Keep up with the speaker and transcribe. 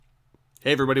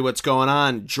Hey everybody, what's going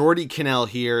on? Jordy Cannell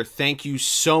here. Thank you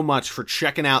so much for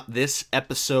checking out this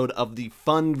episode of the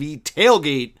Fun V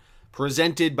Tailgate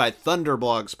presented by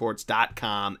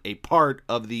ThunderblogSports.com, a part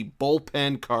of the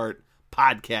Bullpen Cart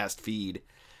podcast feed.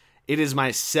 It is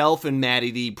myself and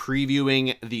Matty D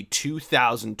previewing the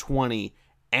 2020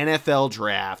 NFL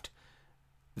Draft.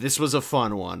 This was a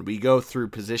fun one. We go through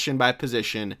position by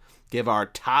position, give our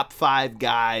top 5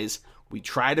 guys. We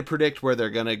try to predict where they're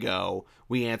going to go.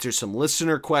 We answer some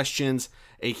listener questions.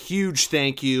 A huge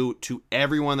thank you to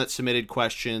everyone that submitted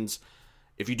questions.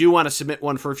 If you do want to submit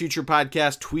one for a future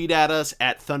podcast, tweet at us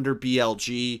at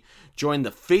ThunderBLG. Join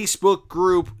the Facebook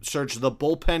group. Search the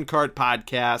Bullpen Cart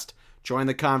Podcast. Join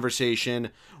the conversation.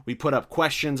 We put up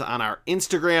questions on our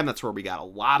Instagram. That's where we got a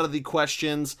lot of the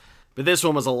questions. But this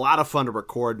one was a lot of fun to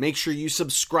record. Make sure you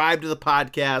subscribe to the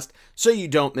podcast so you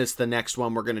don't miss the next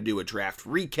one. We're going to do a draft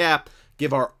recap,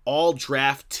 give our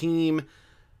all-draft team.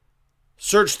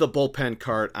 Search the Bullpen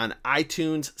Cart on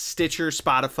iTunes, Stitcher,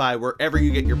 Spotify, wherever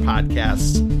you get your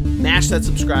podcasts. Mash that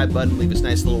subscribe button, leave us a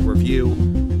nice little review.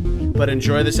 But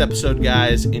enjoy this episode,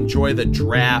 guys. Enjoy the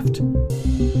draft.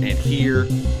 And here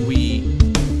we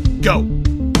go.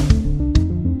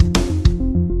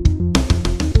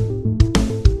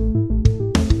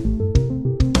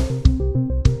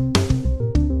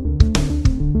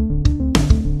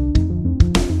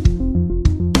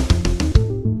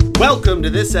 Welcome to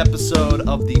this episode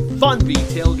of the Fun V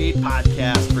Tailgate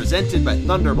podcast presented by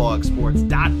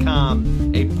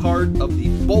ThunderblogSports.com, a part of the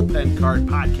Bullpen Cart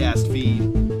podcast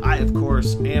feed. I, of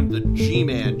course, am the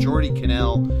G-Man, Jordy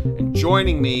Cannell, and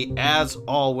joining me, as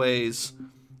always,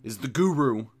 is the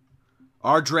guru,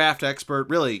 our draft expert,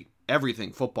 really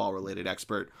everything football-related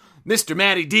expert, Mr.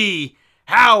 Matty D.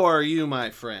 How are you,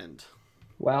 my friend?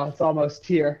 Well, it's almost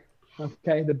here.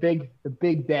 Okay, the big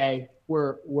day.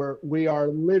 We are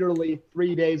literally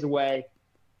 3 days away,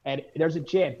 and there's a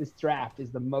chance this draft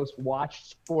is the most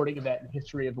watched sporting event in the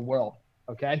history of the world.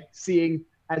 Okay, seeing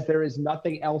as there is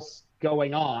nothing else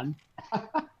going on, I'm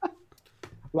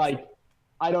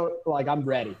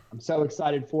ready. I'm so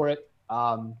excited for it,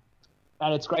 and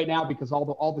it's great now because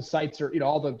all the sites are,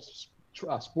 all the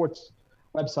sports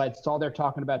websites. It's all they're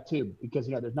talking about too, because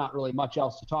there's not really much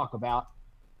else to talk about.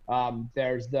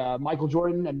 There's the Michael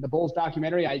Jordan and the Bulls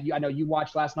documentary. I know you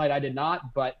watched last night. I did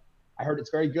not, but I heard it's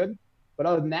very good. But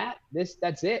other than that,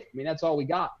 that's it. I mean, that's all we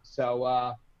got.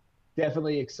 So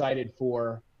definitely excited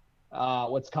for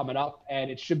what's coming up.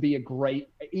 And it should be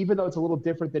even though it's a little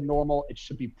different than normal, it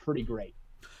should be pretty great.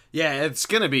 Yeah, it's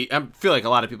going to be. I feel like a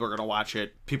lot of people are going to watch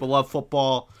it. People love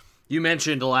football. You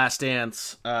mentioned The Last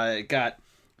Dance. It got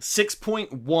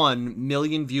 6.1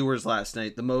 million viewers last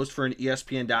night, the most for an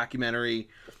ESPN documentary.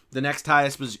 The next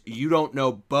highest was You Don't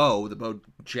Know Bo, the Bo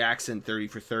Jackson 30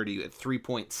 for 30 at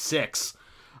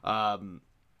 3.6,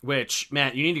 which,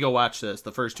 Matt, you need to go watch this.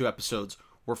 The first 2 episodes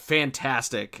were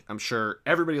fantastic. I'm sure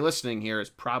everybody listening here has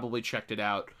probably checked it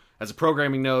out. As a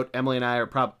programming note, Emily and I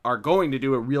are going to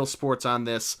do a Real Sports on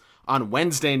this on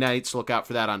Wednesday night, so look out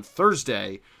for that on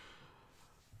Thursday.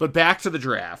 But back to the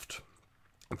draft.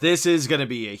 This is going to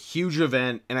be a huge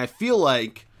event, and I feel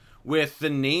like with the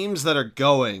names that are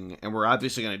going, and we're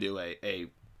obviously going to do a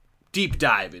deep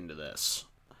dive into this,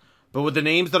 but with the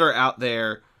names that are out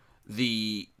there,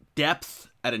 the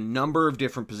depth at a number of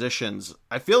different positions,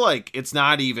 I feel like it's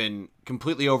not even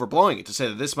completely overblowing it to say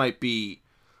that this might be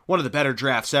one of the better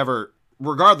drafts ever,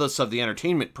 regardless of the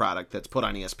entertainment product that's put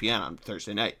on ESPN on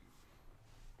Thursday night.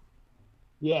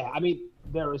 Yeah, I mean,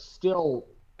 there is still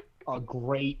a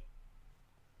great,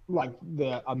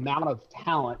 the amount of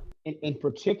talent, in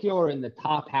particular in the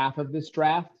top half of this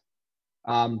draft,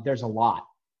 there's a lot.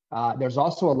 There's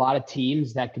also a lot of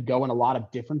teams that could go in a lot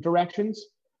of different directions.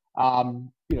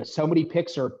 So many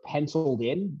picks are penciled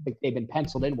in. They've been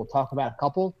penciled in. We'll talk about a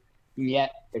couple. And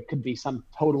yet there could be some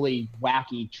totally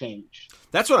wacky change.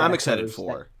 That's what I'm excited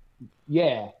for.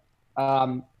 The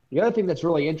other thing that's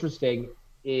really interesting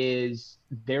is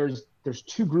there's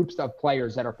 2 groups of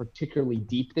players that are particularly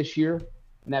deep this year.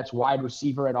 And that's wide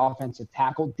receiver and offensive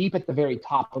tackle, deep at the very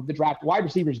top of the draft. Wide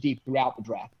receivers deep throughout the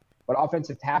draft, but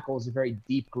offensive tackle is a very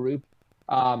deep group.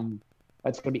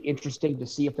 That's going to be interesting to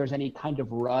see if there's any kind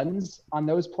of runs on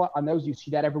those. You see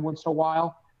that every once in a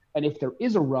while. And if there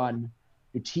is a run,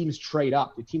 do teams trade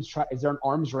up? Is there an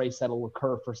arms race that will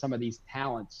occur for some of these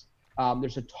talents?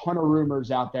 There's a ton of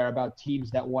rumors out there about teams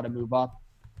that want to move up.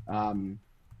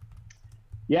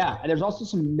 Yeah, and there's also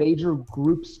some major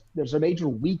groups. There's some major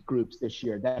weak groups this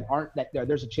year that aren't that.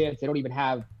 There's a chance they don't even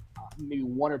have maybe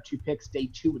 1 or 2 picks day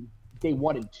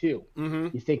 1 and 2. Mm-hmm.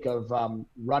 You think of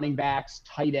running backs,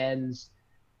 tight ends,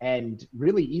 and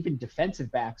really even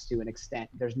defensive backs to an extent.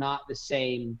 There's not the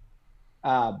same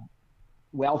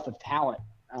wealth of talent.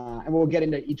 And we'll get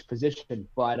into each position,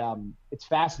 but it's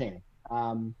fascinating.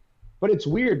 But it's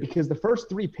weird because the first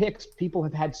 3 picks people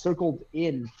have had circled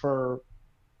in for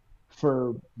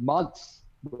months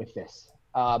with this.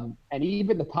 And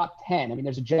even the top 10, I mean,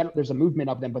 there's a movement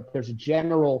of them, but there's a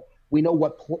general, we know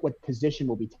what position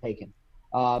will be taken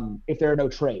if there are no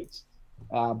trades.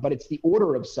 But it's the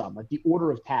order of some, like the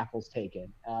order of tackles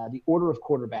taken, the order of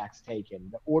quarterbacks taken,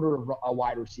 the order of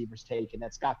wide receivers taken.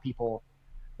 That's got people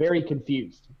very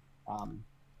confused.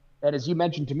 And as you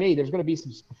mentioned to me, there's going to be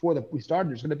some, before we started,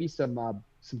 there's going to be some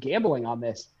gambling on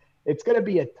this. It's going to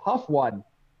be a tough one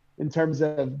in terms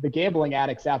of the gambling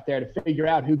addicts out there to figure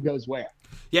out who goes where.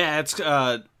 Yeah, it's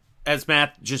as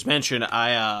Matt just mentioned,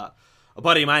 a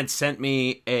buddy of mine sent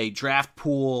me a draft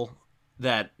pool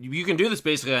that you can do this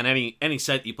basically on any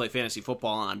site you play fantasy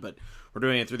football on, but we're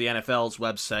doing it through the NFL's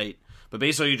website. But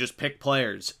basically, you just pick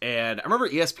players. And I remember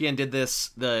ESPN did this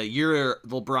the year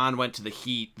LeBron went to the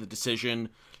Heat, the decision,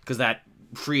 because that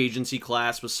free agency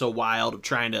class was so wild of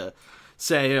trying to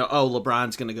say, oh,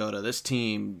 LeBron's going to go to this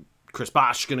team, Chris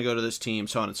Bosh is going to go to this team,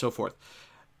 so on and so forth.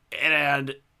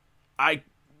 And I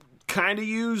kind of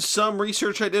used some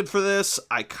research I did for this.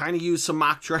 I kind of used some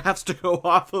mock drafts to go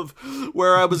off of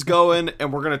where I was going,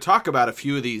 and we're going to talk about a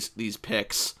few of these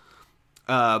picks.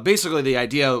 Basically, the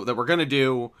idea that we're going to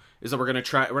do is that we're not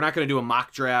going to do a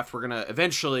mock draft. We're going to,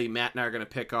 eventually, Matt and I are going to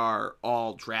pick our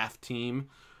all draft team,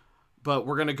 but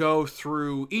we're going to go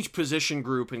through each position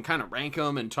group and kind of rank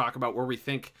them and talk about where we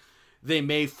think they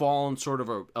may fall in sort of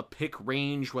a pick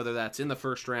range, whether that's in the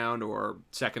first round or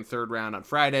second, third round on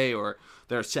Friday, or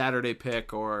their Saturday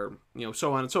pick, or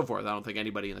so on and so forth. I don't think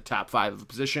anybody in the top 5 of a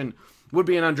position would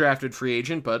be an undrafted free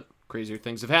agent, but crazier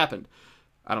things have happened.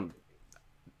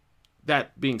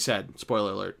 That being said,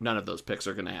 spoiler alert, none of those picks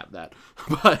are going to have that.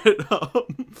 But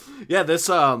yeah, this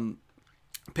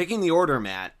picking the order,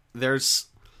 Matt, there's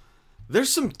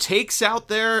some takes out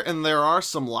there and there are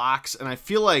some locks, and I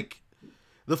feel like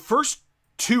the first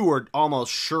 2 are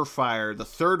almost surefire. The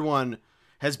third one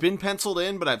has been penciled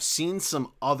in, but I've seen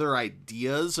some other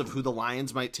ideas of who the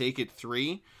Lions might take at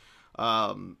 3.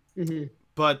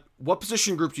 But what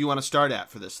position group do you want to start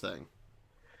at for this thing?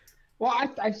 Well,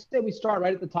 I say we start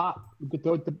right at the top with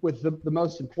the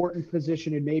most important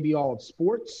position in maybe all of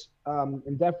sports,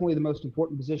 and definitely the most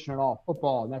important position in all of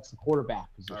football, and that's the quarterback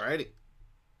position. All righty.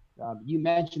 You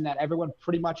mentioned that everyone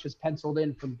pretty much has penciled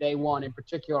in from day one, in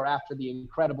particular after the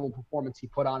incredible performance he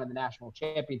put on in the national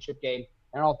championship game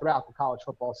and all throughout the college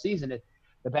football season.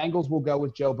 The Bengals will go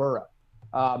with Joe Burrow.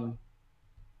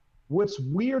 What's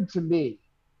weird to me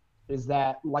is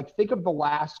that, think of the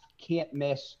last can't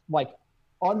miss,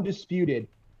 undisputed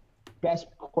best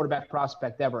quarterback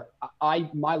prospect ever.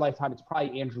 My lifetime, it's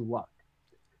probably Andrew Luck.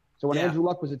 So when Andrew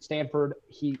Luck was at Stanford,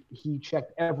 he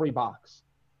checked every box.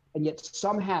 And yet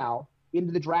somehow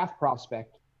into the draft process,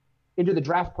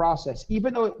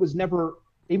 even though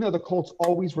the Colts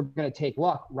always were going to take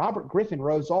Luck, Robert Griffin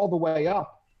rose all the way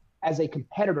up as a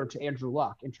competitor to Andrew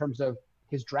Luck in terms of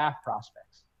his draft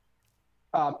prospects.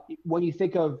 When you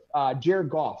think of Jared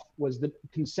Goff was the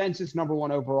consensus number 1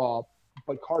 overall,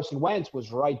 but Carson Wentz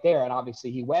was right there, and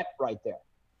obviously he went right there.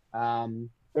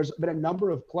 There's been a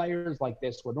number of players like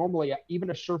this where normally even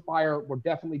a surefire, we're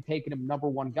definitely taking him number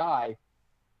 1 guy,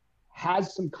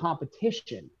 has some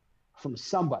competition from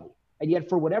somebody. And yet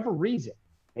for whatever reason,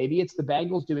 maybe it's the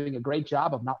Bengals doing a great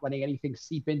job of not letting anything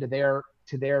seep into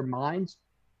their minds.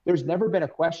 There's never been a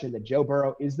question that Joe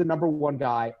Burrow is the number 1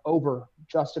 guy over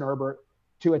Justin Herbert,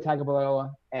 Tua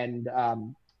Tagovailoa, and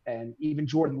even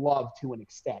Jordan Love to an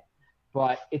extent.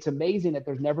 But it's amazing that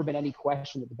there's never been any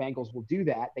question that the Bengals will do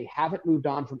that. They haven't moved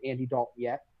on from Andy Dalton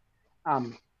yet.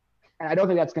 And I don't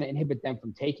think that's going to inhibit them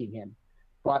from taking him.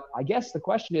 But I guess the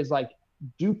question is,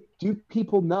 do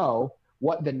people know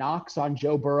what the knocks on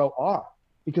Joe Burrow are?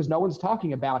 Because no one's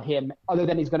talking about him other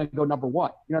than he's going to go number 1.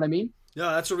 You know what I mean?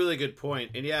 No, that's a really good point.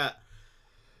 And yeah,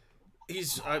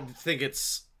 I think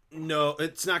it's not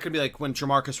going to be like when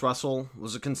Jamarcus Russell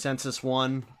was a consensus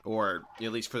 1, or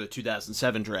at least for the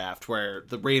 2007 draft, where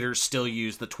the Raiders still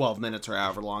used the 12 minutes or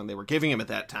however long they were giving him at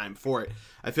that time for it.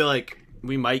 I feel like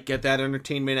we might get that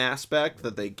entertainment aspect,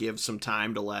 that they give some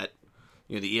time to let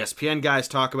the ESPN guys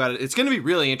talk about it. It's going to be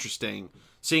really interesting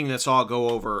seeing this all go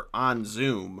over on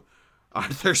Zoom on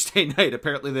Thursday night.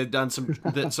 Apparently they've done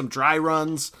some dry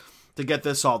runs to get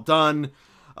this all done.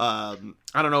 I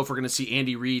don't know if we're going to see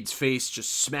Andy Reid's face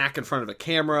just smack in front of a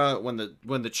camera when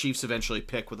the Chiefs eventually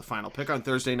pick with the final pick on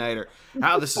Thursday night, or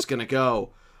how this is going to go.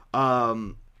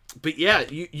 But yeah,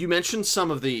 you mentioned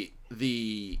some of the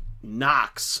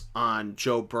knocks on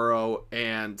Joe Burrow,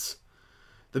 and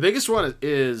the biggest one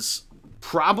is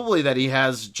probably that he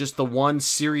has just the one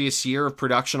serious year of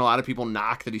production. A lot of people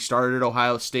knock that he started at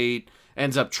Ohio State,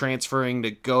 ends up transferring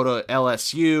to go to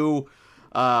LSU.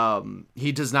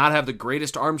 He does not have the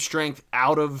greatest arm strength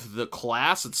out of the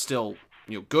class. It's still,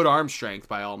 good arm strength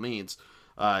by all means.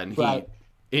 And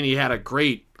he had a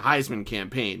great Heisman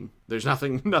campaign. There's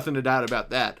nothing to doubt about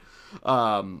that.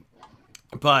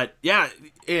 But yeah,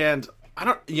 and I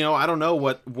don't know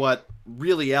what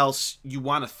really else you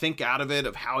want to think out of it,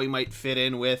 of how he might fit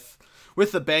in with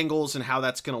the Bengals and how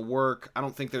that's going to work. I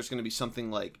don't think there's going to be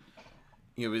something like,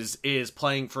 is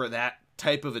playing for that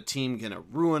type of a team going to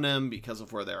ruin him because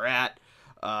of where they're at.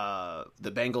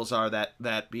 The Bengals are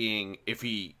that being, if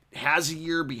he has a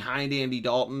year behind Andy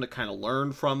Dalton to kind of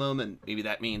learn from him, and maybe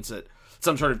that means that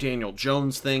some sort of Daniel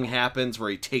Jones thing happens where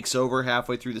he takes over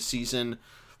halfway through the season.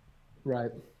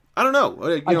 Right. I don't know.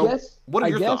 What are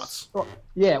your thoughts?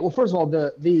 Well, first of all,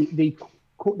 the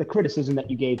criticism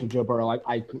that you gave to Joe Burrow,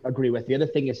 I agree with. The other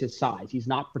thing is his size. He's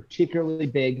not particularly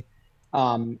big.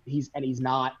 He's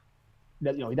not,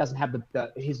 he doesn't have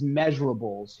his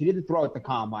measurables. He didn't throw at the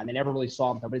combine. They never really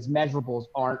saw him, but his measurables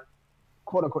aren't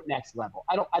quote unquote next level.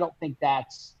 I don't think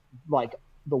that's like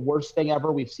the worst thing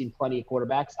ever. We've seen plenty of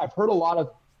quarterbacks. I've heard a lot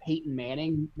of Peyton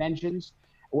Manning mentions.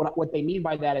 What they mean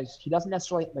by that is he doesn't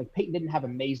necessarily, like, Peyton didn't have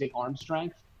amazing arm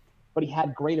strength, but he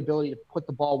had great ability to put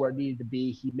the ball where it needed to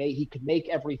be. He could make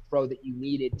every throw that you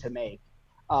needed to make.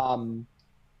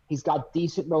 He's got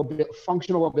decent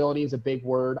functional mobility is a big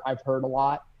word I've heard a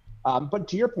lot. But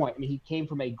to your point, he came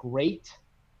from a great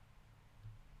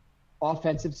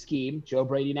offensive scheme. Joe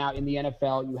Brady now in the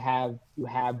NFL. You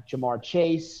have Jamar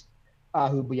Chase,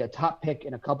 who'll be a top pick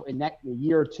in a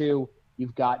year or two.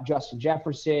 You've got Justin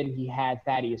Jefferson. He had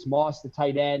Thaddeus Moss, the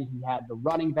tight end. He had the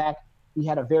running back. He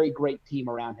had a very great team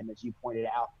around him, as you pointed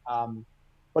out.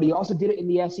 But he also did it in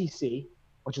the SEC,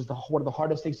 which is one of the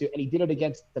hardest things to do. And he did it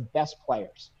against the best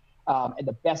players and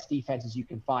the best defenses you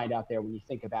can find out there when you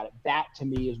think about it. That, to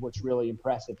me, is what's really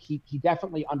impressive. He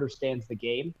definitely understands the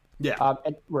game. Yeah.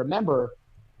 And remember,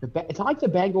 it's not like the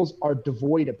Bengals are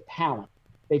devoid of talent.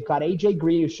 They've got A.J.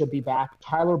 Green, who should be back,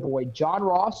 Tyler Boyd, John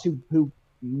Ross, who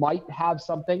might have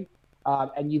something,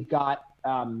 and you've got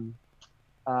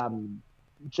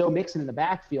Joe Mixon in the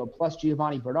backfield, plus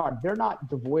Giovanni Bernard. They're not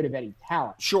devoid of any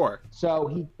talent. Sure. So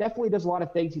he definitely does a lot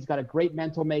of things. He's got a great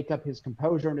mental makeup, his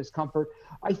composure and his comfort.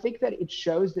 I think that it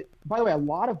shows that, by the way, a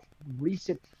lot of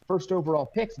recent first overall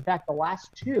picks, in fact, the last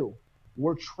two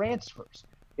were transfers.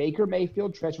 Baker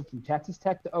Mayfield transferred from Texas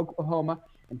Tech to Oklahoma,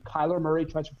 and Kyler Murray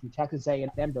transferred from Texas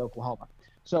A&M to Oklahoma.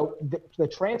 So the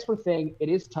transfer thing, it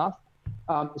is tough.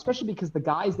 Especially because the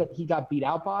guys that he got beat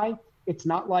out by, it's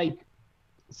not like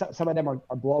some of them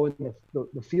are blowing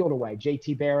the field away.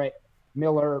 J.T. Barrett,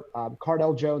 Miller,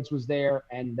 Cardell Jones was there,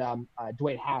 and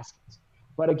Dwayne Haskins.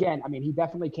 But again, he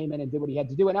definitely came in and did what he had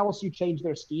to do, and LSU changed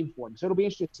their scheme for him. So it'll be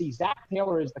interesting to see. Zach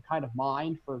Taylor is the kind of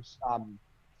mind for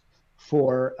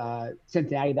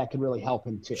Cincinnati that could really help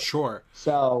him too. Sure.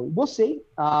 So we'll see.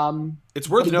 It's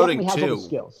worth noting too.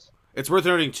 Skills. It's worth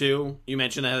noting, too, you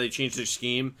mentioned how they changed their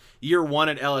scheme. Year one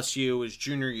at LSU, his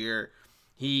junior year,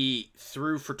 he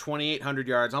threw for 2,800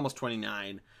 yards, almost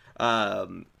 29,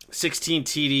 16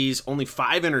 TDs, only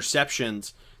 5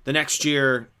 interceptions. The next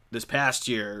year, this past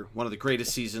year, one of the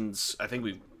greatest seasons I think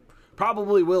we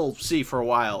probably will see for a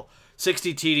while,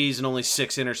 60 TDs and only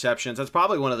 6 interceptions. That's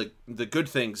probably one of the good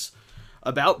things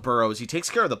about Burrow is he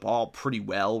takes care of the ball pretty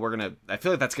well. I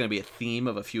feel like that's going to be a theme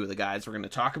of a few of the guys we're going to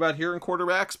talk about here in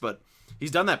quarterbacks, but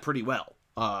he's done that pretty well.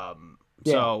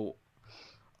 So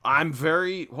I'm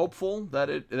very hopeful that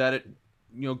it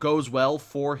goes well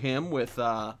for him with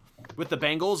the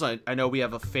Bengals. I know we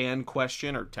have a fan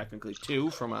question, or technically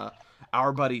two, from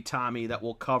our buddy Tommy that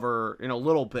we'll cover in a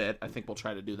little bit. I think we'll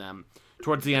try to do them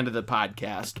towards the end of the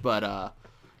podcast. But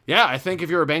I think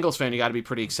if you're a Bengals fan, you got to be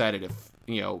pretty excited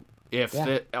if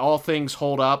all things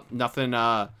hold up, nothing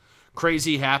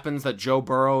crazy happens, that Joe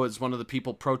Burrow is one of the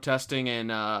people protesting in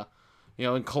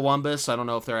Columbus. I don't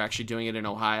know if they're actually doing it in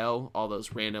Ohio, all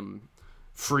those random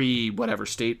free whatever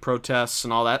state protests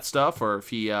and all that stuff, or if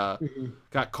he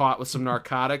got caught with some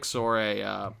narcotics,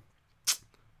 or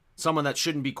someone that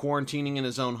shouldn't be quarantining in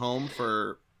his own home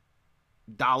for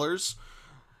dollars.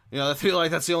 I feel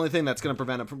like that's the only thing that's going to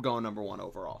prevent him from going number one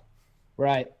overall.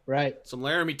 Right. Some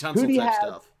Laramie Tunsil type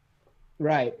stuff.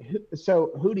 Right.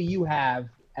 So who do you have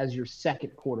as your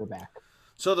second quarterback?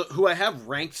 So who I have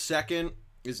ranked second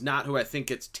is not who I think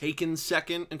gets taken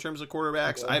second in terms of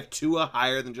quarterbacks. Okay. I have Tua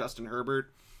higher than Justin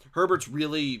Herbert. Herbert's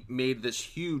really made this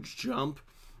huge jump,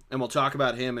 and we'll talk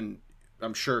about him in,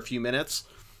 I'm sure, a few minutes.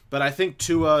 But I think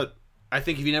Tua, if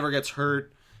he never gets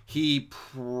hurt, he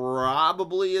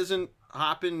probably isn't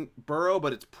hopping Burrow,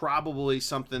 but it's probably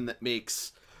something that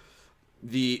makes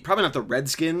probably not the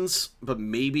Redskins, but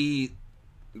maybe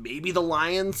the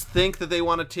Lions think that they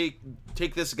want to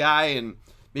take this guy and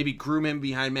maybe groom him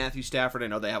behind Matthew Stafford. I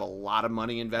know they have a lot of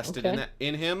money invested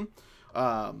in him.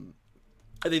 I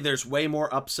think there's way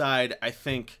more upside. I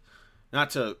think, not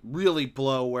to really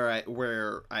blow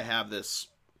where I have this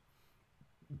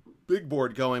big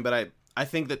board going, but I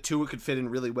think that Tua could fit in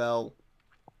really well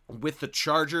with the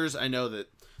Chargers. I know that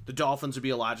the Dolphins would be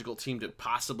a logical team to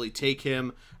possibly take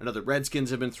him. I know the Redskins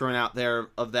have been thrown out there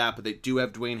of that, but they do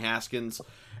have Dwayne Haskins,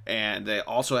 and they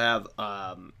also have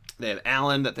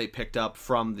Allen that they picked up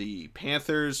from the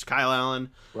Panthers, Kyle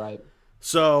Allen. Right.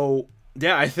 So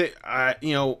yeah, I think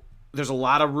there's a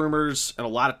lot of rumors and a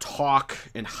lot of talk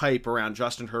and hype around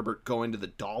Justin Herbert going to the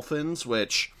Dolphins,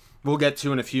 which we'll get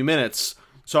to in a few minutes.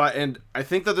 So I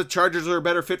think that the Chargers are a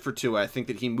better fit for Tua. I think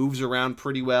that he moves around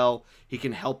pretty well. He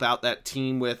can help out that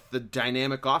team with the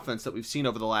dynamic offense that we've seen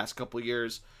over the last couple of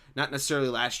years. Not necessarily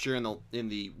last year in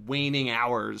the waning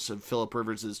hours of Phillip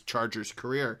Rivers' Chargers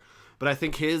career, but I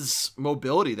think his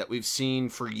mobility that we've seen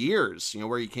for years,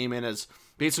 where he came in as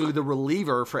basically the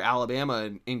reliever for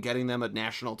Alabama in getting them a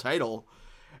national title,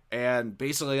 and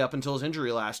basically up until his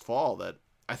injury last fall, that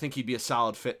I think he'd be a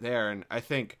solid fit there. And I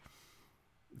think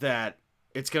that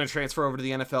it's going to transfer over to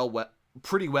the NFL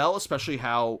pretty well, especially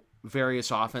how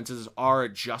various offenses are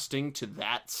adjusting to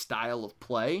that style of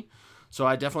play. So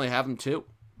I definitely have him too.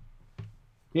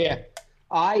 Yeah,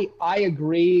 I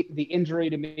agree. The injury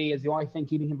to me is the only thing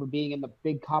keeping him from being in the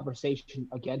big conversation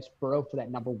against Burrow for that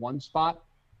number one spot.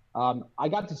 I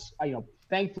got to,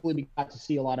 thankfully we got to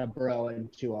see a lot of Burrow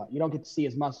and Tua. You don't get to see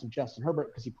as much of Justin Herbert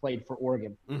because he played for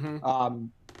Oregon. Mm-hmm.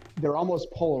 They're almost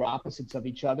polar opposites of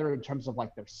each other in terms of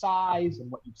like their size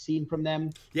and what you've seen from them.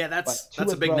 Yeah, that's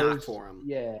a big knock for him.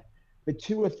 Yeah. But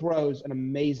Tua throws an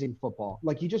amazing football.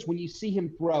 Like when you see him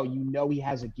throw, he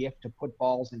has a gift to put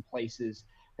balls in places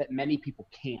that many people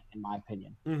can't, in my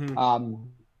opinion. Mm-hmm.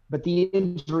 But the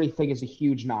injury thing is a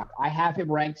huge knock. I have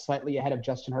him ranked slightly ahead of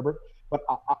Justin Herbert, but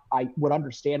I would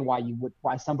understand why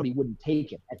somebody wouldn't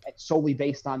take it solely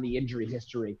based on the injury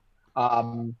history.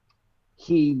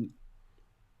 He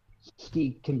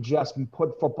can just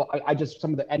put football.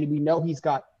 And we know he's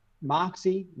got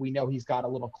moxie. We know he's got a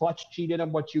little clutch cheat in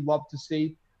him, what you love to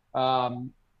see.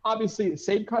 Obviously, the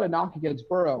same kind of knock against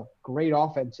Burrow. Great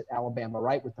offense at Alabama,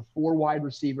 right? With the 4 wide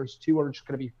receivers, 2 are just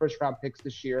going to be first-round picks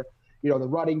this year. The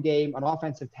running game, an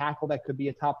offensive tackle that could be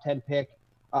a top 10 pick,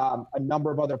 a number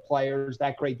of other players,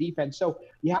 that great defense. So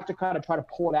you have to kind of try to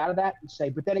pull it out of that and say,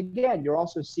 but then again, you're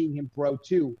also seeing him throw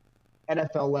to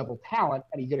NFL-level talent,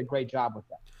 and he did a great job with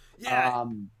that.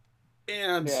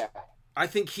 Yeah. I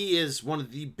think he is one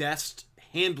of the best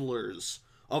handlers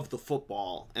of the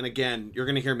football. And again, you're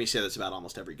going to hear me say this about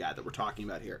almost every guy that we're talking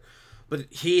about here. But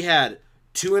he had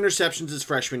 2 interceptions his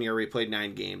freshman year where he played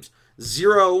 9 games,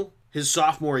 0 his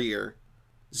sophomore year,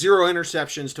 0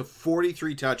 interceptions to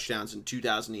 43 touchdowns in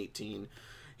 2018.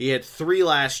 He had 3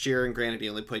 last year, and granted he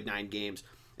only played 9 games.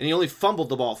 And he only fumbled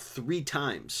the ball 3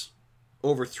 times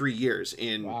over 3 years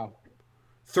in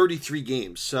 33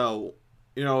 games. So,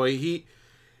 he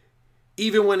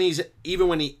even when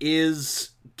he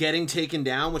is getting taken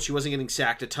down, which he wasn't getting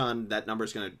sacked a ton, that number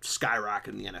is going to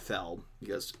skyrocket in the NFL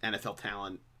because NFL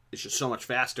talent is just so much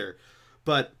faster.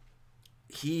 But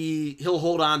he'll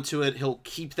hold on to it. He'll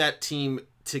keep that team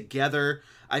together.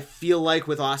 I feel like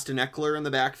with Austin Eckler in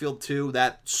the backfield too,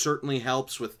 that certainly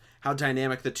helps with how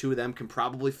dynamic the two of them can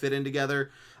probably fit in together.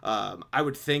 I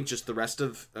would think just the rest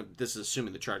of this is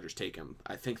assuming the Chargers take him.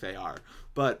 I think they are,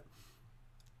 but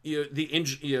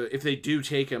if they do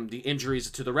take him, the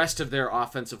injuries to the rest of their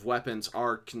offensive weapons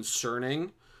are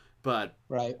concerning. But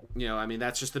right,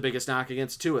 that's just the biggest knock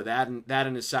against Tua. That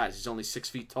and his size. He's only 6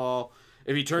 feet tall.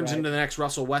 If he turns into the next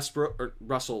Russell Westbrook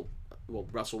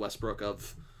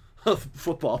of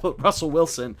football, but Russell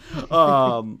Wilson.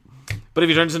 But if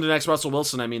he turns into the next Russell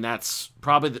Wilson, that's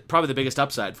probably the biggest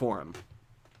upside for him.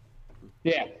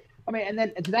 Yeah. And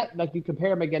then to that, like you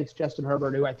compare him against Justin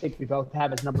Herbert, who I think we both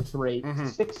have as number 3,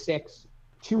 6'6",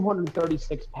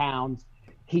 236 pounds.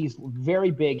 He's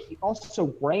very big. He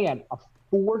also ran a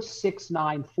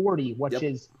 4.69 40, which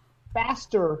is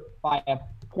faster by a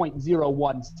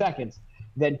 0.01 seconds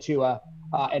than Tua,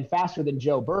 and faster than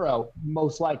Joe Burrow,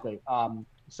 most likely.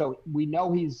 So we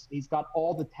know he's got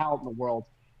all the talent in the world.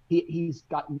 He's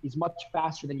much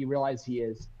faster than you realize he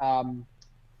is.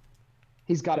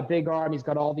 He's got a big arm. He's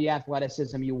got all the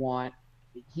athleticism you want.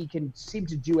 He can seem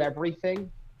to do everything.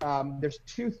 There's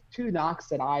two knocks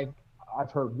that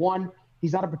I've heard. One,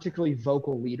 he's not a particularly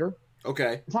vocal leader.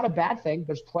 Okay. It's not a bad thing.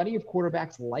 There's plenty of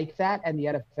quarterbacks like that in the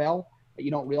NFL that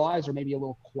you don't realize are maybe a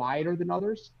little quieter than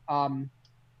others.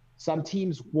 Some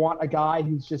teams want a guy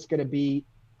who's just going to be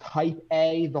type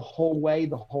A the whole way,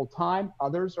 the whole time.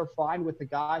 Others are fine with the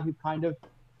guy who kind of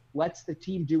lets the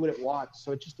team do what it wants.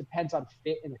 So it just depends on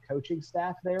fit in the coaching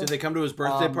staff there. Did they come to his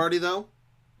birthday party, though?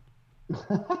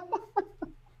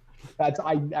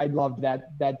 I loved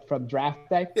that from draft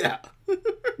day. Yeah.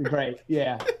 Great.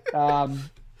 Yeah.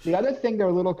 The other thing they're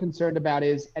a little concerned about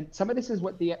is, and some of this is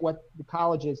what the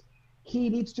college is, he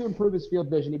needs to improve his field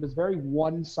vision. He was very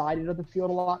one-sided of the field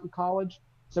a lot in college.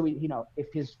 So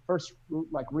if his first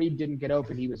read didn't get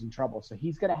open, he was in trouble. So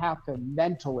he's going to have to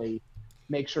mentally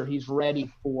make sure he's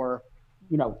ready for,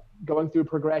 going through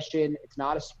progression. It's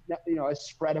not a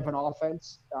spread of an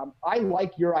offense. I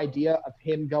like your idea of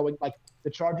him going, like the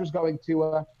Chargers going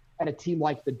to and a team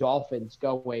like the Dolphins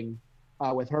going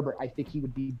with Herbert. I think he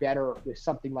would be better with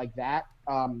something like that,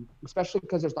 especially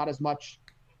because there's not as much.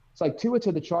 It's like Tua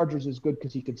to the Chargers is good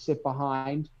because he could sit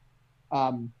behind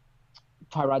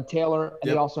Tyrod Taylor,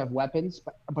 and They also have weapons,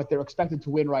 but they're expected to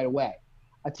win right away.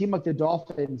 A team like the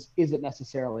Dolphins isn't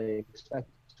necessarily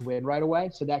expected to win right away,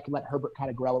 so that can let Herbert kind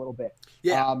of grow a little bit.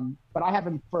 Yeah. But I have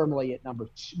him firmly at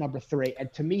number 3,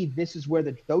 and to me, this is where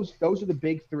those are the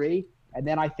big three, and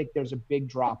then I think there's a big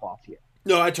drop off here.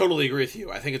 No, I totally agree with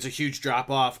you. I think it's a huge drop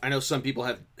off. I know some people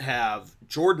have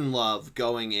Jordan Love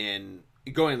going in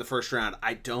the first round.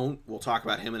 I don't. We'll talk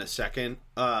about him in a second.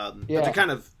 But to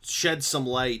kind of shed some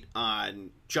light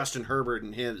on Justin Herbert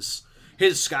and his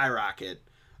skyrocket.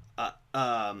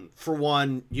 For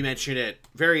one, you mentioned it,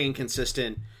 very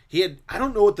inconsistent. I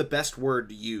don't know what the best word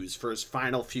to use for his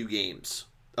final few games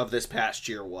of this past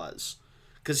year was,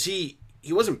 because he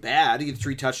wasn't bad. He had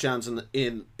 3 touchdowns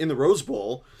in the Rose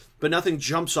Bowl, but nothing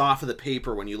jumps off of the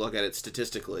paper when you look at it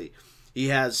statistically. He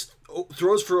has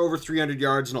throws for over 300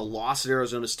 yards in a loss at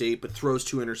Arizona State, but throws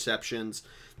 2 interceptions.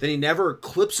 Then he never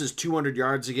eclipses 200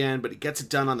 yards again, but he gets it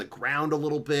done on the ground a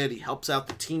little bit. He helps out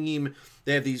the team.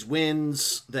 They have these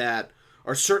wins that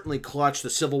are certainly clutch.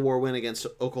 The Civil War win against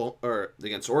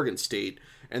Oregon State,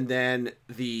 and then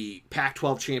the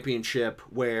Pac-12 championship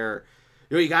where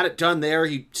he got it done there.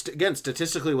 He again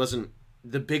statistically wasn't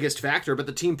the biggest factor, but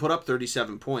the team put up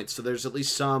 37 points, so there's at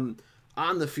least some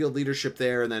on the field leadership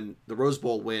there. And then the Rose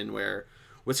Bowl win where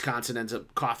Wisconsin ends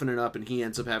up coughing it up and he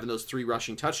ends up having those 3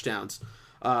 rushing touchdowns.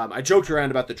 I joked around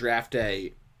about the draft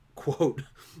day quote,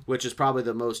 which is probably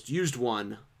the most used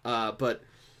one, but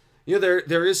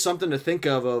there is something to think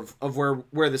of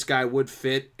where this guy would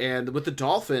fit. And with the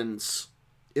Dolphins,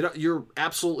 you're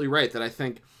absolutely right that I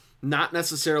think not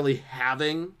necessarily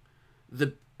having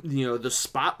the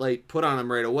spotlight put on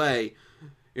him right away.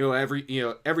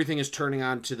 Everything is turning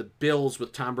on to the Bills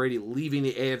with Tom Brady leaving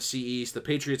the AFC East. The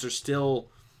Patriots are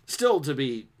still to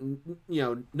be,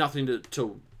 nothing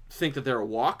to think that they're a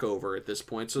walkover at this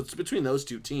point. So it's between those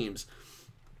two teams.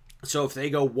 So if they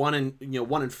go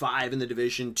 1-5 in the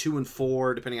division,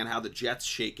 2-4, depending on how the Jets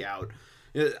shake out,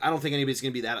 I don't think anybody's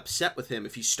going to be that upset with him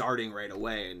if he's starting right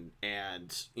away.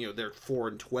 And they're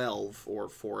 4-12 or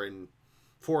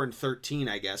 4-13,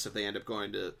 I guess, if they end up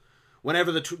going to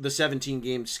whenever the 17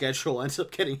 game schedule ends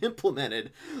up getting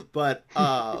implemented. But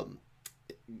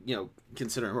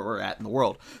considering where we're at in the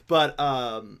world, but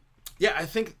I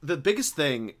think the biggest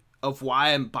thing of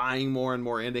why I'm buying more and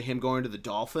more into him going to the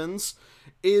Dolphins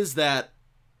is that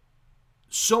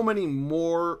so many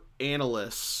more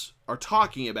analysts are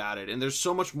talking about it, and there's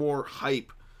so much more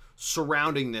hype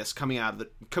surrounding this coming out of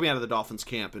the Dolphins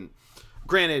camp. And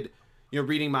granted,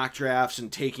 reading mock drafts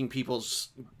and taking people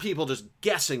just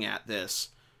guessing at this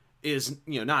is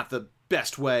not the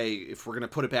best way. If we're going to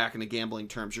put it back into gambling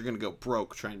terms, you're going to go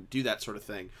broke trying to do that sort of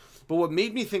thing. But what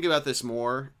made me think about this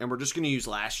more, and we're just going to use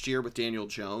last year with Daniel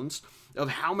Jones, of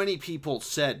how many people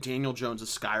said Daniel Jones is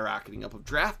skyrocketing up of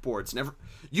draft boards.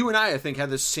 You and I think, had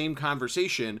this same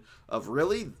conversation of,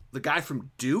 really? The guy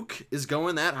from Duke is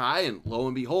going that high? And lo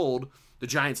and behold, the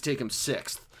Giants take him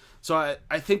 6th. So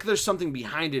I think there's something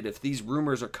behind it if these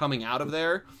rumors are coming out of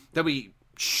there that we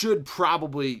should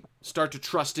probably start to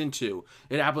trust into.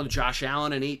 It happened with Josh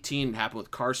Allen in 18. It happened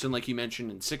with Carson, like you mentioned,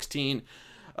 in 16.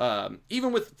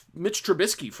 Even with Mitch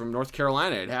Trubisky from North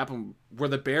Carolina, it happened where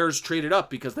the Bears traded up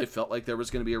because they felt like there was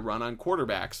going to be a run on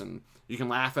quarterbacks. And you can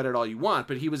laugh at it all you want,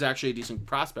 but he was actually a decent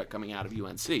prospect coming out of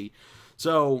UNC.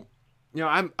 So,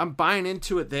 I'm buying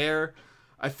into it there.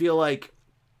 I feel like,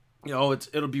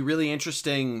 it'll be really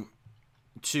interesting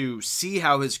to see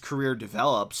how his career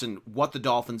develops and what the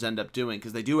Dolphins end up doing,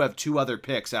 because they do have 2 other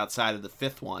picks outside of the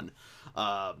 5th one.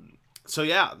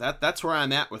 That's where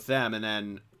I'm at with them. And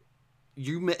then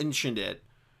you mentioned it.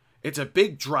 It's a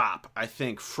big drop, I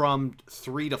think, from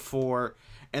 3 to 4.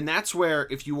 And that's where,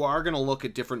 if you are going to look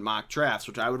at different mock drafts,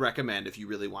 which I would recommend if you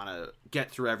really want to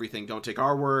get through everything, don't take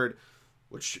our word,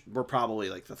 which we're probably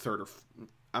like the third or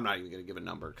I'm not even going to give a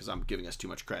number because I'm giving us too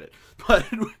much credit. But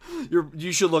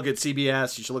you should look at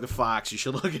CBS, you should look at Fox, you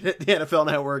should look at the NFL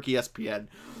Network, ESPN.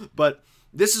 But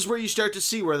this is where you start to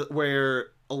see where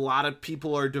a lot of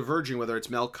people are diverging, whether it's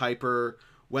Mel Kiper,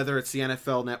 whether it's the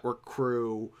NFL Network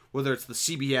crew, whether it's the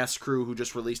CBS crew who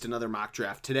just released another mock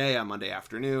draft today on Monday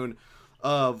afternoon,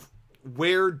 of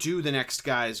where do the next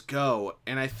guys go.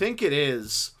 And I think it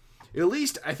is, at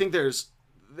least I think there's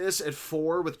this at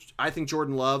 4 with, I think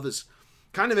Jordan Love is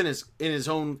kind of in his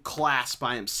own class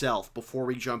by himself before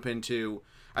we jump into,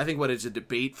 I think, what is a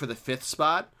debate for the 5th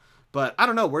spot. But I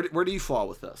don't know, where do you fall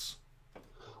with this?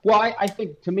 Well, I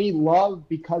think, to me, Love,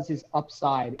 because his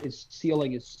upside, his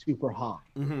ceiling is super high.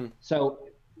 Mm-hmm. So,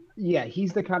 yeah,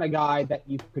 he's the kind of guy that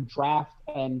you could draft.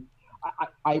 And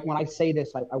I when I say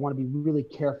this, I want to be really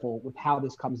careful with how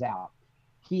this comes out.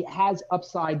 He has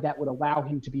upside that would allow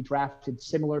him to be drafted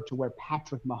similar to where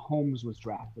Patrick Mahomes was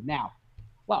drafted. Now,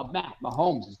 well, Matt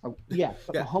Mahomes is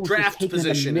Mahomes draft was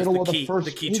position in the middle is of the first.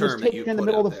 The key term that you put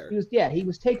out there. He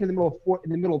was taken in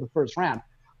the middle of the first round.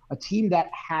 A team that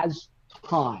has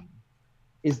time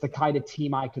is the kind of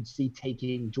team I could see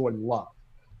taking Jordan Love.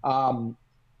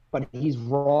 But he's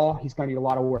raw. He's going to need a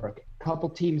lot of work. A couple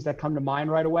teams that come to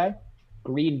mind right away,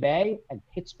 Green Bay and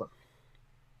Pittsburgh.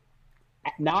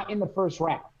 Not in the first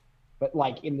round, but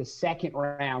like in the second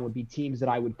round would be teams that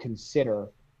I would consider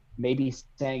maybe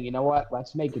saying, you know what,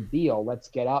 let's make a deal. Let's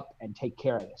get up and take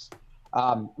care of this.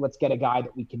 Let's get a guy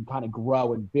that we can kind of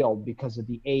grow and build because of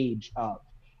the age of.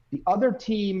 The other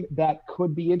team that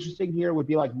could be interesting here would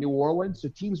be like New Orleans. So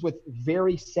teams with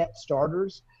very set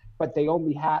starters, but they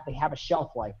have a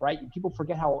shelf life, right? People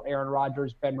forget how Aaron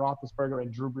Rodgers, Ben Roethlisberger,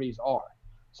 and Drew Brees are.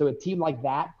 So a team like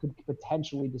that could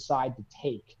potentially decide to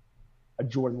take a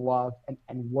Jordan Love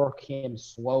and work him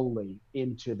slowly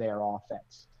into their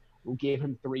offense. We'll give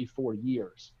him 3-4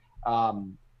 years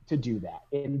to do that.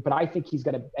 But I think he's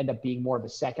going to end up being more of a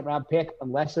second-round pick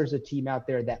unless there's a team out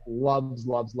there that loves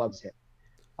him.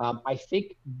 I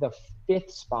think the 5th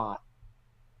spot,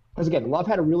 because again, Love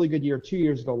had a really good year 2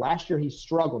 years ago. Last year he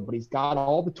struggled, but he's got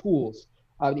all the tools.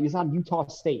 He was on Utah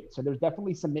State, so there's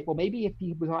definitely some. Well, maybe if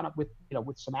he was on it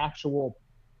with some actual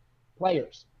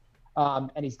players,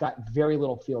 and he's got very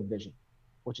little field vision,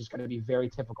 which is going to be very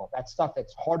difficult. That's stuff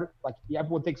that's harder. Like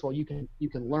everyone thinks, well, you can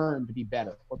learn to be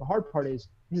better. Well, the hard part is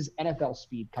this is NFL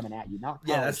speed coming at you, not college.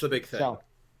 Yeah, that's the big thing. So,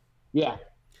 yeah.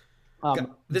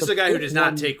 This is a guy who does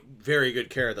not take very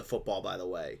good care of the football, by the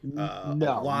way. A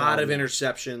lot of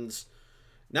interceptions,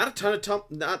 not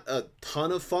a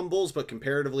ton of fumbles, but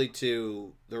comparatively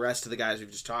to the rest of the guys we've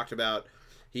just talked about,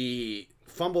 he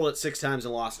fumbled it 6 times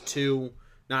and lost 2.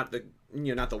 Not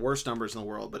the worst numbers in the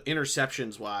world, but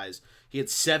interceptions wise, he had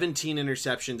 17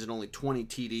 interceptions and only 20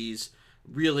 TDs.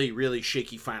 Really, really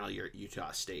shaky final year at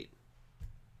Utah State.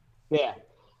 Yeah,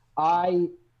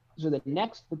 So the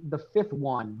 5th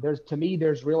one,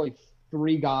 there's really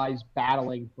 3 guys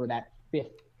battling for that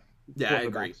 5th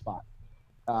quarterback spot.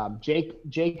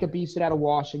 Jacob Eason out of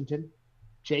Washington,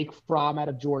 Jake Fromm out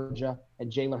of Georgia,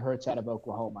 and Jalen Hurts out of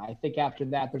Oklahoma. I think after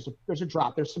that, there's a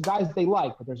drop. There's some guys they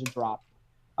like, but there's a drop.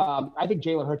 I think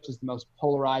Jalen Hurts is one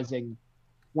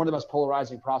of the most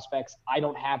polarizing prospects. I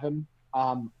don't have him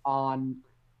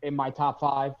in my top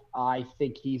 5. I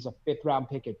think he's a 5th-round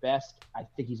pick at best. I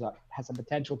think has the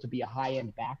potential to be a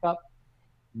high-end backup,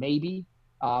 maybe.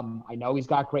 I know he's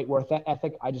got great work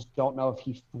ethic. I just don't know if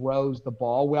he throws the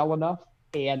ball well enough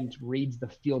and reads the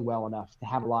field well enough to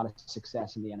have a lot of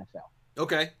success in the NFL.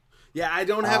 Okay. Yeah, I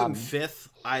don't have him 5th.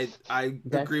 I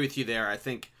agree with you there. I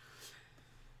think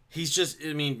he's just,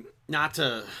 not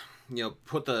to,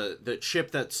 put the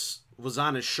chip was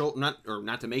on his shoulder,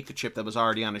 not to make the chip that was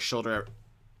already on his shoulder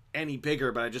any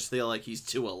bigger, but I just feel like he's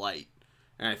too light.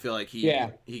 And I feel like he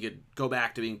could go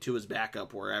back to being Tua's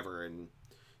backup wherever and,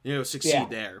 succeed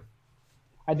there.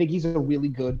 I think he's a really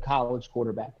good college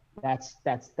quarterback. I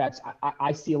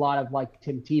see a lot of like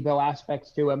Tim Tebow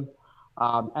aspects to him.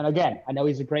 And again, I know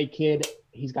he's a great kid.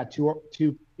 He's got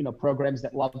two programs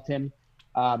that loved him.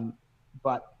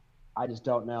 But I just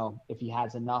don't know if he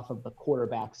has enough of the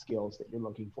quarterback skills that you're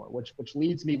looking for, which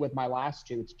leads me with my last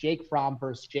 2. It's Jake Fromm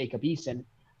versus Jacob Eason.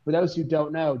 For those who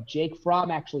don't know, Jake Fromm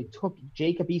actually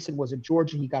Jacob Eason was in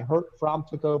Georgia. He got hurt. Fromm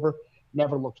took over,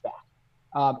 never looked back.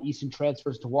 Eason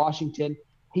transfers to Washington.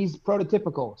 He's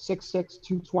prototypical, 6'6",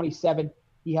 227.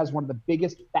 He has one of the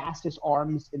biggest, fastest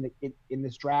arms in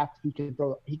this draft. He can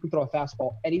throw a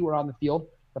fastball anywhere on the field.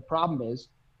 The problem is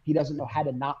he doesn't know how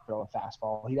to not throw a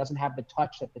fastball. He doesn't have the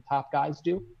touch that the top guys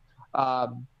do.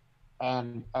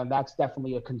 And that's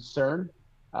definitely a concern.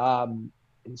 And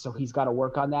so he's got to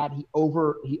work on that. He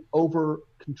over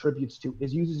contributes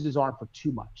uses his arm for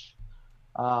too much,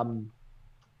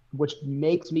 which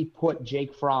makes me put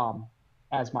Jake Fromm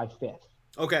as my fifth.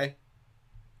 Okay.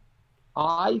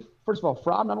 First of all,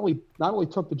 Fromm not only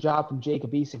took the job from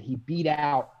Jacob Eason, he beat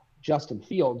out Justin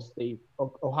Fields, the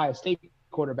Ohio State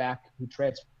quarterback who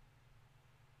transferred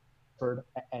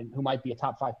and who might be a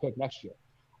top 5 pick next year.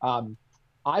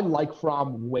 I like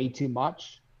Fromm way too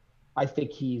much. I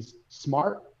think he's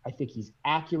smart. I think he's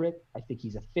accurate. I think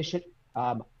he's efficient.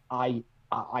 I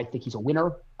think he's a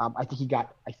winner.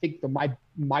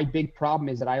 My big problem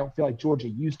is that I don't feel like Georgia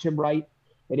used him right.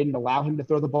 They didn't allow him to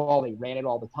throw the ball. They ran it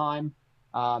all the time.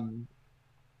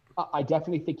 I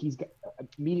definitely think he's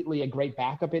immediately a great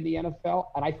backup in the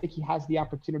NFL, and I think he has the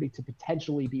opportunity to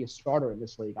potentially be a starter in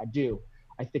this league. I do.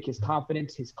 I think his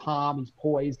confidence, his calm, he's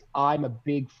poised. I'm a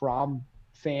big Fromm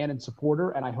fan and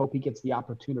supporter, and I hope he gets the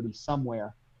opportunity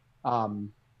somewhere to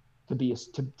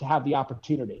have the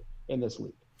opportunity in this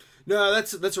league. No,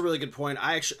 that's a really good point.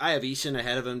 I have Eason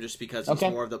ahead of him just because he's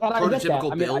more of the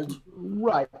prototypical build.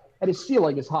 Right. And his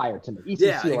ceiling is higher to me.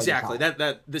 Yeah, exactly.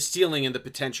 That the ceiling and the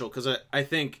potential, because I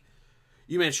think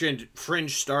you mentioned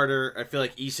fringe starter. I feel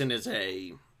like Eason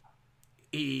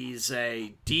he's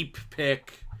a deep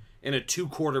pick in a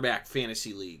 2-quarterback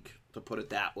fantasy league, to put it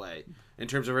that way, in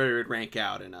terms of where he would rank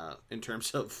out in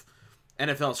terms of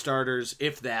NFL starters.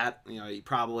 If that, he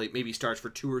probably maybe starts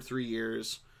for 2 or 3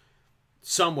 years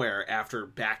somewhere after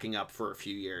backing up for a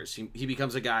few years. He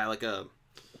becomes a guy like I'm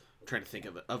trying to think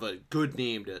of a good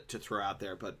name to throw out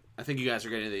there, but I think you guys are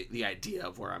getting the idea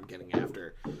of where I'm getting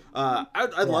after.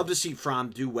 I'd love to see Fromm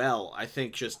do well. I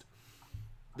think just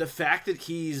the fact that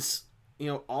he's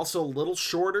also a little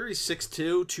shorter. He's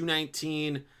 6'2",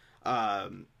 219.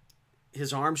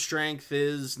 His arm strength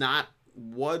is not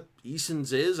what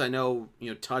Eason's is. I know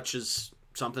touch is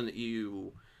something that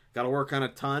you got to work on a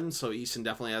ton, so Eason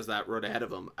definitely has that road ahead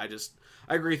of him. I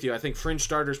agree with you. I think fringe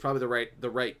starter is probably the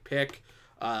right pick.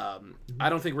 I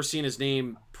don't think we're seeing his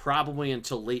name probably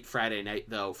until late Friday night,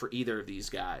 though, for either of these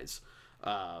guys.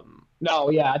 No,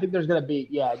 yeah, I think there's gonna be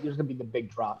the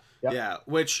big drop. Yep. Yeah,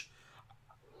 which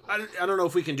I don't know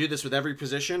if we can do this with every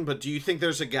position, but do you think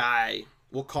there's a guy,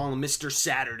 we'll call him Mr.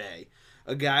 Saturday,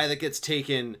 a guy that gets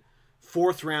taken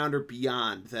 4th round or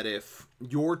beyond, that if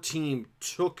your team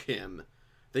took him,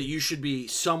 that you should be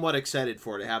somewhat excited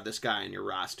to have this guy in your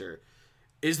roster?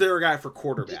 Is there a guy for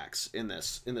quarterbacks in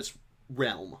this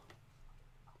realm?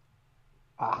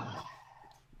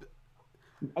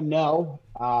 No.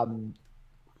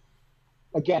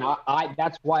 Again, I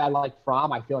that's why I like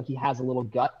Fromm. I feel like he has a little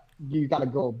gut. You got to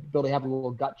go have a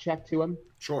little gut check to him.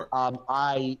 Sure.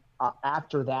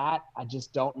 After that, I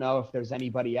just don't know if there's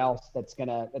anybody else that's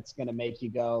gonna make you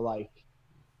go like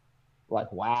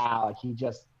wow, like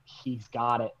he's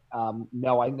got it.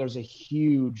 No, I think there's a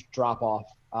huge drop off.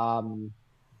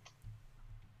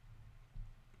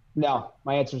 No,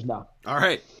 my answer is no. All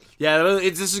right. Yeah,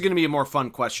 this is going to be a more fun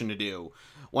question to do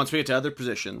once we get to other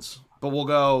positions. But we'll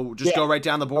go right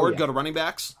down the board, go to running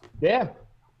backs. Yeah.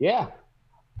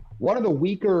 One of the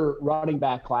weaker running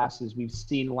back classes we've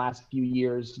seen the last few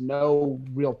years. No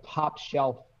real top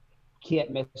shelf, can't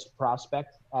miss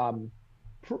prospect.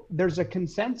 There's a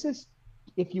consensus,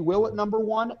 if you will, at number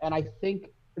 1, and I think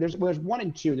there's 1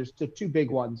 and 2. There's the 2 big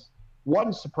ones.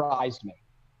 One surprised me.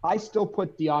 I still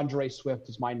put DeAndre Swift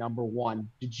as my number 1.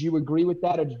 Did you agree with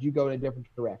that, or did you go in a different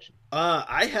direction?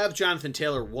 I have Jonathan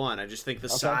Taylor 1. I just think the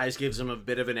size gives him a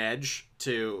bit of an edge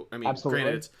Absolutely.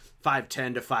 Granted it's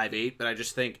 5'10" to 5'8", but I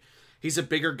just think he's a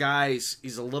bigger guy.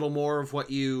 He's a little more of what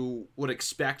you would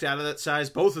expect out of that size.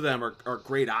 Both of them are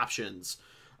great options.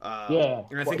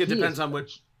 And I think it depends on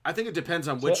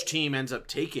which team ends up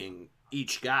taking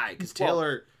each guy, because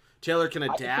Taylor can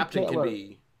adapt and can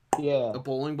be a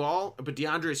bowling ball. But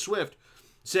DeAndre Swift,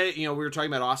 we were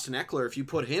talking about Austin Eckler. If you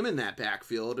put him in that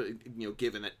backfield,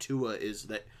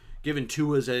 given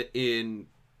Tua's in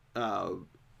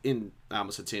I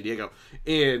almost said San Diego,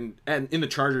 in the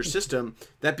Chargers system,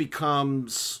 that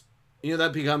becomes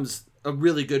a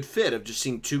really good fit of just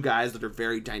seeing 2 guys that are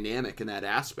very dynamic in that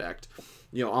aspect.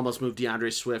 Almost move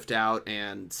DeAndre Swift out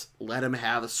and let him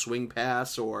have a swing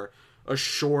pass or a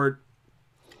short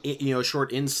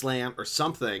in slant or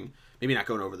something. Maybe not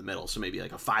going over the middle, so maybe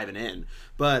like a 5 and in.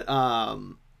 But I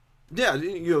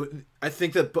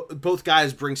think that both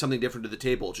guys bring something different to the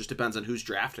table. It just depends on who's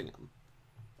drafting them.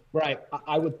 Right.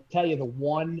 I would tell you the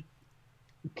one.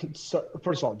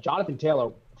 First of all, Jonathan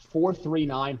Taylor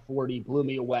 4.39 40 blew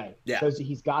me away. Yeah. Shows that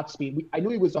he's got speed. I knew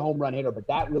he was a home run hitter, but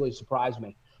that really surprised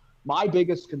me. My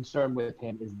biggest concern with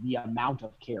him is the amount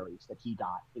of carries that he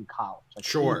got in college. Like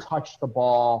Sure. He touched the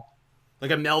ball.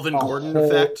 Like a Melvin Gordon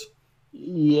effect?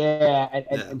 Yeah.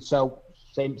 And so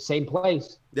same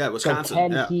place. Yeah,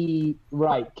 Wisconsin. So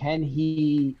can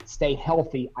he stay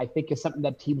healthy? I think is something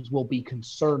that teams will be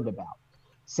concerned about.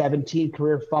 17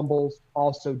 career fumbles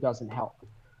also doesn't help.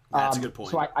 That's a good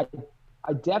point. So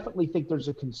I definitely think there's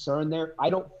a concern there. I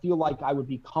don't feel like I would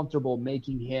be comfortable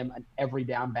making him an every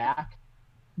down back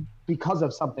because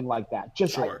of something like that.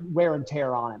 Just like wear and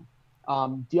tear on him.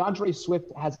 DeAndre Swift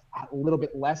has a little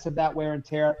bit less of that wear and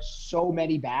tear. So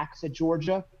many backs at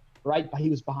Georgia, right? He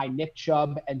was behind Nick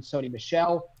Chubb and Sony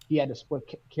Michel. He had to split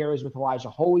carries with Elijah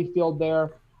Holyfield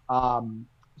there.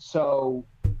 So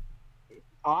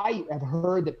I have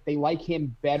heard that they like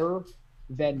him better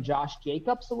than Josh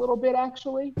Jacobs a little bit,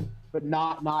 actually, but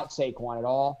not Saquon at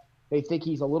all. They think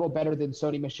he's a little better than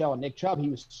Sony Michel and Nick Chubb. He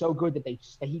was so good that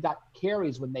he got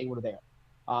carries when they were there.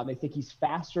 They think he's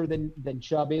faster than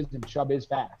Chubb is, and Chubb is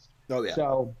fast. Oh, yeah.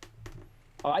 So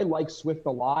I like Swift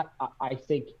a lot. I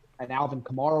think an Alvin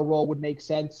Kamara role would make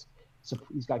sense. So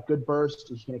he's got good burst.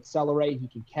 He can accelerate. He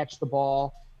can catch the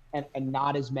ball, and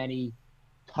not as many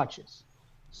touches.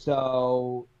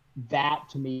 So that,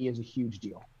 to me, is a huge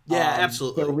deal. Yeah,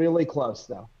 absolutely. They're really close,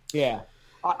 though. Yeah.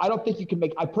 I don't think you can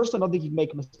make – I personally don't think you can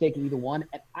make a mistake in either one.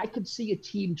 And I could see a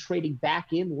team trading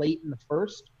back in late in the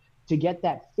first to get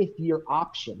that fifth-year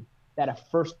option that a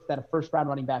first-round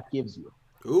running back gives you.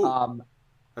 Ooh,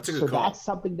 that's a good call. That's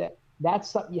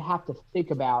something you have to think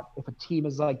about if a team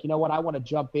is like, you know what, I want to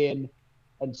jump in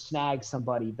and snag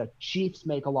somebody. The Chiefs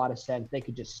make a lot of sense. They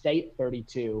could just stay at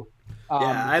 32.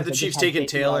 I have the Chiefs taking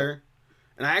Taylor.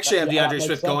 And I actually have DeAndre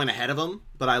Swift going ahead of him,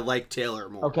 but I like Taylor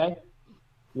more. Okay.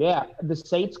 Yeah, the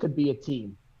Saints could be a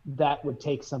team that would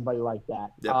take somebody like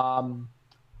that. Yep.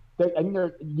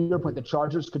 Your point, the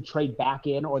Chargers could trade back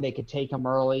in, or they could take him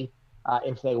early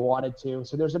if they wanted to.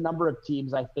 So there's a number of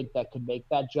teams I think that could make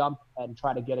that jump and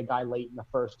try to get a guy late in the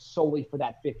first solely for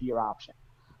that fifth-year option.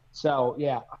 So,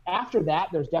 yeah, after that,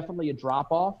 there's definitely a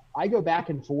drop-off. I go back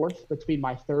and forth between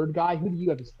my third guy. Who do you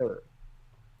have as third?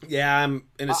 Yeah, I'm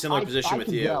in a similar position with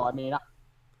you.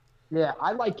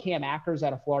 I like Cam Akers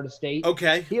out of Florida State.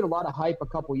 Okay. He had a lot of hype a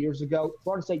couple years ago.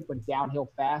 Florida State went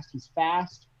downhill fast. He's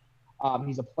fast.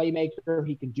 He's a playmaker.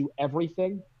 He can do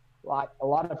everything. A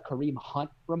lot of Kareem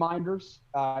Hunt reminders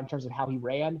in terms of how he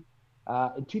ran.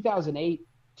 In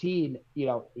 2018,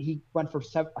 he went for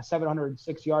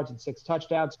 706 yards and 6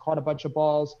 touchdowns, caught a bunch of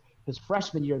balls. His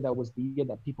freshman year, though, was the year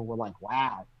that people were like,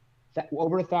 wow.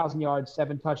 Over 1,000 yards,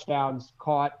 7 touchdowns,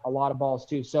 caught a lot of balls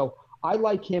too. So I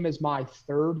like him as my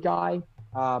third guy.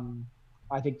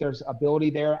 I think there's ability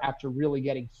there after really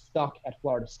getting stuck at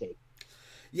Florida State.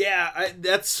 Yeah,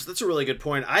 that's a really good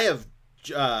point. I have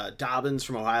Dobbins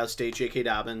from Ohio State, J.K.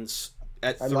 Dobbins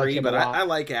at 3, but I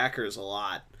like Akers a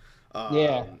lot.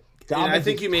 And I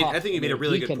think you made a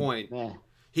really good point. Yeah.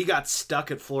 He got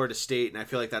stuck at Florida State, and I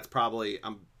feel like that's probably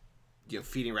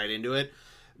feeding right into it.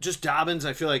 Just Dobbins,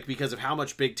 I feel like because of how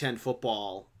much Big Ten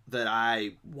football that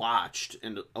I watched,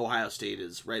 and Ohio State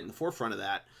is right in the forefront of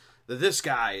that this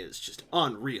guy is just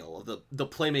unreal of the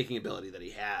playmaking ability that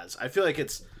he has. I feel like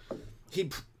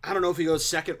I don't know if he goes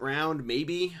second round,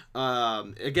 maybe.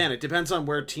 Again, it depends on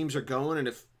where teams are going and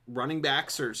if running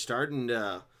backs are starting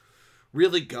to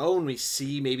really go and we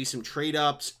see maybe some trade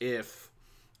ups. If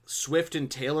Swift and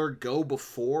Taylor go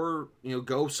before,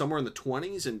 go somewhere in the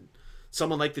 20s and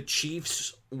someone like the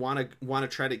Chiefs want to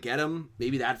try to get him,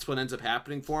 maybe that's what ends up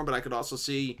happening for him. But I could also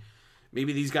see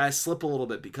maybe these guys slip a little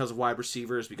bit because of wide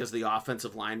receivers, because of the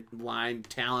offensive line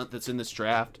talent that's in this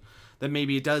draft. That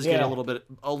maybe it does get a little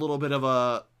bit of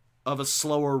a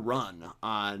slower run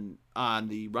on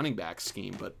the running back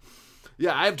scheme. But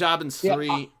yeah, I have Dobbins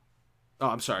 3.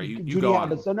 I'm sorry, you go on.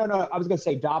 No. I was gonna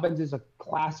say Dobbins is a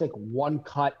classic one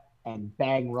cut and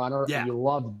bang runner, and you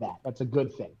love that. That's a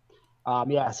good thing.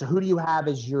 So who do you have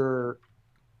as your?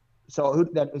 So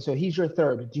he's your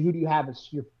third. Who do you have as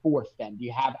your fourth? Then do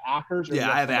you have Akers? Or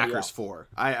I have Akers else? 4.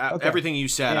 Everything you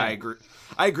said, I agree.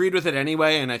 I agreed with it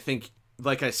anyway, and I think,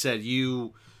 like I said,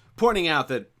 you pointing out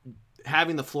that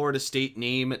having the Florida State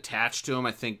name attached to him,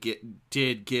 I think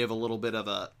did give a little bit of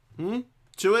a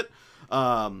to it.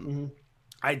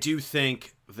 I do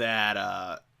think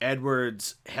that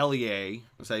Edwards Hellier,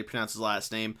 that's how you pronounce his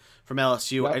last name, from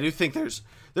LSU. Yep. I do think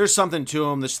there's something to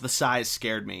him. The size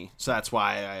scared me, so that's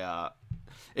why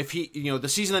if he, the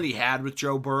season that he had with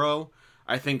Joe Burrow,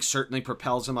 I think certainly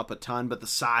propels him up a ton. But the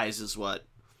size is what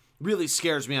really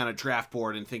scares me on a draft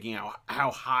board and thinking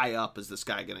how high up is this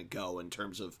guy going to go in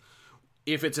terms of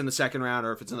if it's in the second round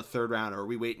or if it's in the third round, or are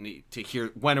we waiting to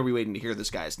hear, when are we waiting to hear this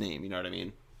guy's name? You know what I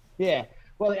mean? Yeah.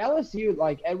 Well, the LSU,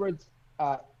 like Edwards,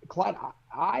 Clyde,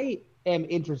 I am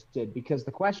interested because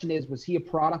the question is, was he a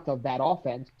product of that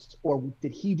offense, or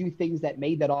did he do things that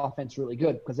made that offense really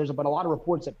good? Because there's been a lot of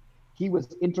reports that he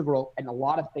was integral in a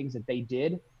lot of things that they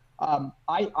did.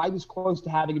 I was close to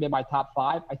having him in my top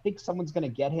 5. I think someone's going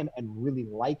to get him and really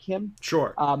like him.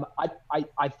 Sure.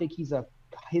 I think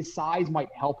his size might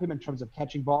help him in terms of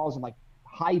catching balls and like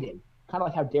hiding, kind of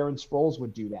like how Darren Sproles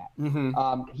would do that.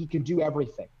 Mm-hmm. He can do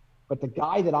everything. But the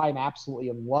guy that I'm absolutely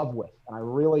in love with, and I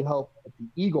really hope that the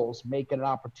Eagles make it an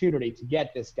opportunity to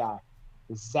get this guy,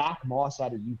 is Zach Moss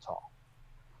out of Utah.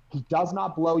 He does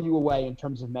not blow you away in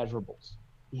terms of measurables.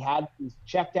 He's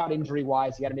checked out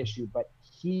injury-wise. He had an issue, but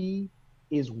he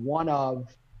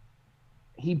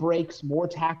breaks more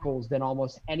tackles than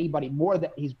almost anybody.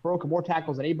 He's broken more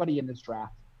tackles than anybody in this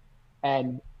draft,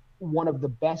 and one of the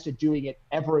best at doing it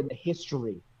ever in the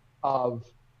history of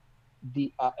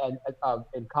in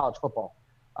college football.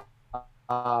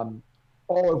 All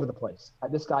over the place.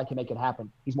 This guy can make it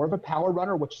happen. He's more of a power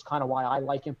runner, which is kind of why I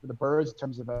like him for the Birds in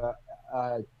terms of a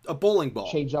bowling ball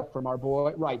change up from our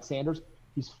boy, right? Sanders.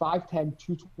 He's 5'10",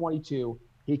 222.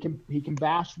 He can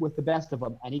bash with the best of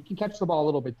them, and he can catch the ball a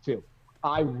little bit too.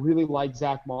 I really like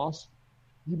Zach Moss.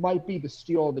 He might be the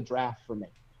steal of the draft for me.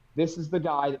 This is the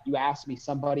guy that you asked me,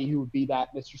 somebody who would be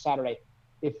that Mr. Saturday.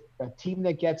 If a team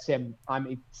that gets him, I'm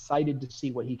excited to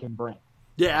see what he can bring.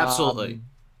 Yeah, absolutely.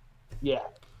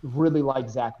 Really like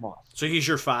Zach Moss. So he's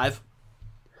your 5?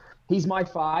 He's my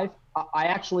 5. I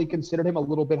actually considered him a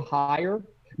little bit higher.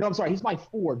 No, I'm sorry. He's my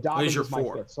 4. Dobbins is my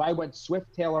 5th. So I went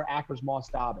Swift, Taylor, Akers, Moss,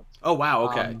 Dobbins. Oh, wow.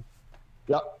 Okay.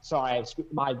 Yep. Sorry.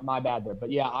 My bad there.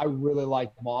 But, yeah, I really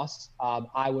like Moss.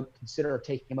 I would consider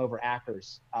taking him over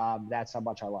Akers. That's how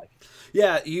much I like him.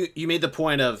 Yeah, you made the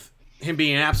point of him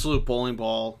being an absolute bowling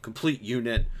ball, complete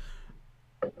unit.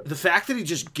 The fact that he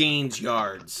just gains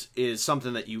yards is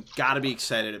something that you got to be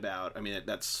excited about. I mean,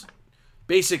 that's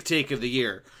basic take of the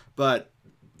year. But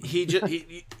he just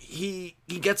he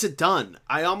gets it done.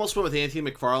 I almost went with Anthony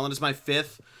McFarland as my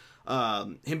 5th.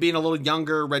 Him being a little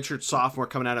younger, redshirt sophomore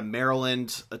coming out of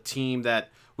Maryland, a team that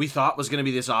we thought was going to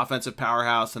be this offensive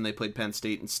powerhouse, and they played Penn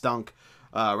State and stunk.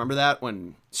 Remember that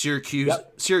when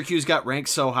Syracuse got ranked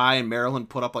so high and Maryland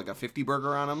put up like a 50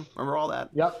 burger on them? Remember all that?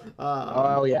 Yep.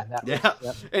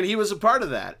 And he was a part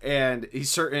of that, and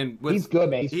he's good,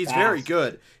 man. He's very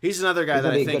good. He's another guy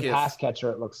that I think is pass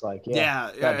catcher. It looks like.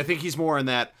 Yeah, I think he's more in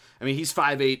that. I mean, he's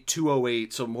 5'8",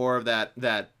 208, so more of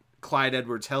that Clyde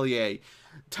Edwards-Helaire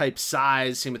type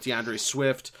size. Same with DeAndre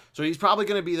Swift. So he's probably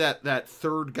going to be that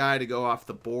third guy to go off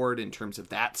the board in terms of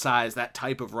that size, that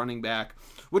type of running back.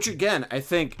 Which, again, I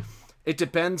think it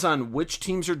depends on which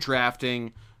teams are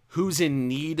drafting, who's in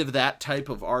need of that type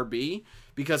of RB,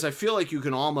 because I feel like you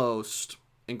can almost,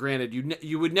 and granted,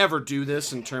 you would never do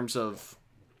this in terms of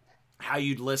how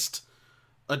you'd list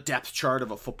a depth chart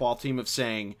of a football team of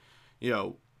saying,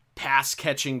 pass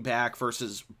catching back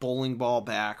versus bowling ball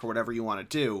back or whatever you want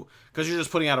to do, because you're just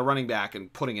putting out a running back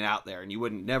and putting it out there, and you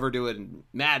wouldn't never do it in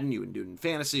Madden, you wouldn't do it in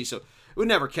fantasy, so it would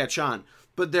never catch on.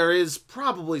 But there is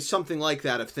probably something like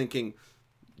that of thinking,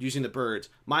 using the Birds,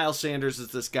 Miles Sanders is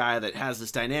this guy that has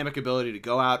this dynamic ability to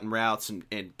go out in routes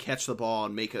and catch the ball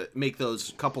and make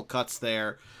those couple cuts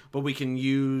there. But we can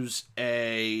use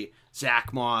a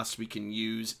Zach Moss, we can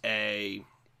use a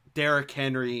Derrick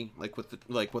Henry, like what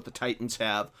the Titans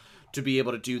have, to be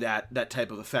able to do that type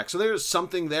of effect. So there's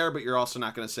something there, but you're also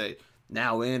not going to say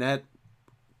now in at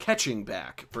catching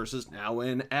back versus now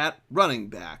in at running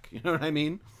back. You know what I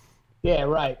mean? Yeah,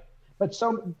 right. But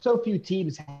so few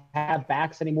teams have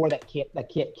backs anymore that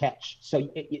can't catch. So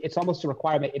it's almost a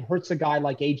requirement. It hurts a guy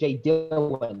like A.J.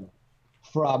 Dillon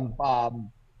from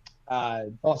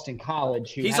Boston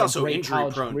College. He's also injury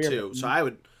prone too. So I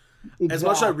would, as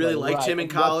much as I really liked him in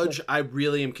college, I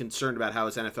really am concerned about how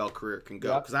his NFL career can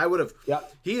go. Because I would have,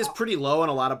 he is pretty low on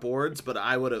a lot of boards, but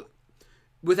I would have,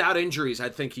 without injuries, I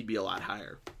think he'd be a lot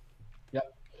higher.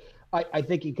 I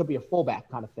think he could be a fullback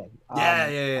kind of thing.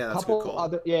 Yeah. That's a good call.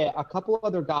 A couple of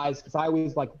other guys, because I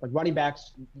always like running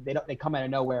backs. They come out of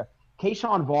nowhere.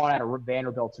 Keyshawn Vaughn out of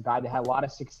Vanderbilt's a guy that had a lot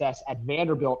of success at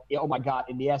Vanderbilt. Oh my God,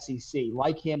 in the SEC,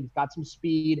 like him, he's got some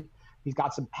speed. He's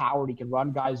got some power. He can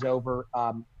run guys over,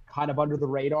 kind of under the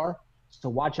radar. So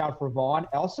watch out for Vaughn.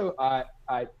 Also,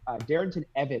 Darrington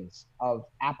Evans of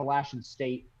Appalachian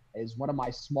State is one of my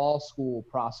small school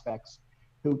prospects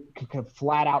who could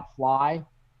flat out fly.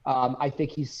 I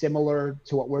think he's similar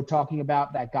to what we're talking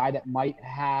about, that guy that might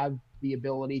have the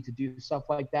ability to do stuff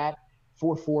like that.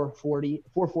 4'4", 40,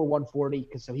 4'4", 140,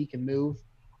 so he can move.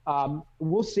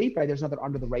 We'll see, but there's another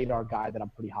under the radar guy that I'm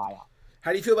pretty high on.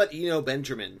 How do you feel about Eno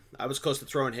Benjamin? I was close to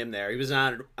throwing him there. He was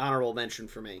an honorable mention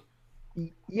for me.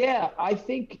 Yeah, I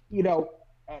think,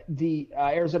 the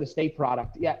Arizona State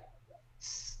product,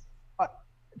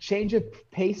 change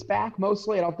of pace back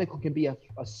mostly. I don't think it can be a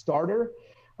starter.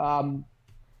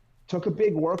 Took a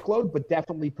big workload, but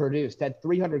definitely produced. Had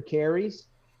 300 carries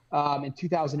in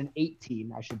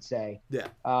 2018, I should say. Yeah.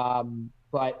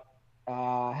 But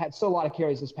had still a lot of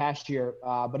carries this past year.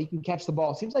 But he can catch the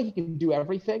ball. Seems like he can do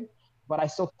everything. But I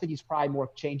still think he's probably more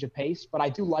change of pace. But I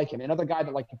do like him. Another guy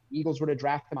that, like, if the Eagles were to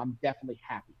draft him, I'm definitely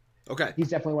happy. Okay. He's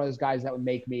definitely one of those guys that would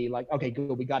make me like, okay,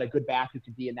 good. We got a good back who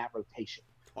can be in that rotation.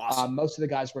 Awesome. Most of the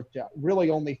guys really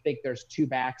only think there's two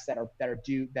backs that are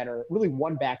really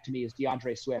one back to me is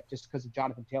DeAndre Swift, just because of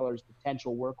Jonathan Taylor's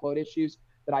potential workload issues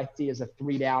that I see as a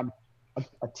 3-down.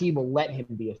 A team will let him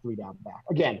be a 3-down back.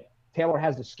 Again, Taylor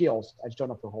has the skills. I just don't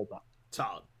know if he'll hold up.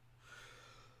 Solid.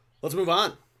 Let's move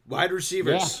on. Wide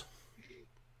receivers. Yeah.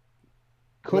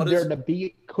 Could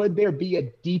there be a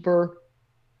deeper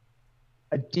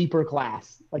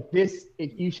class like this?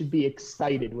 You should be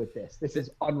excited with this. This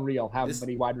is unreal how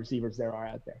many wide receivers there are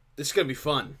out there. This is going to be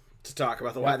fun to talk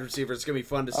about the wide receivers. It's going to be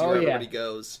fun to see where everybody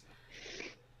goes.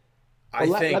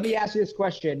 Let me ask you this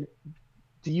question.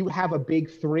 Do you have a big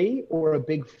three or a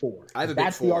big four? I have a big four.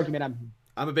 That's the argument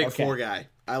I'm a big four guy.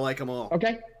 I like them all.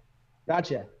 Okay.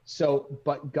 Gotcha. So,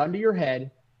 but gun to your head,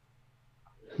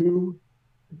 don't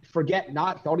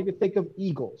even think of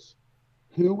Eagles.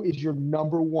 Who is your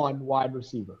number one wide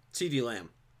receiver? CeeDee Lamb.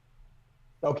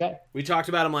 Okay. We talked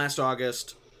about him last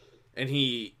August, and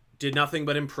he did nothing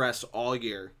but impress all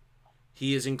year.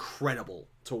 He is incredible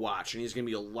to watch, and he's going to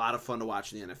be a lot of fun to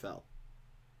watch in the NFL.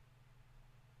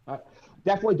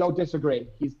 Definitely don't disagree.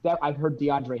 I've heard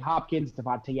DeAndre Hopkins,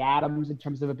 Devontae Adams in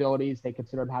terms of abilities. They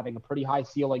consider him having a pretty high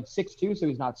ceiling. 6'2", so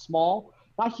he's not small.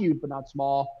 Not huge, but not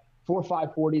small.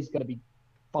 4'5", 40 is going to be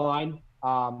fine.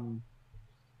 And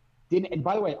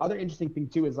by the way, other interesting thing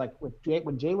too is like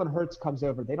when Jalen Hurts comes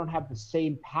over, they don't have the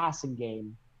same passing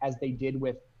game as they did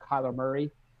with Kyler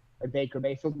Murray or Baker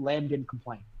Mayfield. Lamb didn't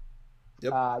complain.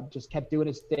 Yep. Just kept doing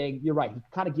his thing. You're right. He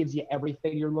kind of gives you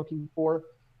everything you're looking for.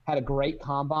 Had a great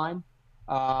combine.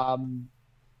 I've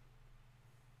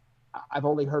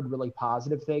only heard really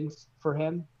positive things for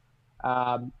him.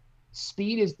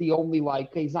 Speed is the only,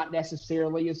 he's not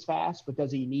necessarily as fast, but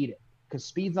does he need it? Because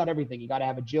speed's not everything. You got to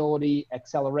have agility,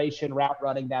 acceleration, route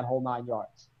running, that whole 9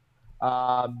 yards.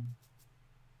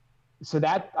 So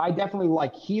that I definitely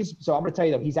like. So I'm going to tell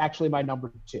you though, he's actually my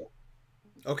number 2.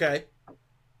 Okay.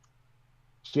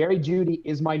 Jerry Jeudy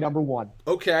is my number 1.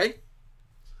 Okay.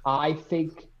 I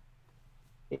think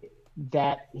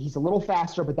that he's a little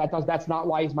faster, but that's not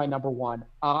why he's my number 1.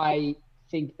 I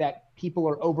think that people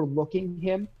are overlooking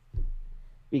him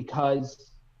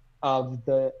because of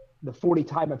the 40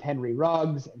 time of Henry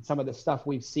Ruggs and some of the stuff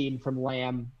we've seen from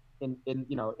Lamb in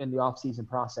the offseason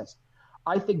process.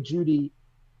 I think Jeudy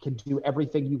can do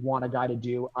everything you want a guy to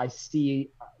do. I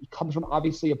see he comes from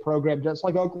obviously a program just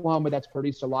like Oklahoma that's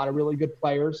produced a lot of really good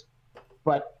players,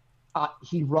 but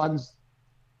he runs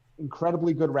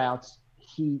incredibly good routes.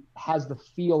 He has the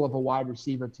feel of a wide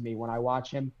receiver to me when I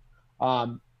watch him.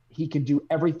 He can do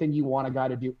everything you want a guy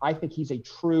to do. I think he's a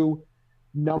true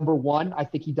number 1. I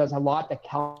think he does a lot that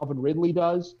Calvin Ridley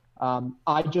does.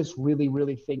 I just really,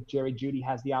 really think Jerry Jeudy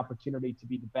has the opportunity to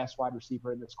be the best wide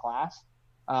receiver in this class.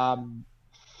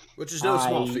 Which is no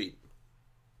small feat.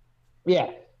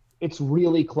 Yeah, it's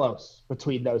really close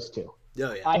between those two. Oh,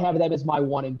 yeah. I have them as my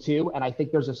 1 and 2, and I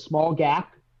think there's a small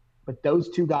gap, but those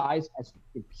two guys as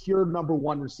pure number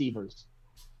 1 receivers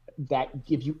that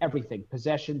give you everything: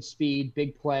 possession, speed,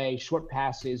 big play, short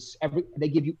passes. They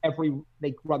give you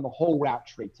they run the whole route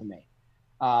tree to me.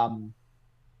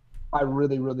 I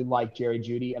really, really like Jerry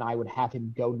Jeudy, and I would have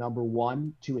him go number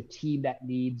 1 to a team that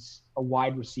needs a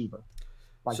wide receiver.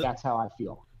 That's how I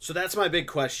feel. So that's my big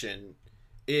question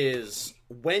is,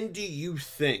 when do you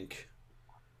think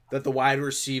that the wide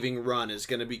receiving run is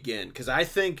going to begin? Because I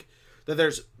think that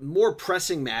there's more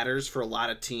pressing matters for a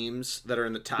lot of teams that are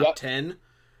in the top 10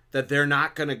 that they're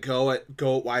not going to go at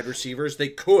wide receivers. They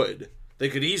could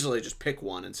easily just pick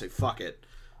one and say, fuck it.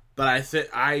 But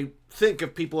I think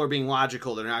if people are being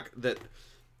logical, they're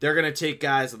going to take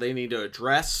guys that they need to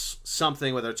address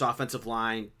something, whether it's offensive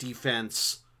line,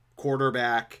 defense,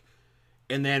 quarterback,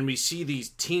 and then we see these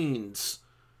teens.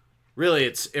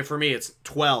 Really, for me, it's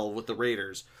 12 with the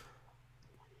Raiders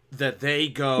that they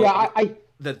go. Yeah,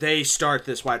 that they start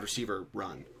this wide receiver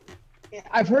run.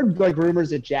 I've heard like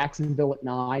rumors at Jacksonville at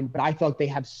 9, but I thought they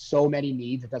have so many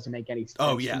needs it doesn't make any sense.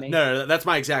 Oh yeah, to me. no, that's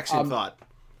my exact same thought.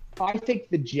 I think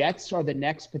the Jets are the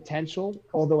next potential.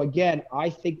 Although again, I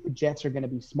think the Jets are going to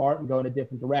be smart and go in a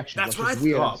different direction. That's which what is I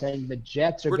weird. thought. I'm saying the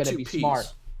Jets are We're going to two be peas.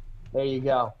 smart. There you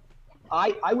go.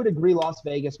 I would agree. Las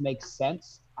Vegas makes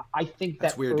sense. I think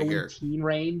That's that weird to early hear. teen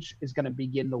range is going to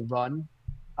begin to run.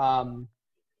 The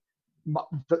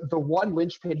one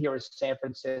linchpin here is San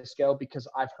Francisco because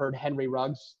I've heard Henry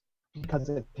Ruggs, because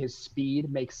of his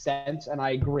speed, makes sense, and I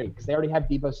agree because they already have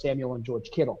Deebo Samuel and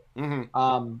George Kittle.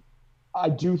 Mm-hmm. I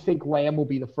do think Lamb will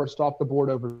be the first off the board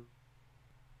over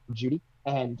Judy,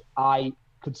 and I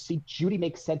could see Judy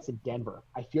make sense in Denver.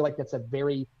 I feel like that's a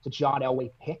John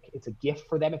Elway pick. It's a gift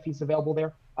for them if he's available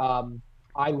there.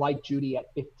 I like Judy at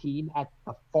 15 at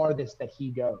the farthest that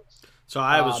he goes. So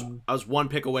I was one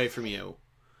pick away from you.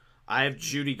 I have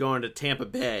Judy going to Tampa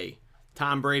Bay.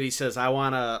 Tom Brady says I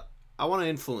wanna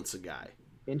influence a guy.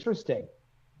 Interesting.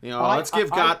 Let's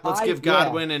give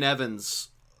Godwin and Evans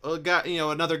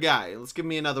another guy. Let's give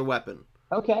me another weapon.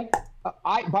 Okay.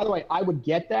 By the way, I would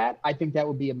get that. I think that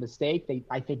would be a mistake.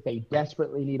 I think they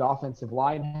desperately need offensive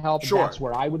line help. Sure. That's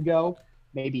where I would go.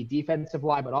 Maybe defensive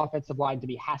line, but offensive line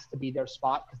has to be their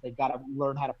spot because they've got to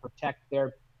learn how to protect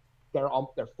their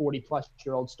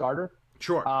 40-plus-year-old starter.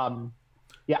 Sure.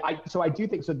 So I do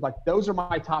think so. Like those are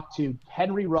my top two.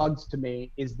 Henry Ruggs to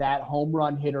me is that home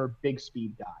run hitter, big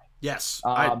speed guy. Yes,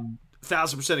 I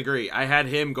 1,000% agree. I had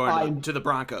him going to the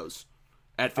Broncos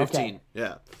at 15. Okay.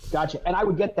 Yeah, gotcha. And I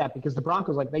would get that because the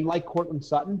Broncos they like Cortland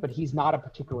Sutton, but he's not a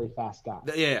particularly fast guy.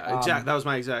 Yeah, exactly. That was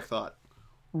my exact thought.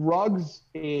 Ruggs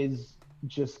is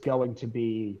just going to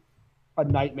be a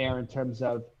nightmare in terms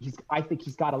of I think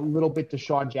he's got a little bit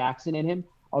Deshaun Jackson in him,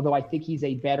 although I think he's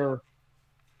a better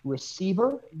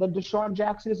receiver than Deshaun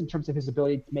Jackson is in terms of his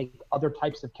ability to make other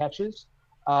types of catches.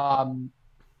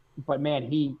 But man,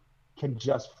 he can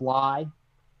just fly.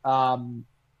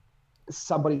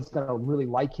 Somebody's going to really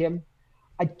like him.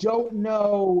 I don't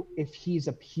know if he's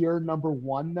a pure number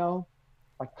one though,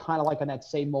 kind of like on that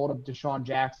same mold of Deshaun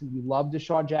Jackson. You love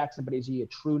Deshaun Jackson, but is he a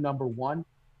true number one?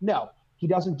 No, he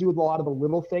doesn't do a lot of the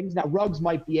little things. Now Ruggs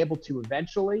might be able to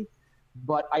eventually,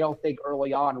 but I don't think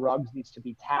early on Ruggs needs to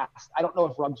be tasked. I don't know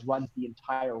if Ruggs runs the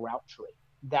entire route tree.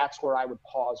 That's where I would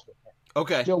pause with him.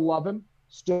 Okay. Still love him.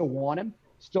 Still want him.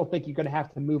 Still think you're going to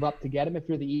have to move up to get him if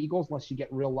you're the Eagles, unless you get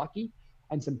real lucky,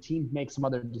 and some teams make some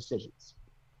other decisions.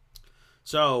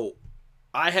 So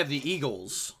I have the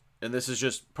Eagles, and this is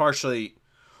just partially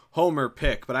Homer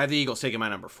pick, but I have the Eagles taking my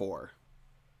number 4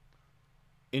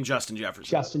 in Justin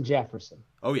Jefferson.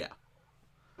 Oh, yeah.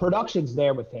 Production's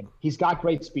there with him. He's got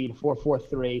great speed,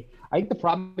 4.43. I think the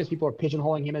problem is people are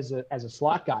pigeonholing him as a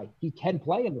slot guy. He can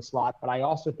play in the slot, but I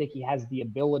also think he has the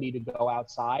ability to go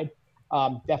outside.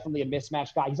 Definitely a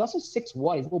mismatch guy. He's also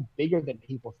 6'1". He's a little bigger than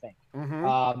people think.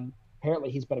 Mm-hmm.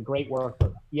 Apparently he's been a great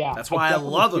worker. Yeah. That's why I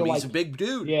love him. He's a big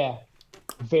dude. Yeah.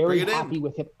 Very happy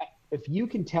with him. If you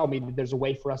can tell me that there's a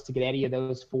way for us to get any of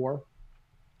those 4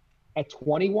 at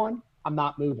 21, I'm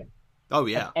not moving. Oh,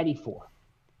 yeah. At any 4.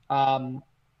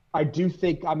 I do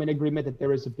think I'm in agreement that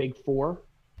there is a big 4.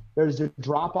 There's a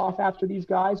drop-off after these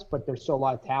guys, but there's still a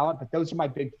lot of talent. But those are my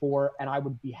big 4, and I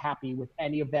would be happy with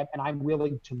any of them, and I'm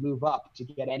willing to move up to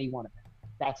get any one of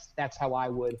them. That's how I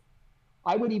would.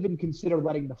 I would even consider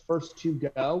letting the first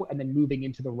 2 go and then moving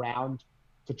into the round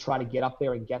to try to get up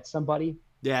there and get somebody.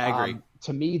 Yeah, I agree.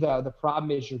 To me, though, the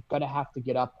problem is you're going to have to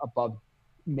get up above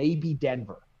maybe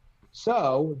Denver.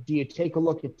 So do you take a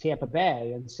look at Tampa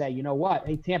Bay and say, you know what?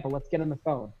 Hey, Tampa, let's get on the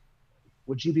phone.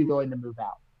 Would you be willing to move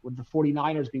out? Would the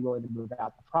 49ers be willing to move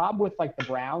out? The problem with the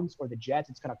Browns or the Jets,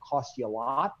 it's going to cost you a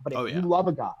lot. But if you love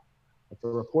a guy, if the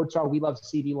reports are we love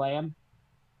CeeDee Lamb,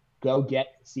 go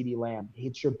get CeeDee Lamb.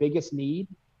 It's your biggest need.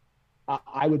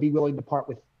 I would be willing to part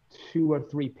with 2 or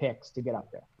 3 picks to get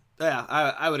up there. Yeah,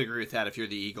 I would agree with that if you're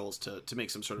the Eagles to make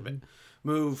some sort of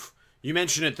move. You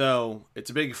mentioned it, though. It's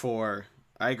a big 4.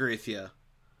 I agree with you.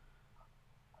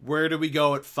 Where do we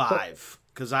go at 5?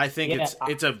 Because I think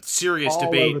it's a serious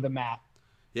debate. All over the map.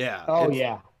 Yeah. Oh,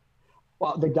 yeah.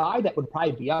 Well, the guy that would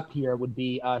probably be up here would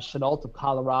be Chenault of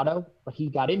Colorado, but he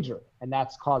got injured, and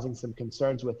that's causing some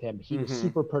concerns with him. He was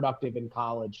super productive in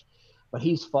college, but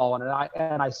he's fallen,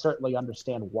 and I certainly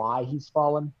understand why he's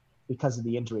fallen because of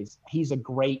the injuries. He's a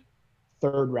great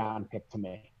third-round pick to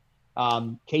me.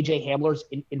 KJ Hamler's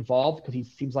involved because he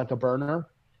seems like a burner,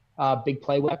 big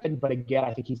play weapon, but again,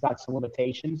 I think he's got some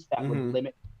limitations that would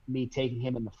limit me taking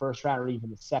him in the first round or even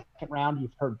the second round.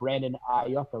 You've heard Brandon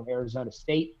Ayuk of Arizona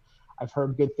State. I've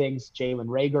heard good things. Jalen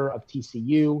Reagor of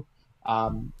TCU.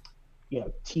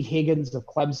 T. Higgins of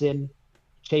Clemson.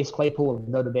 Chase Claypool of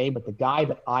Notre Dame, but the guy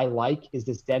that I like is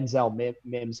this Denzel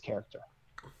Mims character.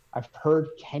 I've heard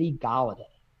Kenny Galladay,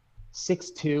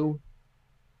 6'2".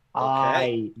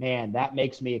 Okay. Man, that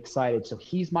makes me excited. So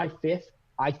he's my fifth.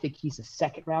 I think he's a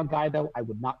second-round guy, though. I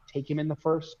would not take him in the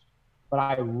first, but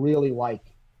I really like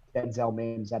Denzel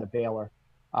Mims out of Baylor.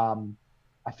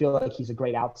 I feel like he's a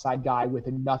great outside guy with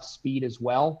enough speed as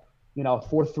well.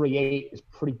 4.38 is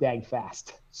pretty dang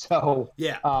fast. So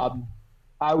Yeah.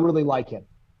 I really like him.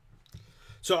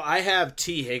 So I have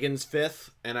T. Higgins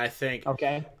fifth, and I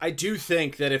do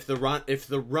think that if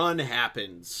the run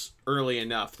happens early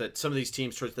enough, that some of these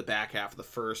teams towards the back half of the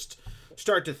first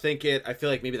start to think it. I feel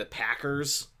like maybe the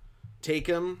Packers take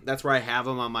him. That's where I have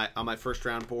him on my first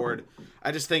round board.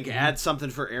 I just think add something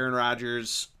for Aaron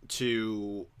Rodgers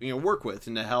to work with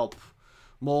and to help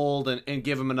mold and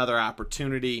give him another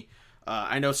opportunity.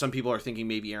 I know some people are thinking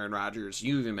maybe Aaron Rodgers,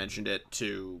 you even mentioned it,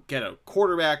 to get a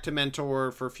quarterback to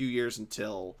mentor for a few years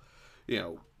until,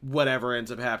 whatever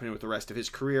ends up happening with the rest of his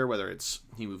career, whether it's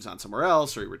he moves on somewhere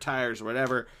else or he retires or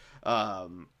whatever.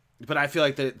 But I feel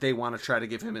like they want to try to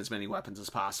give him as many weapons as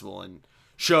possible and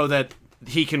show that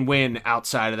he can win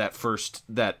outside of that first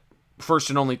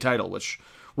and only title, which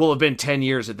will have been 10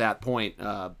 years at that point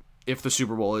if the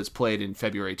Super Bowl is played in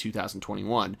February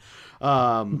 2021.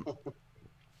 But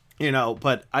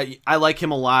I like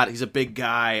him a lot. He's a big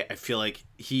guy. I feel like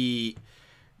he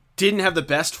didn't have the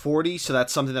best 40, so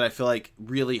that's something that I feel like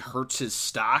really hurts his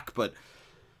stock, but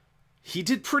he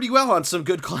did pretty well on some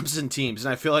good Clemson teams,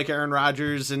 and I feel like Aaron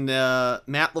Rodgers and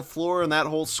Matt LaFleur and that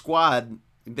whole squad,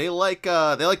 they like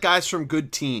guys from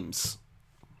good teams.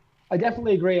 I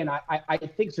definitely agree, and I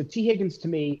think so. T. Higgins, to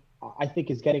me, I think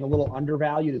is getting a little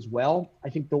undervalued as well. I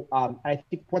think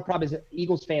what problem is that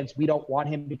Eagles fans, we don't want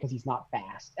him because he's not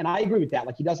fast. And I agree with that.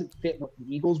 Like, he doesn't fit what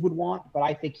the Eagles would want, but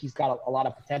I think he's got a lot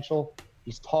of potential.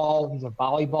 He's tall. He's a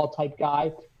volleyball type guy.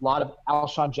 A lot of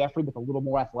Alshon Jeffrey with a little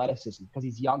more athleticism because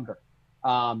he's younger.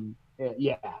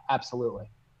 Yeah, absolutely.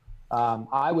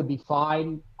 I would be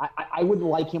fine. I wouldn't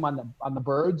like him on the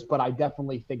Birds, but I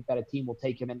definitely think that a team will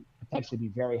take him and potentially be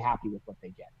very happy with what they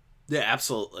get. Yeah,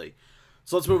 absolutely.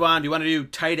 So let's move on. Do you want to do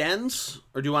tight ends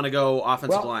or do you want to go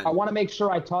offensive line? I want to make sure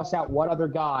I toss out one other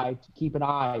guy to keep an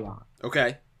eye on. Okay.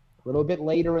 A little bit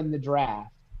later in the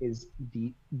draft is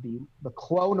the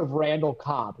clone of Randall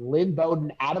Cobb, Lynn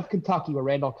Bowden out of Kentucky, where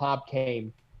Randall Cobb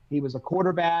came. He was a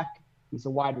quarterback. He's a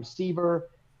wide receiver.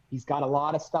 He's got a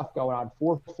lot of stuff going on.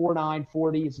 4.49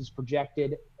 40 is his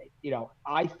projected.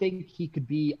 I think he could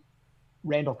be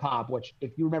Randall Cobb, which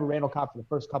if you remember Randall Cobb for the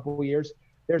first couple of years,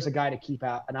 there's a guy to keep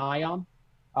an eye on.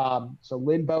 So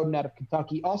Lynn Bowden out of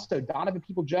Kentucky. Also, Donovan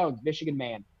Peoples-Jones, Michigan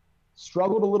man.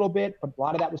 Struggled a little bit, but a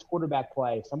lot of that was quarterback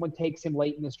play. If someone takes him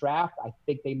late in this draft, I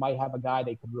think they might have a guy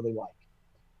they could really like.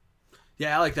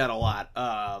 Yeah, I like that a lot.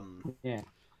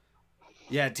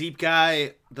 Yeah, deep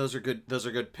guy. Those are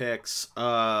good picks.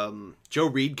 Joe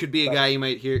Reed could be a guy you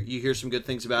hear some good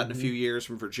things about in a few years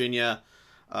from Virginia.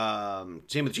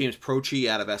 Same with James Proche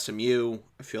out of SMU.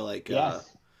 I feel like yes.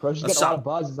 Proche's got a lot of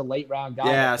buzz as a late round guy.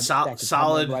 Yeah,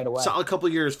 solid right away. Solid couple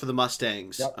years for the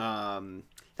Mustangs. Yep.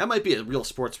 That might be a real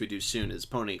sports we do soon is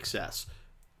Pony Excess.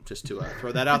 Just to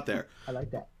throw that out there. I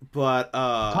like that. But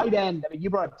tight end. I mean,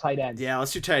 you brought up tight ends. Yeah,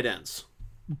 let's do tight ends.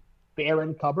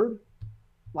 Barron Cupboard,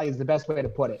 is the best way to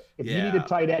put it. If you need a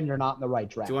tight end, you're not in the right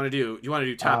draft. Do you want to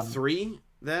do top three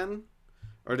then,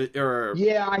 or?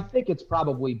 Yeah, I think it's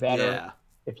probably better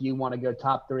if you want to go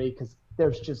top three because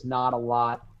there's just not a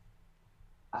lot.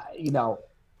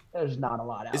 There's not a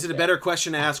lot out Is it a better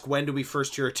question to ask when do we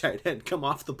first hear a tight end come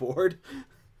off the board?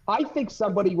 I think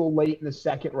somebody will late in the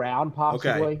second round,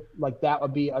 possibly. Okay. Like, that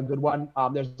would be a good one.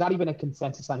 There's not even a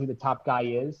consensus on who the top guy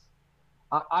is.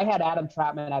 I had Adam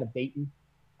Trapman out of Dayton.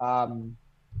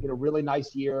 Really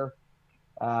nice year.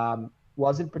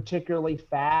 Wasn't particularly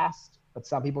fast, but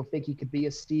some people think he could be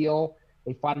a steal.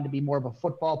 They find him to be more of a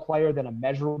football player than a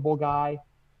measurable guy.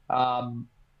 6'5",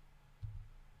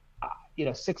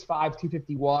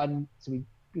 251. So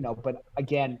but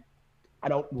again, I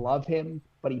don't love him,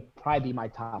 but he'd probably be my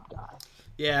top guy.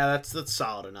 Yeah, that's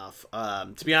solid enough.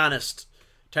 To be honest,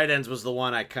 tight ends was the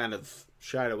one I kind of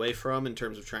shied away from in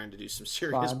terms of trying to do some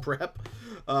serious prep.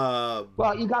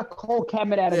 Well, you got Cole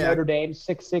Kemet out of Notre Dame,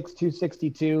 6'6",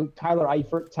 262. Tyler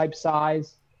Eifert type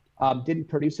size. Didn't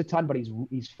produce a ton, but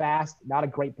he's fast. Not a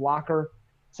great blocker,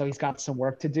 so he's got some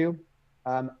work to do.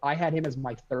 I had him as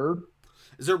my third.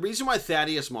 Is there a reason why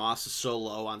Thaddeus Moss is so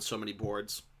low on so many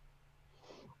boards?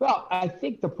 Well, I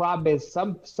think the problem is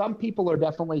some people are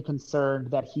definitely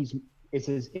concerned that he's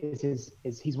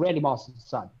Randy Moss's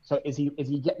son. So is he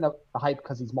getting the hype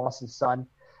because he's Moss's son?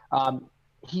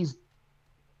 He's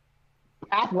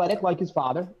Athletic like his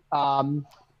father.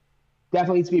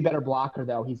 Definitely needs to be a better blocker,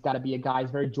 though. He's got to be a guy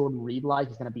who's very Jordan Reed-like.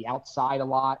 He's going to be outside a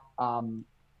lot.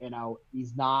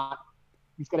 He's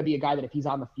going to be a guy that if he's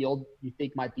on the field, you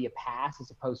think might be a pass as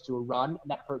opposed to a run, and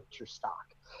that hurts your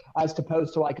stock. As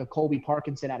opposed to like a Colby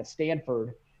Parkinson out of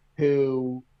Stanford,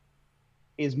 who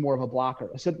is more of a blocker.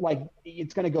 So, like,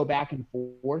 it's going to go back and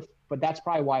forth, but that's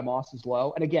probably why Moss is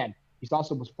low. And again, he's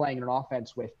also was playing in an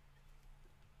offense with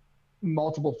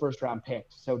multiple first-round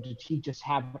picks. So did he just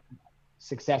have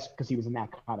success because he was in that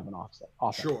kind of an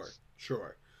offense?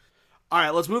 Sure. All right,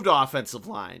 let's move to offensive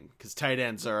line because tight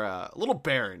ends are a little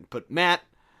barren. But, Matt,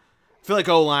 I feel like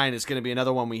O-line is going to be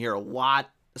another one we hear a lot,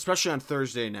 especially on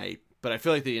Thursday night. But I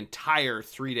feel like the entire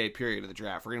 3-day period of the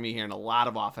draft, we're going to be hearing a lot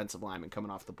of offensive linemen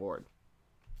coming off the board.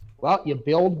 Well, you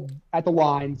build at the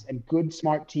lines, and good,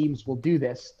 smart teams will do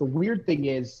this. The weird thing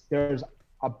is there's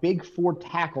a big 4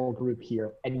 tackle group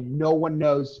here, and no one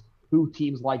knows who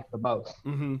teams like the most.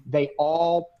 Mm-hmm. They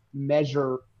all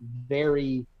measure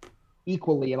very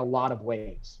equally in a lot of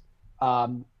ways.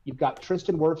 You've got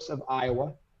Tristan Wirfs of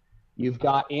Iowa. You've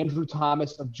got Andrew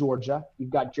Thomas of Georgia. You've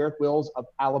got Jarrett Wills of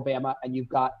Alabama, and you've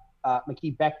got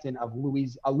Mekhi Becton of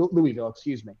Louisville.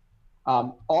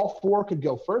 All 4 could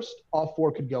go first. All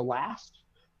 4 could go last.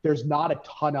 There's not a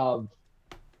ton of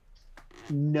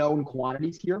known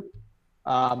quantities here.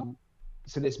 So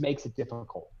this makes it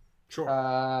difficult.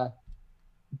 Sure.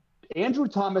 Andrew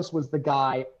Thomas was the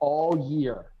guy all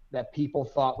year that people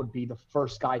thought would be the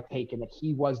first guy taken, that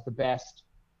he was the best.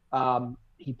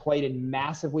 He played in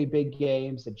massively big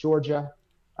games at Georgia.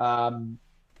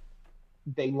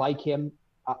 They like him.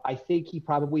 I think he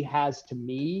probably has, to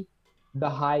me, the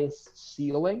highest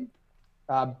ceiling,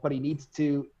 but he needs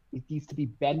to be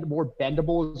more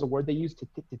bendable is a word they use to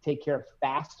take care of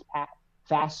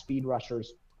fast speed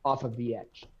rushers off of the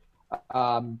edge.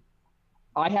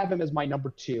 I have him as my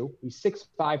number 2. He's 6'5",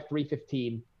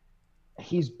 315.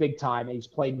 He's big time, and he's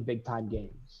played in big time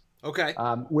games. Okay.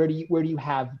 Where do you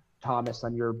have Thomas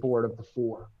on your board of the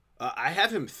 4? I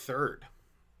have him 3rd.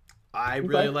 I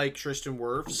really like Tristan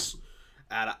Wirfs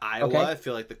out of Iowa. Okay. I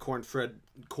feel like the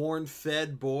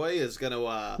corn-fed boy is going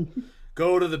to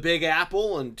go to the Big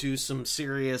Apple and do some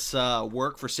serious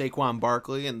work for Saquon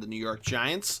Barkley and the New York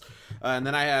Giants. And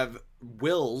then I have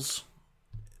Wills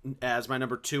as my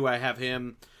number 2. I have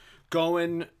him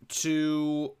going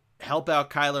to help out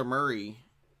Kyler Murray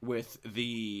with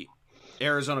the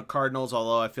Arizona Cardinals,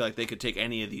 although I feel like they could take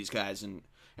any of these guys and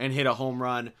hit a home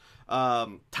run.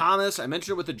 Thomas, I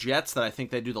mentioned it with the Jets that I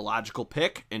think they do the logical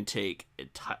pick and take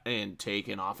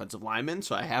an offensive lineman,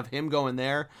 so I have him going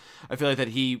there. I feel like that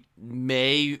he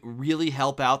may really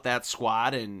help out that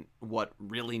squad and what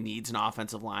really needs an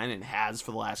offensive line and has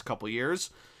for the last couple years,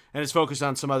 and is focused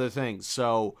on some other things.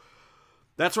 So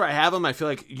that's where I have him. I feel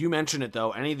like you mentioned it,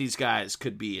 though. Any of these guys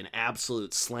could be an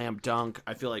absolute slam dunk.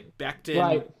 I feel like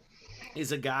Becton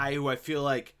is a guy who I feel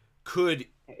like could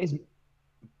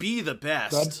be the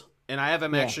best. Good. And I have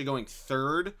him actually going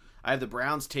 3rd. I have the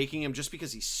Browns taking him just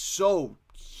because he's so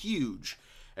huge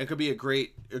and could be a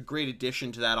great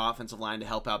addition to that offensive line to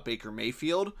help out Baker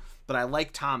Mayfield. But I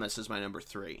like Thomas as my number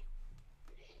 3.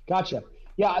 Gotcha.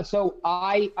 Yeah, so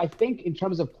I think in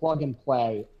terms of plug and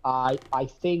play, I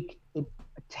think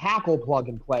tackle plug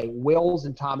and play, Wills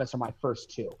and Thomas are my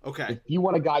first 2. Okay. If you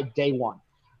want a guy day one.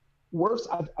 Worse,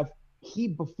 he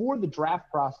before the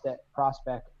draft process,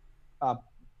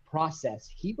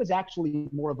 he was actually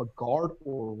more of a guard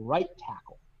or right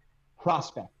tackle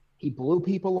prospect. He blew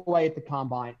people away at the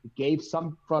combine. It gave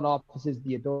some front offices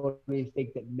the ability to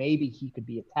think that maybe he could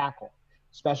be a tackle,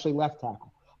 especially left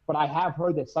tackle. But I have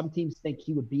heard that some teams think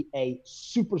he would be a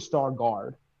superstar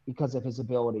guard because of his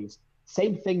abilities.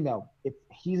 Same thing, though. If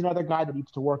he's another guy that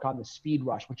needs to work on the speed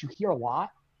rush, which you hear a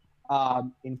lot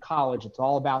in college. It's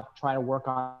all about trying to work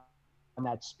on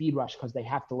that speed rush because they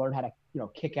have to learn how to,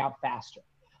 kick out faster.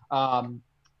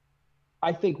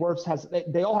 I think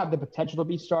Wirfs they all have the potential to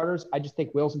be starters. I just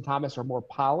think Wills and Thomas are more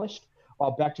polished,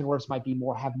 while Becton Wirfs might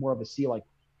have more of a ceiling.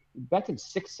 Becton's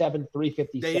 6'7",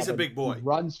 357. He's a big boy. He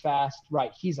runs fast.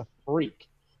 Right. He's a freak.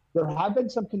 There have been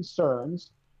some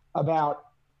concerns about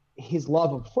his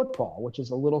love of football, which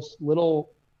is a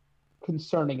little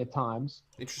concerning at times.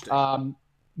 Interesting.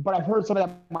 But I've heard some of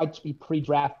that might be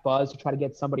pre-draft buzz to try to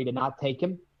get somebody to not take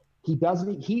him. He's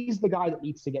the guy that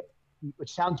needs to get,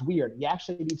 which sounds weird. He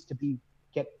actually needs to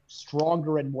get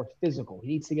stronger and more physical. He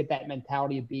needs to get that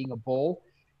mentality of being a bull.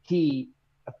 He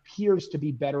appears to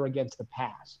be better against the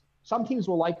pass. Some teams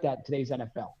will like that in today's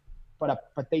NFL,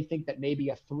 but they think that maybe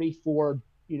a 3-4,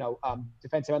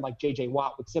 defensive end like J.J.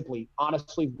 Watt would simply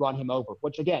honestly run him over,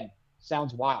 which again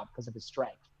sounds wild because of his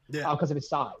strength, because of his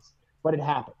size. but it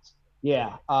happens.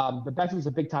 Yeah. But Beckton's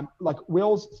a big time. Like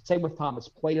Wills, same with Thomas,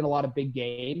 played in a lot of big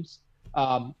games.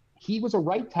 He was a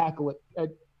right tackle at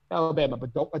Alabama,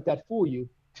 but don't let that fool you.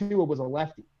 Tua was a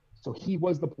lefty. So he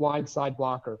was the blind side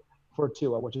blocker for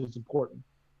Tua, which is important.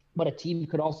 But a team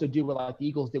could also do what like the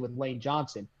Eagles did with Lane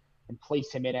Johnson and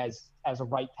place him in as a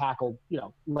right tackle.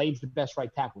 Lane's the best right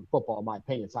tackle in football, in my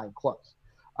opinion. It's not even close.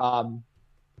 Hell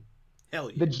yeah.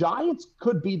 The Giants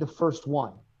could be the first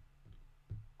one.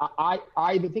 I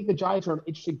think the Giants are in an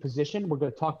interesting position. We're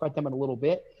going to talk about them in a little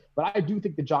bit. But I do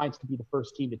think the Giants could be the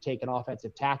first team to take an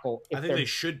offensive tackle. I think they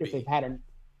should be. If they've had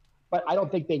but I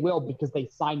don't think they will because they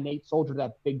signed Nate Soldier to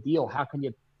that big deal. How can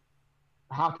you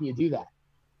do that?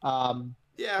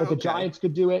 But the Giants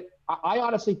could do it. I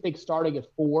honestly think starting at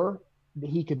 4,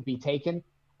 he could be taken.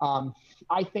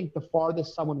 I think the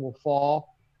farthest someone will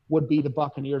fall would be the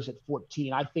Buccaneers at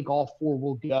 14. I think all 4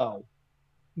 will go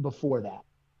before that.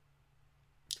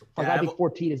 I think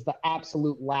 14 is the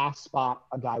absolute last spot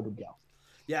a guy would go.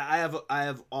 Yeah, I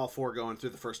have all 4 going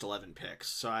through the first 11 picks,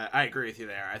 so I agree with you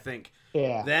there. I think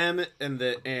them and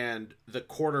the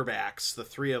quarterbacks, the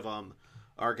 3 of them,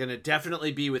 are going to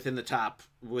definitely be within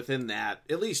that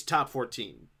at least top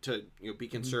 14 to be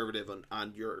conservative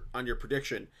on your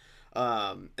prediction.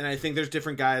 And I think there's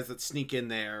different guys that sneak in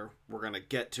there. We're going to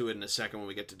get to it in a second when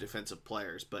we get to defensive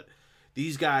players, but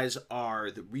these guys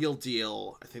are the real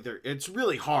deal. I think it's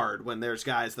really hard when there's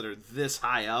guys that are this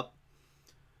high up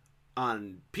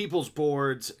on people's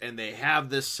boards and they have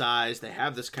this size, they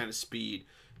have this kind of speed.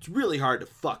 It's really hard to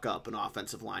fuck up an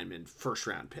offensive lineman first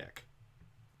round pick.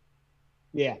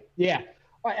 Yeah.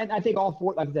 And I think all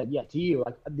 4, like I said, to you,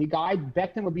 like the guy,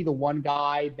 Becton would be the one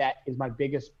guy that is my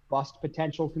biggest bust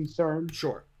potential concern.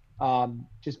 Sure.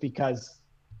 Just because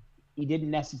he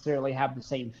didn't necessarily have the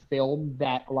same film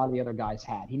that a lot of the other guys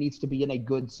had. He needs to be in a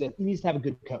good – he needs to have a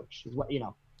good coach is what,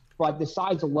 But the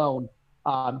size alone,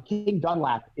 King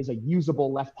Dunlap is a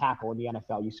usable left tackle in the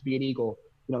NFL. Used to be an Eagle.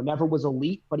 Never was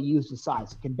elite, but he used his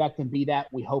size. Can Becton be that?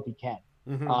 We hope he can.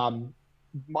 Mm-hmm.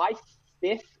 My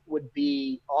 5th would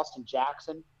be Austin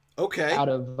Jackson. Okay. Out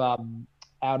of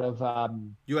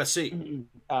USC.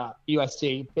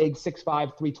 USC, big 6'5",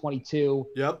 322.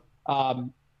 Yep.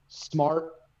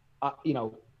 Smart,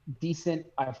 decent.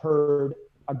 I've heard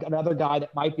another guy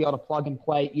that might be able to plug and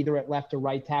play either at left or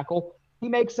right tackle. He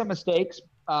makes some mistakes,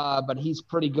 but he's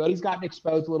pretty good. He's gotten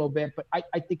exposed a little bit, but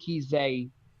I think he's a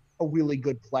really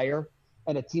good player,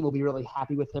 and a team will be really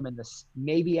happy with him in this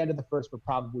maybe end of the first, but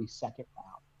probably second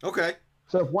round. Okay.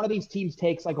 So if one of these teams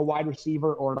takes like a wide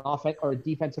receiver or an offense or a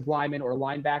defensive lineman or a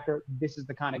linebacker, this is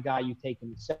the kind of guy you take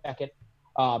in the second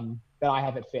that I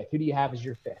have at 5th. Who do you have as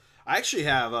your 5th? I actually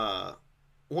have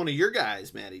one of your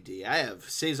guys, Matty D. I have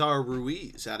Cesar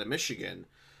Ruiz out of Michigan.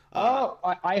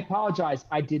 I apologize.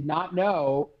 I did not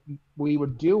know we were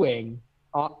doing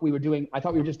I thought we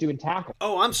were just doing tackle.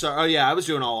 Oh, I'm sorry. Oh, yeah, I was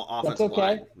doing all offensive That's okay.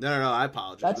 line. No, I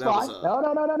apologize. That's fine.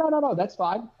 No, that's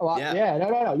fine.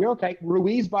 No, you're okay.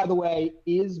 Ruiz, by the way,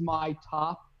 is my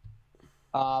top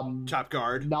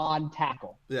guard.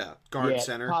 Non-tackle. Yeah, guard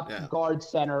center. Top guard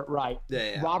center, right.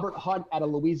 Yeah. Robert Hunt out of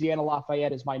Louisiana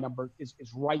Lafayette is my number, is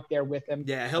right there with him.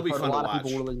 Yeah, he'll be fun to watch. A lot of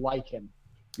people really like him.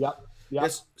 Yep.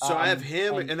 Yes, so I have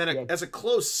him, and then as a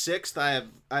close 6th, I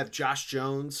have Josh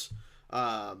Jones.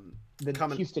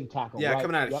 Houston tackle. Yeah, right?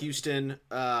 coming out of Houston.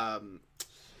 I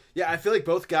feel like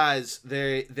both guys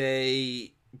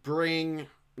they bring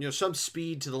some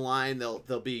speed to the line.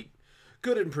 They'll be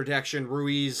good in protection.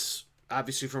 Ruiz,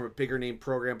 obviously from a bigger name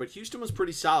program, but Houston was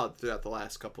pretty solid throughout the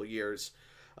last couple of years.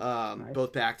 Nice.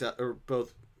 Both backed up or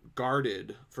both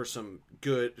guarded for some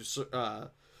good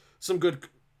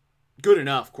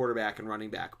enough quarterback and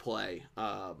running back play.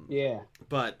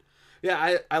 But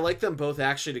yeah, I like them both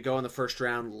actually to go in the first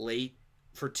round late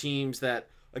for teams that,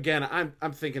 again,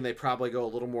 I'm thinking they probably go a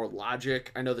little more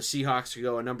logic. I know the Seahawks could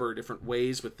go a number of different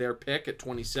ways with their pick at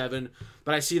 27,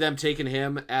 but I see them taking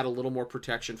him, add a little more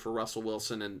protection for Russell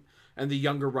Wilson and the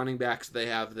younger running backs they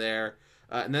have there.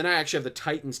 And then I actually have the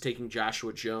Titans taking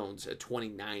Joshua Jones at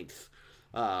 29th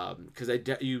because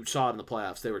you saw it in the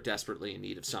playoffs. They were desperately in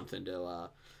need of something to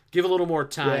give a little more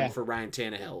time for Ryan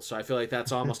Tannehill. So I feel like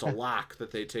that's almost a lock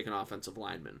that they take an offensive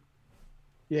lineman.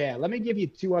 Yeah, let me give you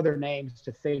 2 other names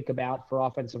to think about for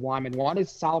offensive linemen. One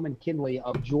is Solomon Kinley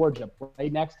of Georgia,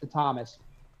 played next to Thomas.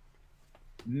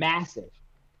 Massive.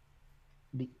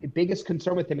 The biggest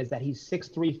concern with him is that he's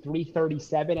 6'3",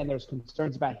 337, and there's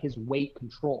concerns about his weight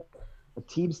control. The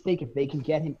teams think if they can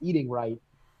get him eating right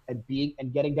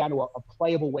and getting down to a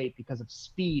playable weight because of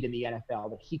speed in the NFL,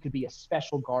 that he could be a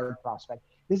special guard prospect.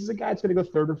 This is a guy that's going to go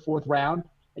 3rd or 4th round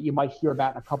that you might hear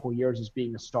about in a couple of years as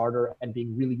being a starter and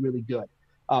being really, really good.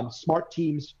 Smart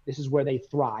teams, this is where they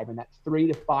thrive, in that 3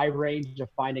 to 5 range of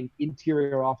finding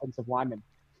interior offensive linemen.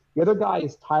 The other guy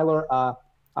is Tyler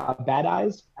Bad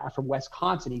Eyes from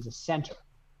Wisconsin. He's a center.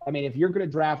 I mean, if you're going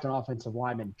to draft an offensive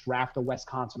lineman, draft a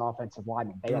Wisconsin offensive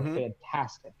lineman. They are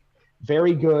fantastic.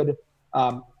 Very good.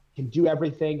 Can do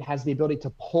everything. Has the ability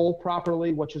to pull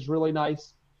properly, which is really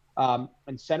nice.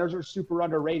 And centers are super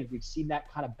underrated. We've seen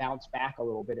that kind of bounce back a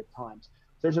little bit at times.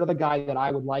 There's another guy that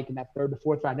I would like in that 3rd to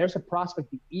 4th round. There's a prospect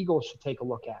the Eagles should take a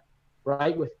look at,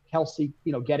 right? With Kelsey,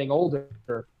 getting older,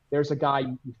 there's a guy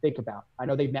you think about. I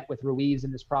know they've met with Ruiz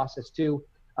in this process too.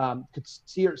 Could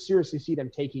seriously see them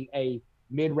taking a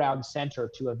mid-round center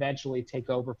to eventually take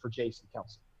over for Jason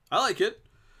Kelsey. I like it.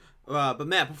 But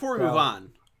Matt, before we move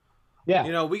on,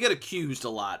 yeah, we get accused a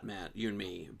lot, Matt, you and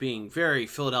me, being very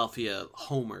Philadelphia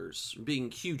homers,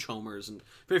 being huge homers, and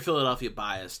very Philadelphia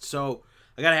biased. So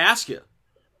I got to ask you,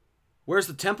 where's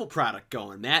the Temple product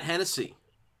going, Matt Hennessy?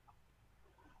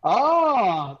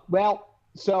 Oh, well,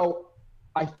 so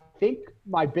I think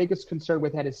my biggest concern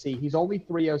with Hennessy, he's only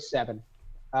 307.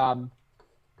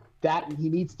 That he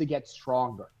needs to get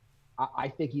stronger. I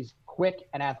think he's quick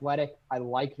and athletic. I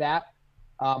like that.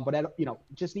 But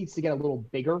just needs to get a little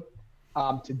bigger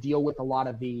to deal with a lot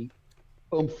of the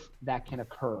oomph that can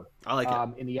occur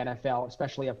in the NFL,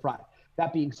 especially up front.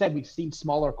 That being said, we've seen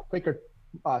smaller, quicker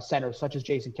centers such as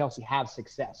Jason Kelsey have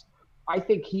success. I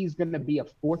think he's going to be a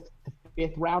 4th to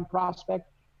 5th round prospect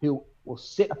who will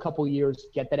sit a couple years,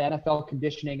 get that NFL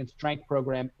conditioning and strength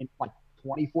program in like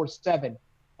 24/7,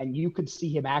 and you could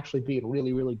see him actually being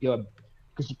really, really good,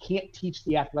 because you can't teach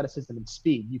the athleticism and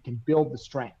speed. You can build the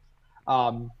strength.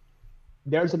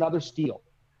 There's another steal.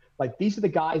 Like, these are the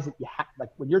guys that you have. Like,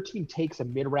 when your team takes a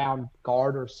mid-round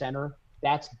guard or center,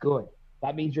 that's good.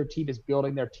 That means your team is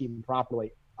building their team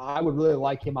properly. I would really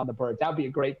like him on the Birds. That would be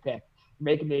a great pick.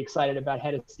 Making me excited about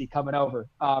Hennessy coming over.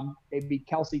 Maybe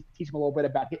Kelsey teach him a little bit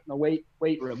about hitting the weight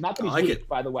room. Not that he's weak,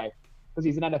 by the way, because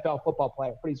he's an NFL football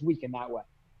player, but he's weak in that way.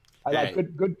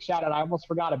 Good shout out. I almost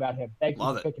forgot about him. Thank you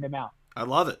for picking him out. I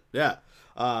love it. Yeah.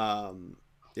 But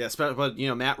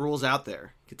Matt Rule's out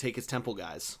there. He could take his Temple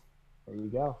guys. There you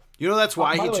go. That's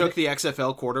why he took the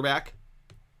XFL quarterback.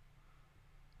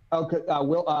 Okay,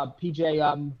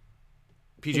 PJ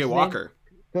Walker.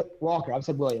 Walker. I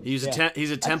said Williams. He's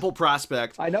a Temple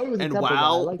prospect. I know he was a Temple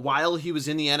guy. While he was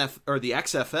in the the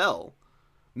XFL,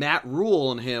 Matt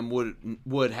Rule and him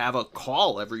would have a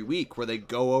call every week where they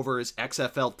go over his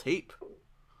XFL tape.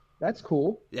 That's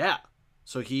cool. Yeah.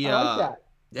 So he I like that.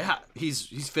 Yeah,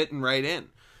 he's fitting right in.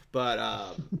 But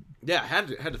had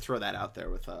to throw that out there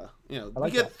with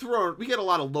we get a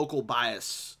lot of local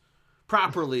bias,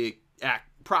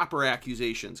 proper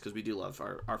accusations, because we do love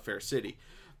our fair city,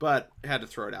 but had to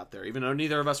throw it out there even though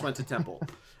neither of us went to Temple.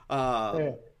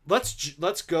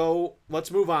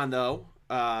 Let's move on though.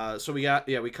 So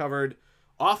we covered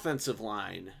offensive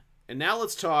line, and now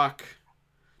let's talk.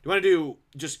 Do you want to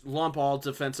just lump all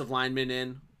defensive linemen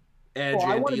in? Edge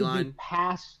and D-line?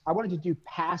 I wanted to do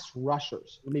pass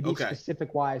rushers. Let me be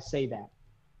specific why I say that.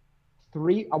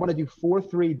 I want to do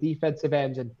 4-3 defensive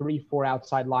ends and 3-4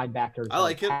 outside linebackers. I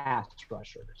like it. Pass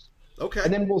rushers. Okay.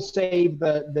 And then we'll save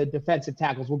the defensive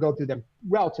tackles. We'll go through them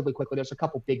relatively quickly. There's a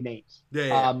couple big names.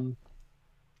 Yeah.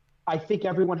 I think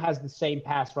everyone has the same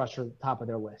pass rusher at the top of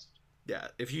their list. Yeah.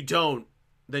 If you don't,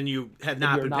 then you have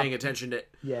not been paying attention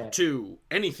to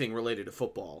anything related to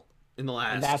football in the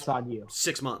last, and that's on you.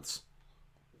 6 months.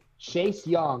 Chase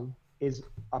Young is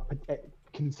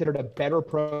considered a better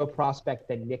pro prospect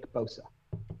than Nick Bosa.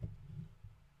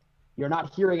 You're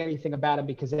not hearing anything about him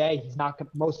because he's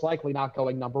most likely not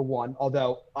going number 1.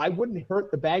 Although I wouldn't hurt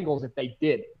the Bengals if they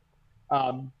did.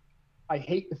 I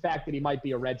hate the fact that he might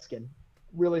be a Redskin.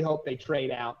 Really hope they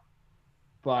trade out.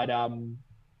 But 6'5",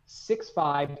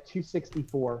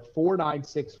 264, 4'9",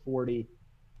 640.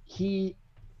 He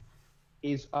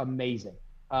is amazing.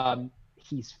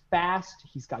 He's fast.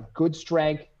 He's got good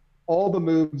strength. All the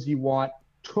moves you want.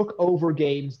 Took over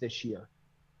games this year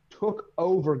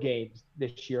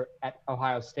at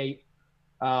Ohio State.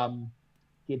 He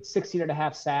had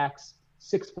 16.5 sacks,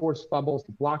 6 forced fumbles.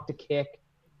 He blocked a kick.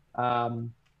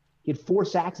 He had 4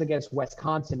 sacks against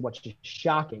Wisconsin, which is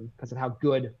shocking because of how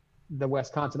good the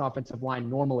Wisconsin offensive line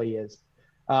normally is.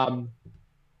 And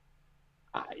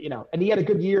he had a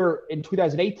good year in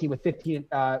 2018 with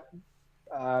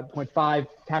 15.5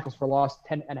 tackles for loss,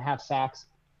 10.5 sacks.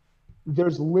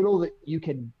 There's little that you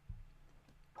can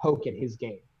poke at his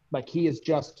game. Like, he is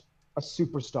just a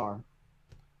superstar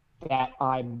that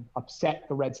I'm upset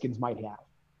the Redskins might have.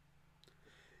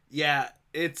 Yeah,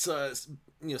 it's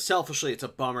selfishly it's a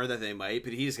bummer that they might,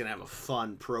 but he's gonna have a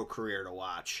fun pro career to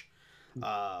watch.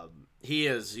 He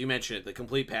is, you mentioned it, the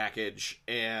complete package,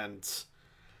 and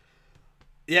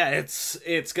yeah, it's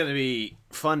going to be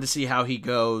fun to see how he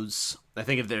goes. I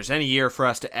think if there's any year for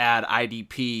us to add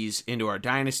IDPs into our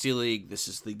Dynasty League, this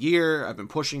is the year. I've been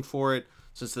pushing for it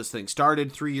since this thing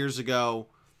started 3 years ago,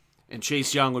 and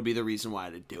Chase Young would be the reason why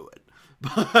to do it.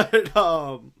 But,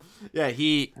 yeah,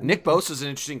 Nick Bosa is an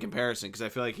interesting comparison because I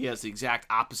feel like he has the exact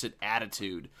opposite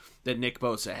attitude that Nick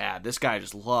Bosa had. This guy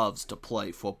just loves to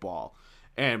play football.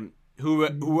 And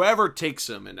whoever takes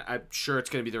him, and I'm sure it's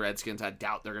going to be the Redskins, I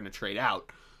doubt they're going to trade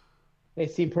out. They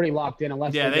seem pretty locked in,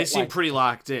 unless they seem pretty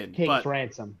locked in. King's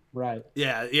ransom, right?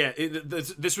 Yeah.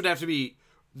 This would have to be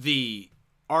the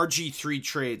RG3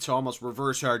 trade, so almost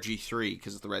reverse RG3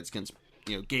 because the Redskins,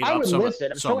 gave up so much.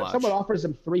 If someone offers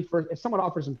him three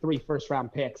first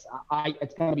round picks,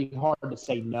 it's going to be hard to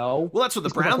say no. Well, that's what the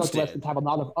Browns did. The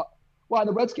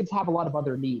Redskins have a lot of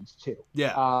other needs too.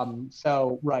 Yeah.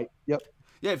 Right. Yep.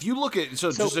 Yeah, if you look at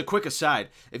just a quick aside,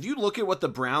 if you look at what the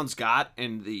Browns got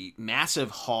and the massive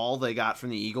haul they got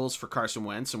from the Eagles for Carson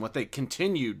Wentz and what they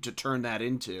continued to turn that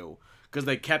into because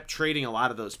they kept trading a lot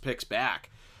of those picks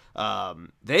back,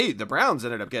 the Browns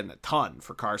ended up getting a ton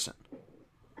for Carson.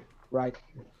 Right.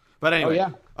 But anyway,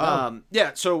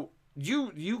 so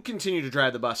you continue to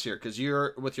drive the bus here because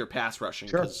you're with your pass rushing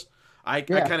because I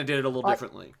kind of did it a little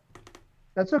differently.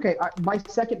 That's okay. My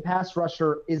second pass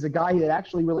rusher is a guy that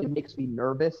actually really makes me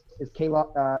nervous. Is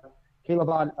Caleb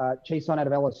Chason out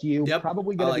of LSU. Yep,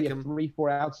 probably going to be a him. 3-4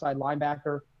 outside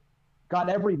linebacker. Got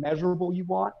every measurable you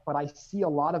want, but I see a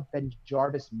lot of Ben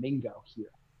Jarvis Mingo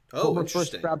here. Oh,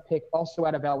 interesting. First round pick, also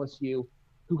out of LSU,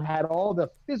 who had all the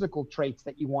physical traits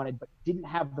that you wanted, but didn't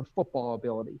have the football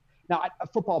ability. Now, a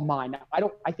football mind. I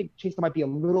think Chason might be a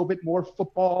little bit more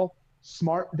football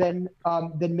smart than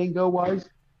Mingo was.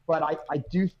 But I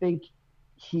do think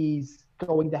he's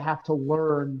going to have to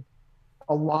learn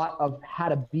a lot of how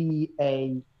to be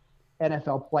a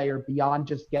NFL player beyond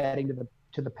just getting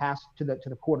to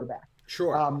the quarterback.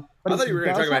 Sure. I thought you were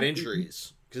going to talk about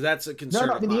injuries because that's a concern.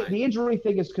 No, the injury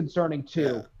thing is concerning too.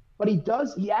 Yeah. But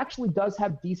he actually does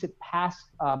have decent pass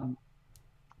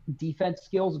defense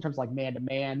skills in terms of like man to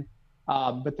man.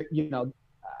 But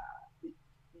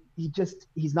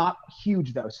he's not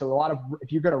huge though. So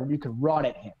you can run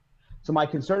at him. So my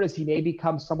concern is he may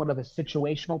become somewhat of a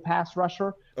situational pass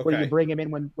rusher where you bring him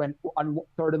in when on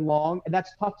third and long, and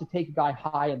that's tough to take a guy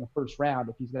high in the first round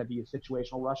if he's going to be a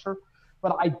situational rusher.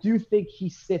 But I do think he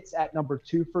sits at number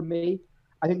 2 for me.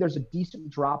 I think there's a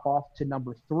decent drop off to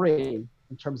number 3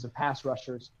 in terms of pass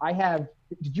rushers.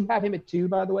 Did you have him at 2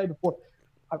 by the way before?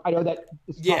 I know that.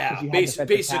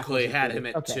 Basically had him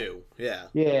at 2. Yeah.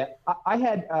 Yeah, I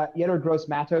had Yetur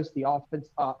Gross-Matos, the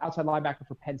outside linebacker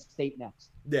for Penn State next.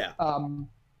 Yeah.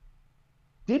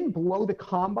 Didn't blow the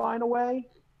combine away,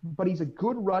 but he's a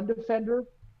good run defender.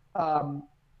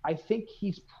 I think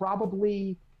he's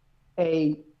probably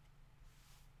a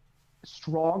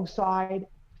strong side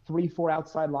 3-4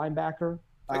 outside linebacker.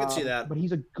 I can see that. But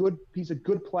he's a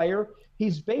good player.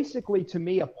 He's basically, to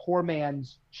me, a poor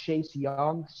man's Chase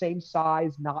Young, same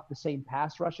size, not the same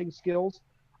pass rushing skills.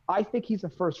 I think he's a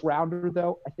first rounder,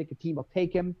 though. I think a team will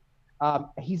take him.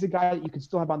 He's a guy that you can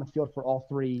still have on the field for all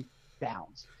 3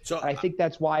 downs. So I think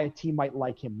that's why a team might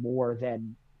like him more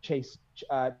than Chase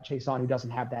on, who doesn't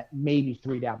have that maybe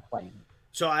 3-down play.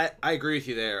 So I agree with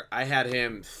you there. I had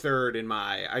him 3rd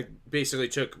I basically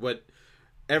took what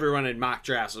everyone in mock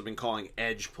drafts has been calling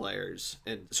edge players.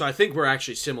 And so I think we're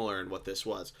actually similar in what this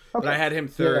was. Okay. But I had him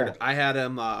 3rd. Yeah. I had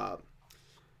him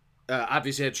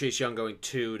obviously had Chase Young going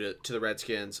 2 to the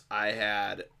Redskins. I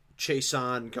had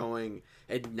Chason going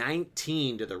at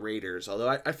 19 to the Raiders, although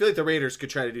I feel like the Raiders could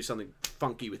try to do something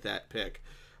funky with that pick.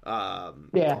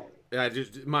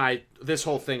 This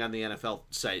whole thing on the NFL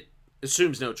site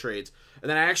assumes no trades. And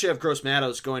then I actually have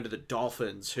Gross-Matos going to the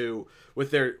Dolphins, who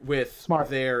with their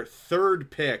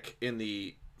 3rd pick in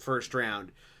the first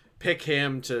round, pick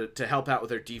him to help out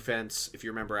with their defense. If you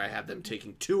remember, I had them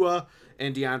taking Tua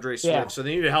and DeAndre Swift, so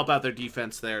they need to help out their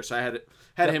defense there. So I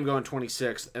had him going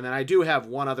 26th, and then I do have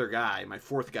one other guy, my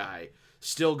 4th guy,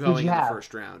 still going in the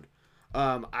first round.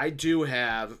 I do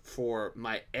have for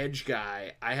my edge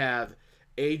guy, I have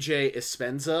AJ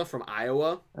Espenza from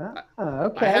Iowa.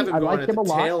 Okay. I have him going at the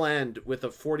tail end with a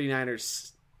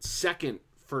 49ers second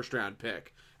first round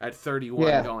pick at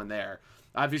 31 going there.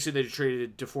 Obviously, they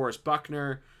traded DeForest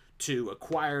Buckner to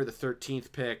acquire the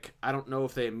 13th pick. I don't know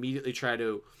if they immediately try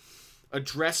to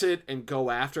address it and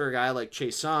go after a guy like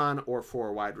Chason or for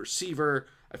a wide receiver.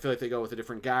 I feel like they go with a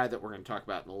different guy that we're going to talk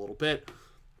about in a little bit.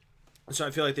 So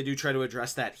I feel like they do try to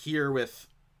address that here with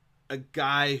a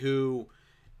guy who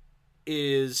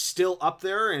is still up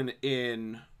there and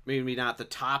in maybe not the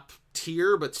top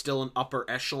tier, but still an upper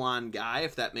echelon guy,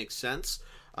 if that makes sense,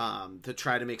 to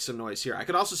try to make some noise here. I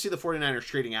could also see the 49ers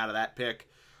trading out of that pick,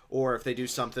 or if they do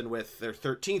something with their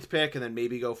 13th pick and then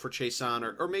maybe go for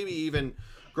Chason or maybe even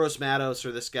Gross Matos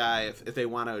or this guy, if they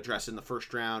want to address in the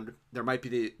first round, there might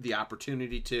be the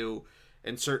opportunity to.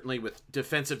 And certainly with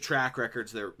defensive track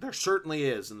records, there certainly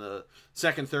is in the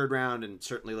second, third round, and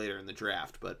certainly later in the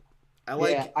draft. But I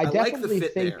like the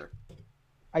fit there.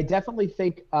 I definitely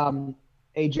think AJ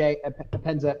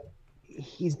Epenesa,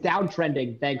 he's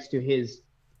downtrending thanks to his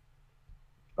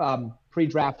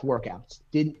pre-draft workouts.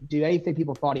 Didn't do anything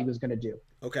people thought he was going to do.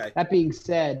 Okay. That being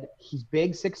said, he's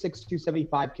big, 6'6",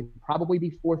 275, can probably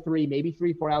be 4'3", maybe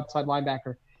 3'4" outside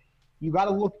linebacker. You got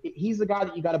to look. He's the guy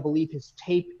that you got to believe his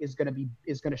tape is going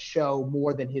to show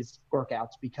more than his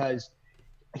workouts, because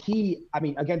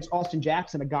against Austin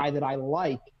Jackson, a guy that I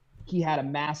like, he had a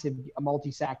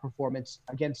multi-sack performance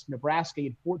against Nebraska. He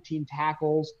had 14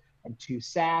 tackles and 2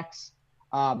 sacks.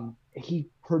 He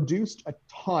produced a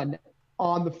ton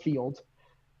on the field,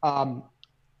 and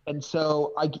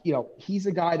so he's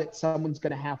a guy that someone's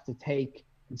going to have to take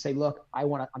and say, look,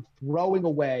 I'm throwing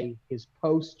away his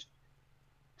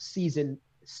post-season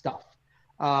stuff,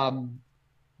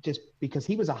 just because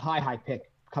he was a high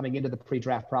pick coming into the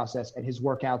pre-draft process, and his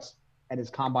workouts and his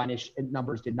combine-ish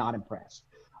numbers did not impress.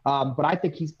 But I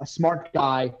think he's a smart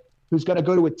guy who's going to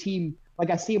go to a team like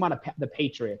I see him on the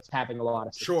Patriots having a lot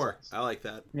of success. Sure, I like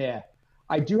that. Yeah,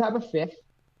 I do have a fifth,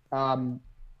 and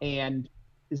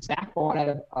Zach Vaughn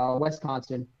out of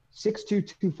Wisconsin, 6'2",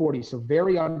 240, so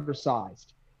very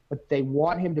undersized. But they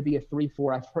want him to be a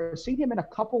 3-4. I've seen him in a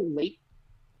couple late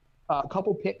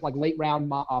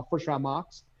round, first round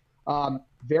mocks.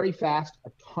 Very fast,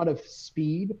 a ton of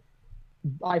speed.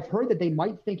 I've heard that they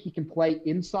might think he can play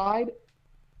inside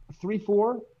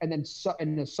 3-4 and then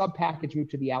in the sub package move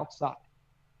to the outside.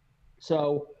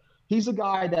 So he's a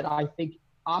guy that I think,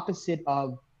 opposite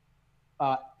of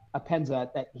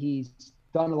Epenesa, that he's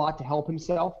done a lot to help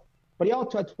himself. But he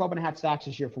also had 12.5 sacks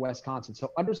this year for Wisconsin.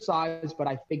 So undersized, but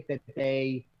I think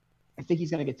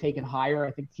he's going to get taken higher.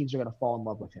 I think teams are going to fall in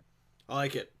love with him. I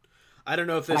like it. I don't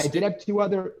know if this. I did have 2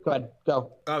 other. Go ahead.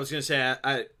 Go. I was going to say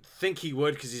I think he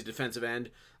would, because he's a defensive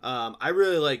end. I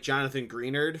really like Jonathan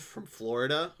Greenard from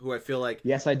Florida, who I feel like.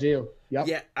 Yes, I do. Yep.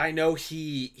 Yeah, I know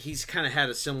he's kind of had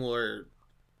a similar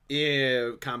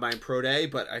combine pro day,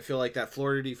 but I feel like that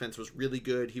Florida defense was really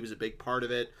good. He was a big part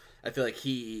of it. I feel like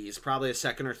he's probably a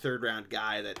second or third round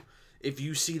guy that if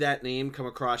you see that name come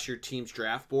across your team's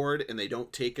draft board and they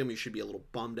don't take him, you should be a little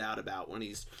bummed out about when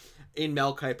he's in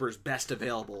Mel Kiper's best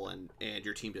available and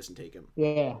your team doesn't take him.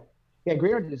 Yeah. Yeah,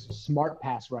 Greenard is a smart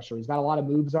pass rusher. He's got a lot of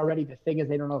moves already. The thing is,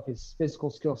 they don't know if his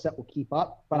physical skill set will keep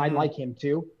up, but I like him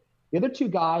too. The other 2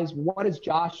 guys, one is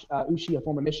Josh Uche, a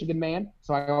former Michigan man.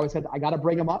 So I always said I got to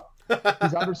bring him up.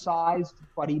 He's undersized,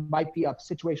 but he might be a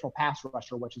situational pass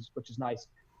rusher, which is nice.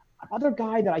 Another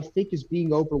guy that I think is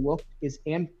being overlooked is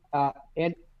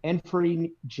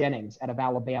Anfernee Jennings out of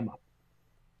Alabama.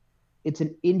 It's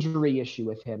an injury issue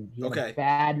with him. He had a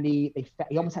bad knee.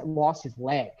 He almost had lost his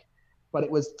leg, but it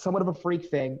was somewhat of a freak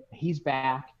thing. He's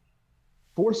back.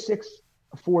 4'6",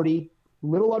 40,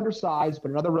 little undersized, but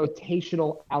another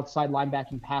rotational outside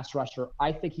linebacking pass rusher.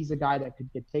 I think he's a guy that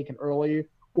could get taken earlier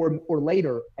or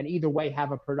later, and either way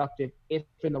have a productive if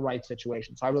in the right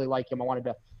situation. So I really like him. I wanted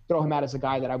to throw him out as a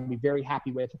guy that I would be very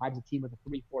happy with if I was a team with a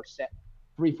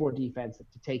 3-4 defense,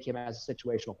 to take him as a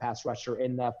situational pass rusher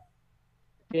in the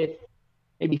 5th,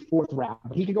 maybe 4th round.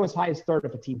 But he could go as high as 3rd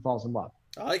if a team falls in love.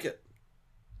 I like it.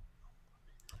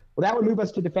 Well, that would move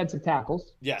us to defensive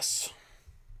tackles. Yes.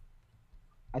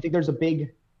 I think there's a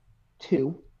big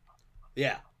 2.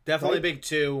 Yeah, definitely a big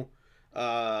 2.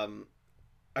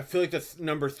 I feel like the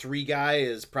number 3 guy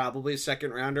is probably a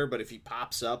second rounder, but if he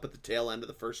pops up at the tail end of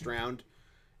the first round,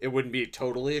 it wouldn't be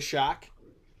totally a shock.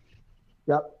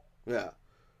 Yep. Yeah.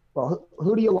 Well,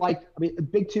 who do you like? I mean, the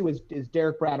big 2 is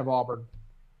Derek Brown of Auburn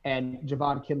and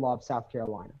Javon Kinlaw of South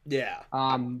Carolina. Yeah.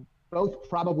 Both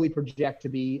probably project to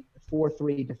be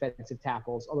 4-3 defensive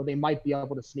tackles, although they might be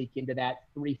able to sneak into that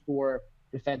 3-4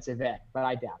 defensive end, but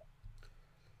I doubt it.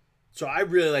 So I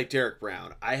really like Derek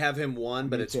Brown. I have him 1,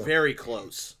 but it's very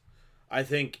close. I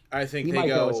think he they might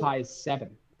go as high as 7.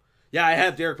 Yeah, I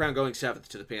have Derek Brown going 7th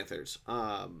to the Panthers.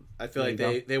 I feel like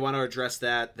they want to address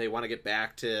that. They want to get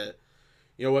back to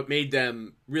what made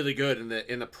them really good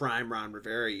in the prime Ron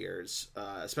Rivera years,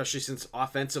 especially since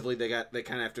offensively they kind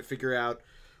of have to figure out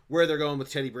where they're going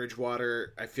with Teddy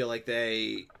Bridgewater. I feel like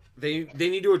they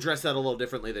need to address that a little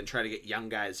differently than try to get young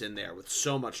guys in there with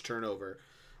so much turnover.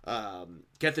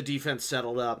 get the defense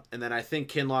settled up, and then I think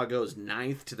Kinlaw goes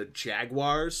 9th to the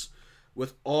Jaguars.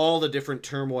 With all the different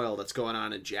turmoil that's going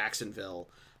on in Jacksonville,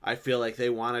 I feel like they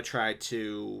want to try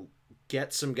to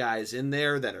get some guys in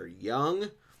there that are young.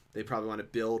 They probably want to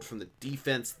build from the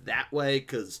defense that way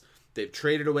because they've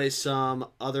traded away some.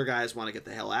 Other guys want to get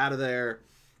the hell out of there.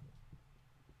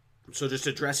 So just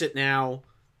address it now.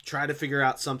 Try to figure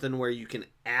out something where you can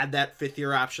add that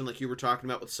 5th-year option like you were talking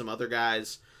about with some other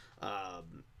guys.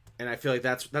 And I feel like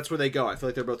that's where they go. I feel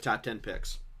like they're both top 10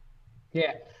 picks.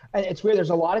 Yeah. And it's weird.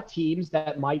 There's a lot of teams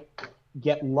that might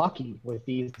get lucky with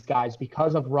these guys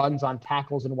because of runs on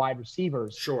tackles and wide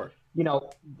receivers. Sure. You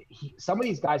know, some of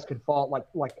these guys could fall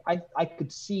like I could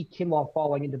see Kinlaw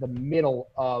falling into the middle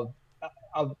of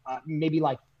maybe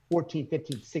like 14,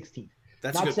 15, 16.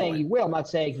 That's not a good saying point. he will, not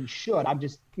saying he should. I'm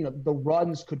just, the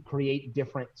runs could create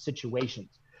different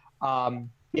situations.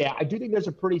 Yeah, I do think there's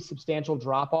a pretty substantial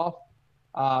drop off.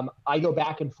 I go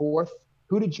back and forth.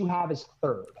 Who did you have as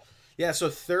third? Yeah, so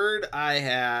third I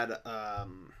had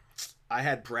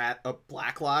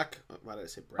Blacklock. Why did I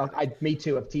say Brad? Me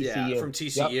too, of TCU. Yeah, from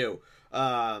TCU.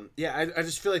 Yep. I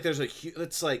just feel like there's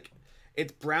it's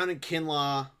Brown and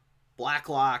Kinlaw,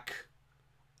 Blacklock,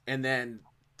 and then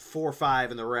 4,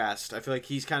 5, and the rest. I feel like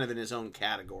he's kind of in his own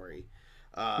category.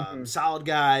 Solid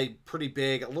guy, pretty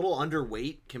big, a little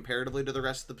underweight comparatively to the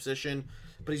rest of the position,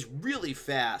 but he's really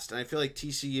fast. And I feel like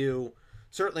TCU,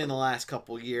 certainly in the last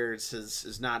couple of years,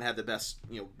 has not had the best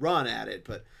run at it.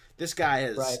 But this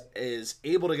guy is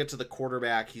able to get to the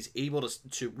quarterback. He's able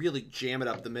to really jam it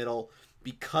up the middle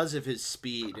because of his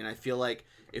speed. And I feel like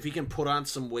if he can put on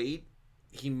some weight,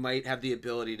 he might have the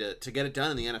ability to get it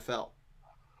done in the NFL.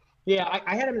 Yeah,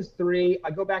 I had him as 3.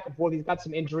 I go back and forth. He's got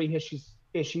some injury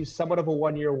issues, somewhat of a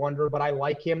one-year wonder, but I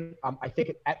like him. I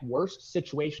think at worst,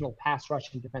 situational pass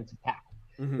rushing defensive tackle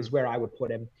is where I would put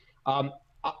him.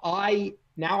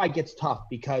 Now it gets tough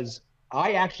because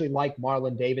I actually like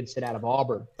Marlon Davidson out of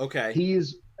Auburn. Okay,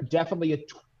 he's definitely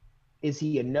is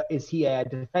he a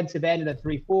defensive end in a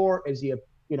 3-4? Is he a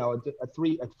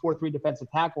 4-3 defensive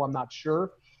tackle? I'm not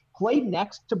sure. Played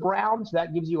next to Brown, so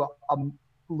that gives you a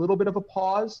little bit of a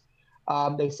pause.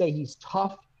 They say he's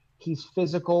tough, he's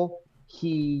physical,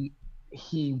 he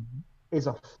is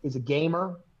a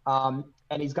gamer, and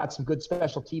he's got some good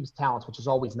special teams talents, which is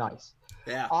always nice.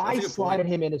 Yeah, I slotted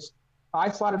him in as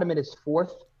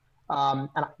 4th. And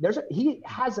he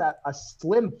has a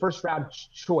slim first round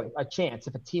chance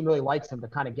if a team really likes him to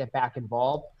kind of get back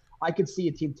involved. I could see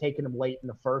a team taking him late in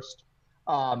the first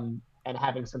and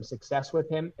having some success with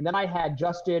him. And then I had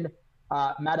Justin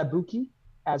Matabuki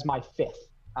as my 5th.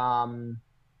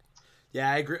 Yeah,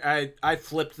 I agree. I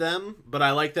flipped them, but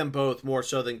I like them both more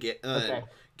so than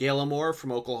Gallimore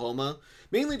from Oklahoma,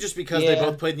 mainly just because they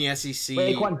both played in the SEC.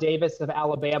 Raekwon Davis of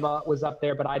Alabama was up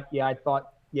there, but I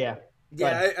thought. Yeah,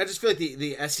 I just feel like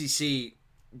the SEC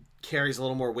carries a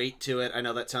little more weight to it. I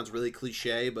know that sounds really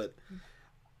cliche, but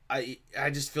I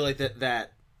just feel like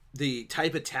that the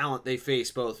type of talent they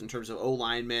face, both in terms of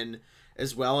O-linemen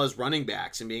as well as running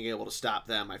backs and being able to stop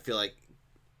them, I feel like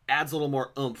adds a little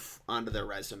more oomph onto their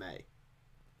resume.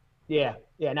 Yeah.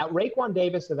 Now, Raekwon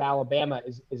Davis of Alabama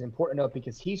is important to note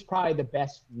because he's probably the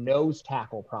best nose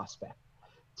tackle prospect.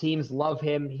 Teams love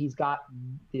him. He's got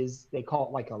they call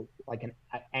it like an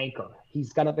anchor.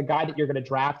 He's got the guy that you're going to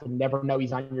draft and never know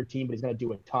he's on your team, but he's going to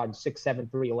do a ton. 6'7",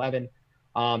 311.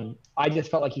 I just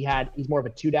felt like he's more of a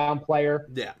 2-down player.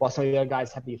 Yeah. While some of the other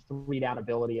guys have the 3-down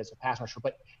ability as a pass rusher.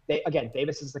 But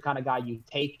Davis is the kind of guy you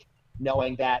take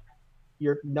knowing that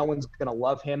no one's going to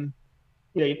love him.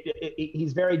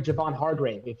 He's very Javon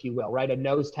Hargrave, if you will, right? A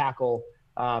nose tackle.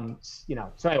 So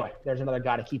anyway, there's another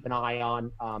guy to keep an eye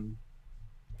on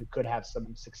who could have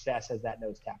some success as that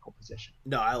nose tackle position.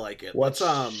 No, I like it. Let's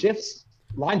shifts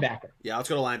linebacker. Yeah, let's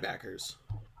go to linebackers.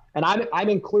 And I'm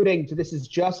including. So this is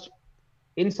just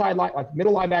inside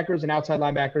middle linebackers and outside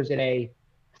linebackers in a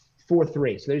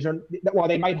 4-3. So these are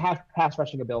they might have pass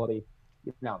rushing ability.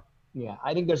 Yeah,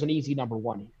 I think there's an easy number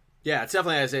 1 here. Yeah, it's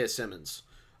definitely Isaiah Simmons.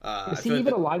 Is he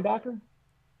even a linebacker?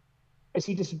 Is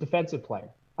he just a defensive player?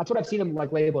 That's what I've seen him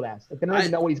labeled as. They don't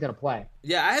even know what he's going to play.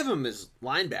 Yeah, I have him as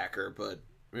linebacker, but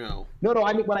No.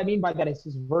 I mean, what I mean by that is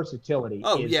his versatility.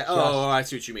 Oh yeah. I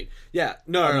see what you mean. Yeah.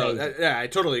 No. Yeah, I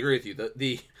totally agree with you.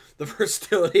 The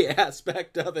versatility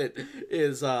aspect of it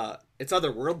is it's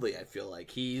otherworldly. I feel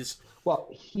like he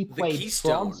played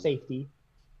strong safety,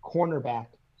 cornerback,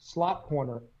 slot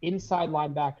corner, inside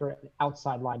linebacker, and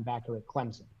outside linebacker at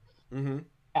Clemson. Mm-hmm.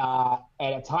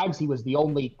 And at times he was the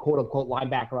only quote unquote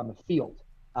linebacker on the field.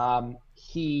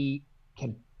 He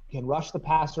can rush the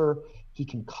passer. He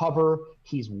can cover.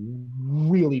 He's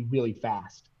really, really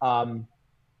fast.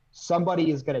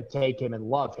 somebody is going to take him and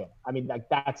love him. I mean, like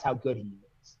that's how good he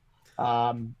is.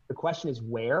 The question is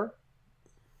where.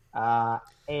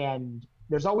 And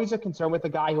there's always a concern with a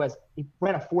guy who he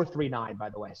ran a 4.39, by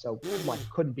the way, so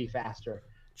couldn't be faster.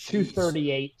 Jeez.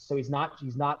 238, so he's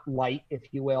not light, if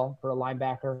you will, for a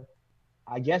linebacker.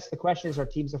 I guess the question is, are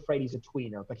teams afraid he's a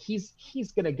tweener? But he's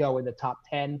going to go in the top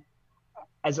 10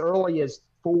 as early as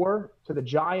 4 to the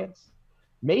Giants,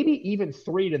 maybe even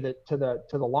 3 to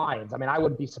the Lions. I mean, I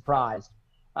wouldn't be surprised.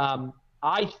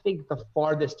 I think the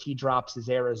farthest he drops is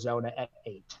Arizona at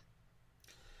 8.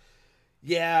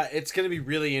 Yeah, it's going to be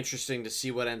really interesting to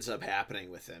see what ends up happening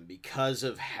with him because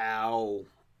of how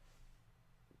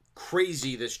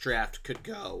crazy this draft could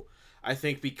go. I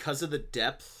think because of the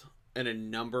depth in a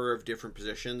number of different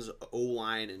positions,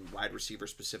 O-line and wide receiver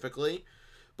specifically,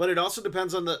 but it also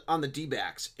depends on the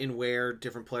D-backs and where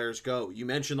different players go. You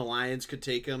mentioned the Lions could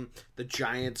take him, the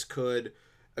Giants could.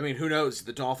 I mean, who knows?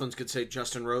 The Dolphins could say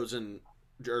Justin Rosen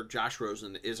or Josh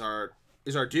Rosen is our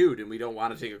dude, and we don't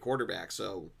want to take a quarterback,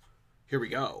 so here we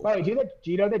go. Right, do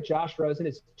you know that Josh Rosen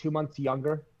is 2 months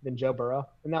younger than Joe Burrow?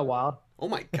 Isn't that wild? Oh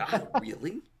my God,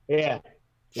 really? Yeah.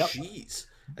 Yep. Jeez.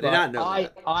 I did not know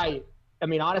that. I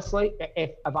mean, honestly,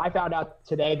 if I found out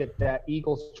today that the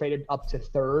Eagles traded up to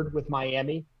 3rd with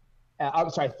Miami, I'm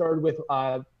sorry, 3rd with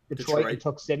Detroit and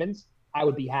took Simmons, I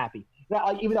would be happy.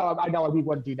 Now, even though I know we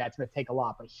wouldn't do that, it's going to take a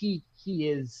lot, but he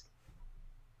is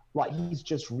like he's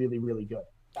just really, really good.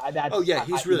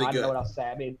 He's really good. I don't know what else to say.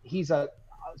 I mean,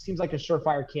 seems like a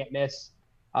surefire can't miss.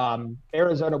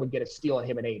 Arizona would get a steal at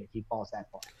him at 8 if he falls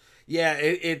that far. Yeah,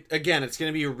 it's going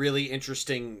to be a really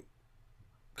interesting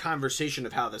conversation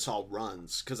of how this all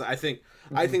runs, because I think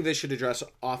they should address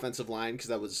offensive line, because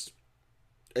that was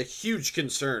a huge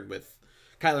concern with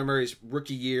Kyler Murray's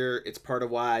rookie year. It's part of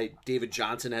why David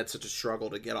Johnson had such a struggle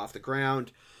to get off the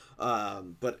ground.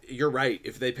 But you're right.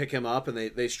 If they pick him up and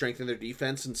they strengthen their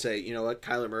defense and say, you know what,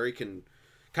 Kyler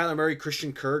Murray,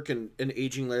 Christian Kirk, and an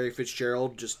aging Larry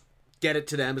Fitzgerald, just get it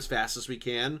to them as fast as we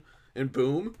can, and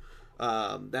boom.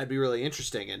 That'd be really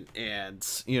interesting,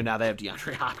 and now they have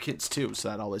DeAndre Hopkins too, so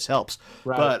that always helps.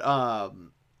 Right. But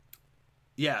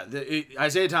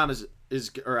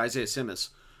Isaiah Simmons,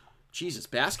 Jesus,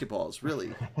 basketball is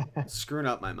really screwing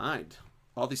up my mind.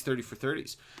 All these 30 for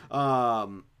 30s.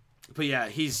 But yeah,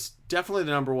 he's definitely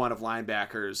the number one of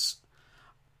linebackers.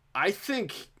 I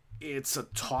think it's a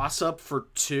toss up for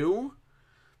 2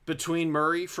 between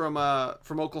Murray from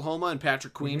Oklahoma and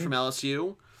Patrick Queen from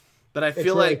LSU. But I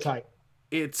feel really like tight.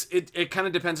 It kind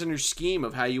of depends on your scheme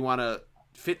of how you want to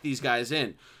fit these guys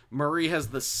in. Murray has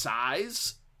the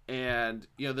size, and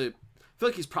I feel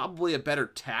like he's probably a better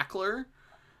tackler.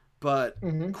 But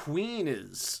Queen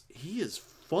is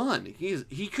fun.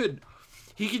 He could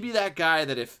be that guy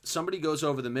that if somebody goes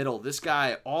over the middle, this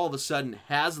guy all of a sudden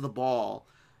has the ball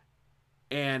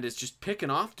and is just picking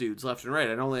off dudes left and right.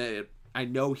 I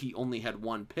know he only had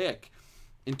 1 pick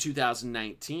in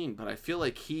 2019, but I feel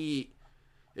like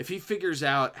if he figures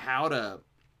out how to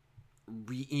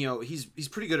he's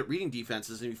pretty good at reading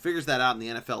defenses, and he figures that out in the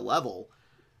NFL level,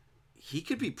 he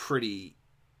could be pretty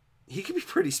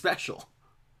special.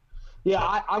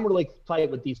 Yeah, I'm really tight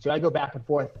with these two. I go back and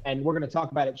forth, and we're going to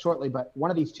talk about it shortly, but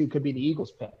one of these two could be the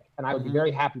Eagles pick, and I would be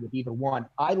very happy with either one.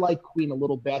 I like Queen a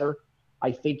little better.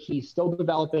 I think he's still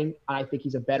developing. I think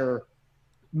he's a better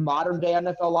modern-day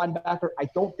NFL linebacker. I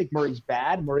don't think Murray's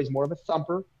bad. Murray's more of a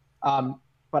thumper.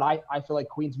 But I feel like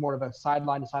Queen's more of a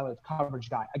sideline-to-sideline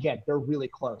coverage guy. Again, they're really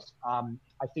close. I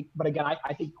think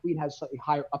Queen has slightly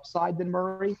higher upside than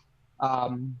Murray.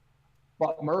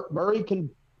 But Murray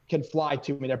can fly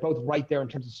too. I mean, they're both right there in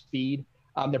terms of speed.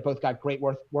 They're both got great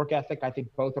work ethic. I think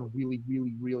both are really,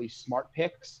 really, really smart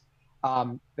picks.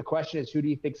 The question is, who do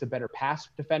you think is a better pass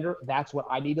defender? That's what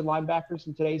I need in linebackers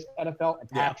in today's NFL. And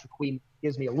Patrick Queen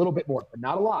gives me a little bit more, but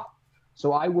not a lot.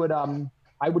 So I would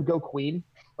go Queen,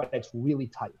 but it's really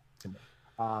tight to me.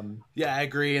 I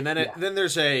agree. And then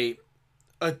there's a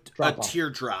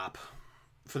teardrop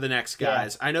for the next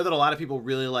guys. Yeah. I know that a lot of people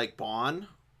really like Bond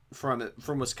from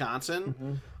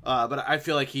Wisconsin, but I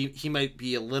feel like he might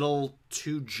be a little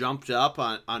too jumped up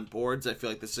on boards. I feel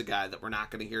like this is a guy that we're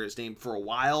not going to hear his name for a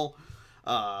while.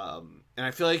 And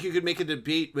I feel like you could make a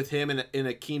debate with him and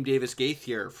Akeem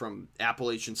Davis-Gaither from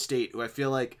Appalachian State, who I feel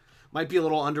like might be a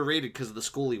little underrated because of the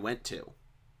school he went to.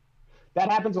 That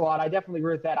happens a lot. I definitely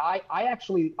agree with that. I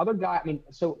actually, other guy, I mean,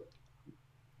 so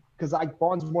because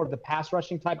Vaughn's more of the pass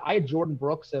rushing type. I had Jordan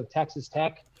Brooks of Texas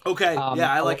Tech. Okay,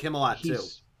 I like him a lot too.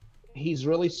 He's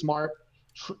really smart,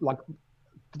 like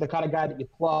the kind of guy that you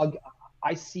plug.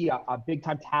 I see a big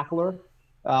time tackler,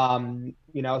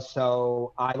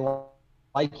 so I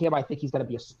like him. I think he's going to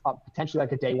be potentially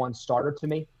like a day one starter to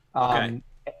me. Okay.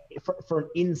 For an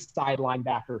inside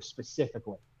linebacker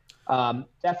specifically.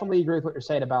 Definitely agree with what you're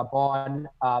saying about Vaughn.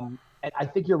 And I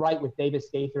think you're right with Davis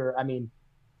Gaither. I mean,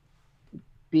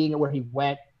 being where he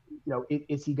went,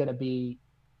 is he going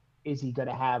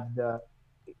to have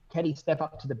can he step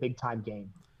up to the big time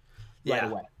game right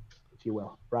away, if you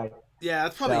will, right? Yeah,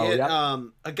 that's probably it. Yep.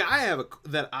 A guy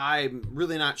that I'm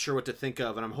really not sure what to think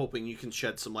of, and I'm hoping you can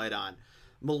shed some light on.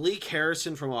 Malik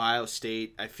Harrison from Ohio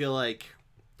State. I feel like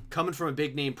coming from a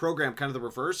big name program, kind of the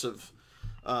reverse of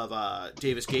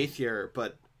Davis Gaither,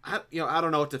 but I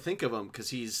don't know what to think of him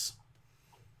because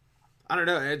I don't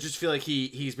know. I just feel like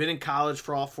he's been in college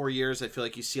for all 4 years. I feel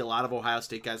like you see a lot of Ohio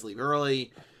State guys leave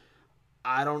early.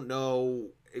 I don't know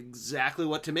exactly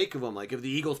what to make of him. Like if the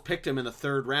Eagles picked him in the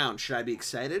 3rd round, should I be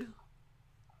excited?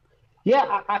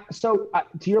 Yeah. So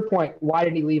to your point, why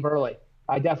didn't he leave early?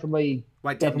 I definitely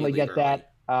get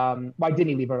that. Why didn't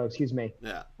he leave early? Excuse me.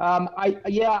 Yeah.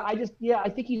 I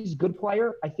think he's a good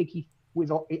player. I think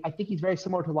he's very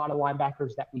similar to a lot of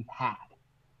linebackers that we've had.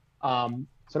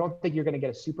 So I don't think you're going to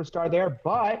get a superstar there,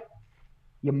 but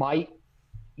you might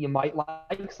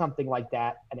like something like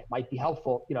that, and it might be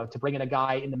helpful, to bring in a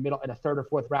guy in the middle in a 3rd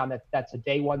or 4th round that's a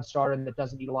day one starter and that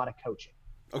doesn't need a lot of coaching.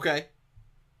 Okay.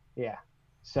 Yeah.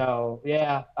 So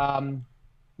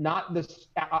not this.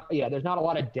 There's not a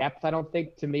lot of depth. I don't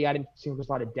think. To me, I didn't see there's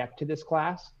a lot of depth to this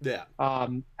class. Yeah.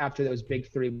 After those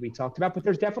big 3 we talked about, but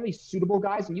there's definitely suitable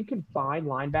guys, and you can find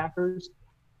linebackers,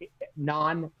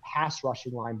 non-pass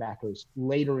rushing linebackers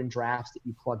later in drafts that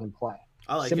you plug and play.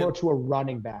 I like similar it. to a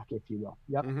running back, if you will.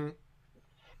 Yep. Mm-hmm.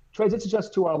 Transitions us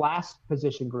to our last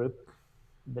position group,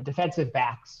 the defensive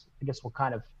backs. I guess we'll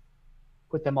kind of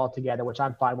put them all together, which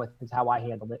I'm fine with. Is how I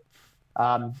handled it.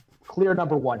 Clear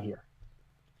number 1 here.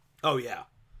 Oh yeah,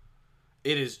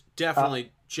 it is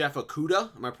definitely Jeff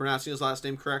Okudah. Am I pronouncing his last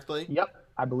name correctly? Yep,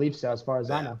 I believe so. As far as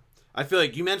I know, I feel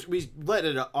like you mentioned we let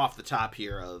it off the top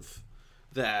here of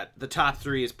that the top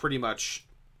 3 is pretty much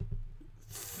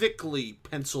thickly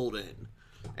penciled in,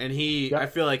 and I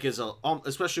feel like is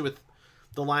especially with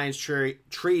the Lions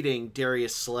trading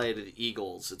Darius Slay to the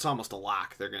Eagles, it's almost a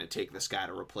lock they're going to take this guy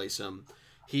to replace him.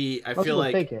 Most feel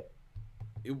like think it.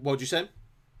 What'd you say?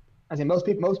 I mean,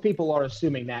 most people are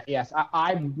assuming that. Yes,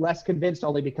 I'm less convinced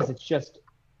only because it's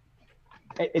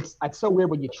so weird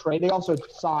when you trade. They also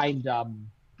signed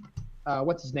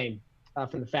what's his name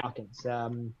from the Falcons.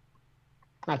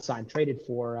 Not signed, traded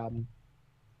for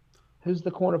who's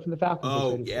the corner from the Falcons?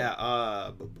 Oh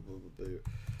yeah,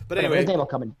 but anyway, his name will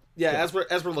come in. Yeah, as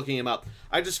we're looking him up,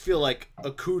 I just feel like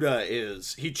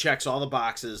Okudah he checks all the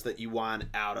boxes that you want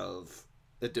out of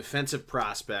a defensive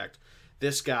prospect.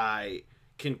 This guy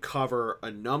can cover a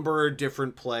number of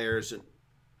different players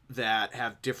that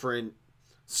have different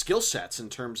skill sets in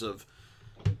terms of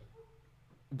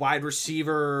wide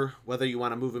receiver, whether you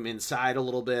want to move him inside a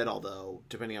little bit, although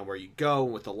depending on where you go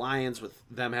with the Lions, with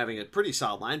them having a pretty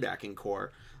solid linebacking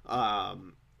core,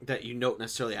 that you don't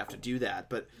necessarily have to do that.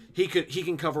 But he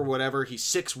can cover whatever. He's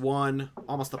 6'1",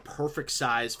 almost the perfect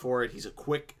size for it. He's a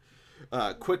quick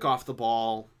off the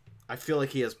ball. I feel like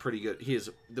he has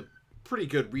the pretty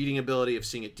good reading ability of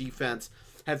seeing a defense.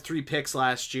 Had 3 picks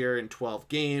last year in 12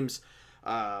 games.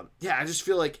 I just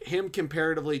feel like him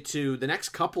comparatively to the next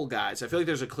couple guys, I feel like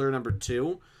there's a clear number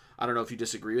 2. I don't know if you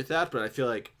disagree with that, but I feel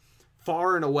like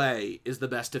far and away is the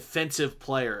best defensive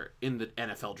player in the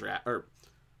NFL draft, or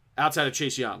outside of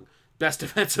Chase Young, best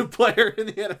defensive player in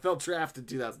the NFL draft in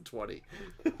 2020.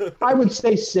 I would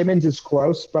say Simmons is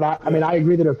close, but I mean, I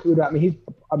agree that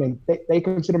Okudah, they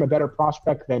consider him a better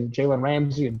prospect than Jalen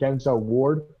Ramsey and Denzel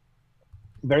Ward.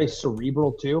 Very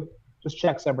cerebral too. Just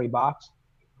checks every box.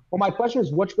 Well, my question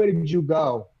is, which way did you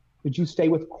go? Are you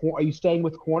staying with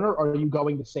corner, or are you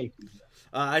going to safety?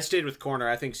 I stayed with corner.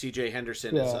 I think C.J.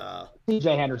 Henderson is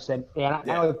C.J. Henderson, and I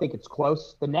don't think it's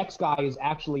close. The next guy is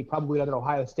actually probably another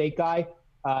Ohio State guy,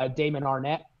 Damon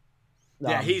Arnett.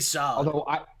 He's solid. Although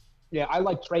I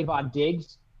like Trayvon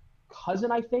Diggs,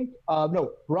 cousin, I think.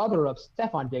 Brother of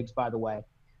Stephon Diggs, by the way.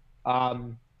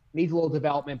 Needs a little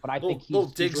development, but I think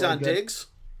he's Diggs really on good. Diggs.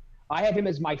 I have him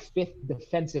as my 5th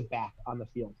defensive back on the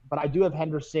field, but I do have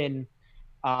Henderson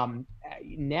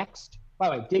next. By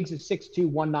the way, Diggs is 6'2",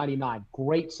 199.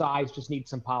 Great size, just needs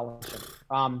some polishing.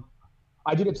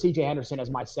 I do have C.J. Henderson as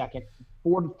my 2nd,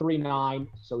 4'3'9",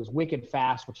 so he's wicked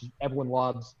fast, which everyone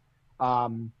loves.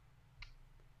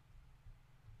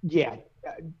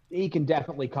 He can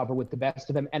definitely cover with the best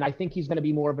of them, and I think he's going to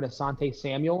be more of an Asante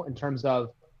Samuel in terms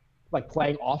of like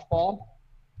playing off ball.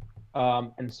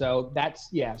 So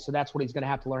that's what he's going to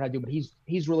have to learn how to do. But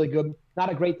he's really good.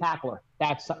 Not a great tackler.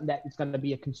 That's something that is going to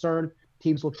be a concern.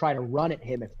 teams will try to run at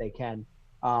him if they can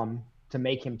to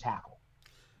make him tackle.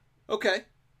 Okay.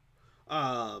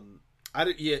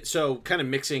 So kind of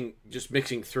mixing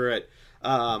through it.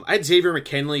 I had Xavier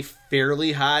McKinley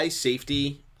fairly high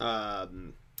safety. I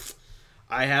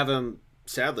have him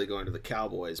sadly going to the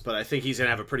Cowboys, but I think he's gonna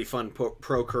have a pretty fun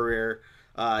pro career.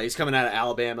 He's coming out of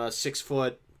Alabama, 6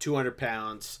 foot, 200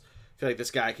 pounds. I feel like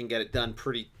this guy can get it done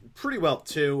pretty well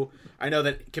too. I know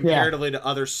that comparatively to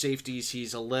other safeties,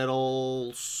 he's a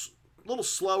little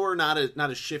slower, not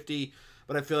as shifty,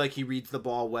 but I feel like he reads the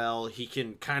ball well. He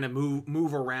can kind of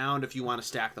move around if you want to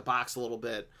stack the box a little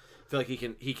bit. I feel like he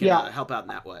can help out in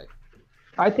that way.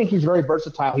 I think he's very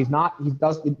versatile. There's not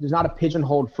a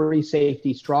pigeonholed free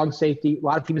safety, strong safety. A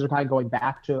lot of teams are kind of going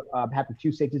back to having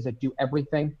two safeties that do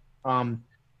everything.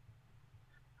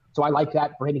 So I like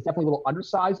that for him. He's definitely a little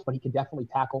undersized, but he can definitely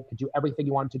tackle, can do everything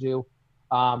you want him to do.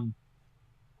 I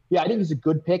think he's a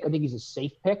good pick. I think he's a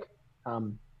safe pick.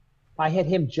 I had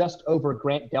him just over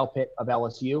Grant Delpit of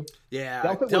LSU. Yeah,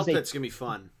 Delpit's going to be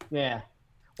fun. Yeah.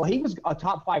 Well, he was a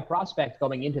top 5 prospect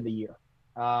going into the year.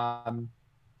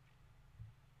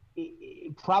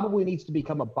 It probably needs to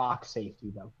become a box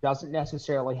safety, though. Doesn't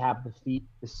necessarily have the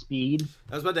speed.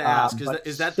 I was about to ask,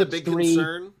 is that the big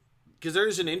concern? Because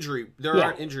there's an injury. There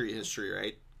are injury history,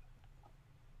 right?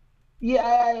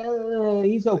 Yeah,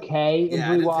 he's okay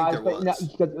injury-wise, but no,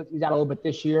 he's out a little bit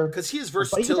this year. Because he has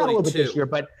versatility, he's out a little bit too. This year,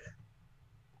 but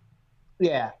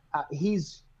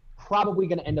he's probably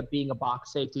going to end up being a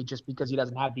box safety just because he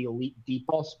doesn't have the elite deep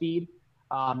ball speed.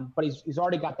 But he's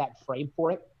already got that frame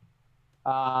for it.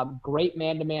 Great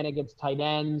man-to-man against tight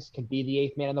ends, can be the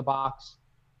 8th man in the box.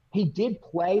 He did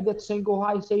play the single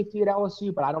high safety at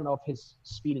LSU, but I don't know if his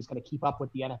speed is going to keep up with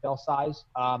the NFL size.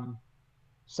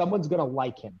 Someone's going to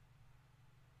like him.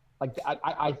 Like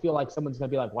I feel like someone's going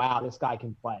to be like, wow, this guy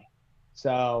can play.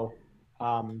 So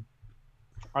I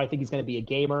think he's going to be a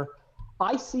gamer.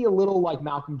 I see a little like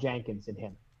Malcolm Jenkins in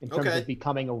him in terms of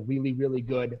becoming a really, really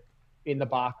good in the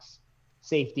box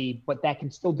safety, but that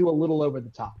can still do a little over the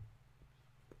top.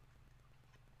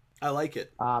 I like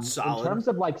it. Solid. In terms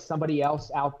of like somebody else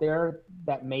out there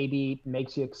that maybe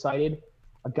makes you excited,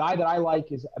 a guy that I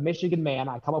like is a Michigan man.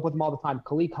 I come up with him all the time.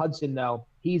 Khaleke Hudson, though,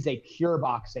 he's a pure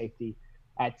box safety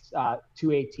at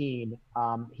 218.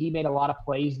 He made a lot of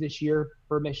plays this year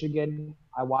for Michigan.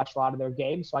 I watched a lot of their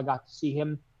games, so I got to see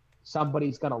him.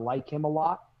 Somebody's going to like him a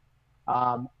lot.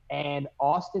 And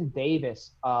Austin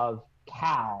Davis of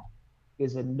Cal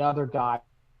is another guy.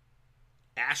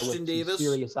 Ashton Davis?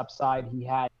 Serious upside. He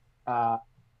had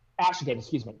Ashton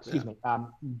Davis, excuse me.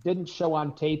 Didn't show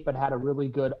on tape, but had a really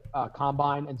good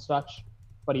combine and such.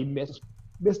 But he missed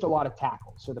a lot of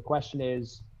tackles. So the question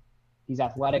is, he's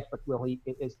athletic, but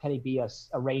can he be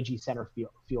a rangy center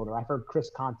fielder? I've heard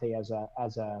Chris Conte as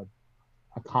a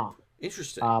comp.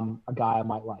 Interesting. A guy I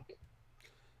might like.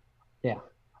 Yeah.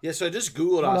 Yeah. So I just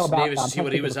Googled Austin Davis to see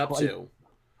what he was up to.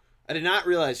 I did not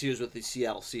realize he was with the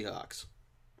Seattle Seahawks.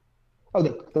 Oh,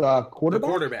 the quarterback? The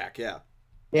quarterback, yeah.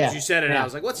 Yeah. As you said it, I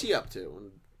was like, what's he up to?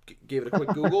 And gave it a quick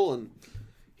Google, and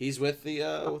he's with the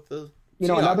Seahawks.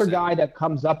 Another guy that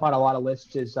comes up on a lot of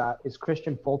lists is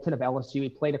Christian Fulton of LSU. He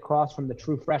played across from the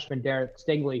true freshman Derek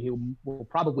Stingley, who will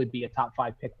probably be a top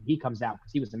 5 pick when he comes out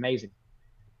because he was amazing.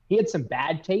 He had some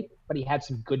bad tape, but he had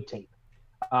some good tape.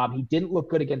 He didn't look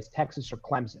good against Texas or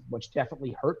Clemson, which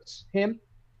definitely hurts him.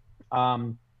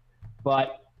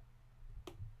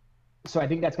 So I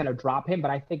think that's going to drop him, but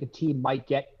I think a team might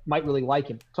really like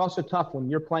him. It's also tough when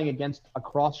you're playing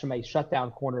across from a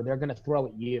shutdown corner. They're going to throw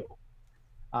at you.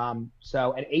 And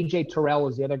AJ Terrell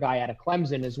is the other guy out of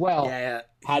Clemson as well. Yeah.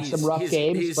 Had some rough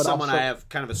games. He's but someone also, I have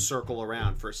kind of a circle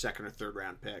around for a 2nd or 3rd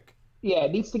round pick. Yeah,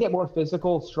 it needs to get more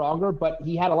physical, stronger, but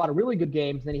he had a lot of really good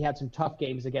games. Then he had some tough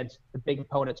games against the big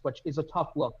opponents, which is a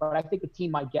tough look. But I think the team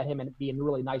might get him and be a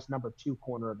really nice number 2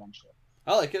 corner eventually.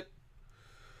 I like it.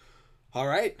 All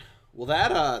right. Well,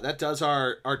 that does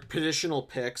our positional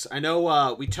picks. I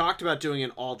know we talked about doing an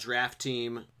all-draft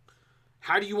team.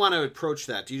 How do you want to approach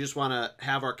that? Do you just want to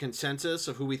have our consensus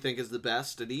of who we think is the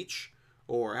best at each?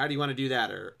 Or how do you want to do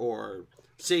that? Or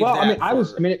save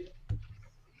that?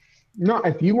 No,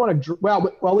 if you want to,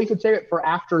 well, we could save it for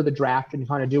after the draft and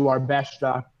kind of do our best.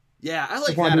 Yeah, I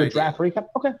like that. Do a draft recap?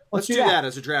 Okay, let's do that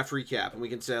as a draft recap, and we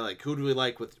can say like who do we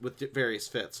like with various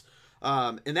fits.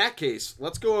 In that case,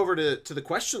 let's go over to the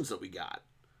questions that we got.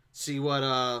 See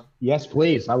what yes,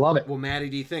 please. I love it. Well, Matty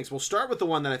D thinks. We'll start with the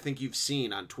one that I think you've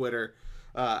seen on Twitter.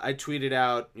 I tweeted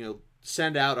out,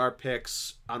 send out our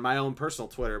picks on my own personal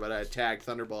Twitter, but I tagged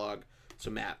Thunderblog, so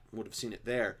Matt would have seen it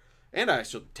there. And I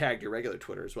also tagged your regular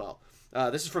Twitter as well.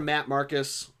 This is from Matt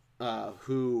Marcus,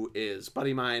 who is a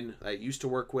buddy of mine I used to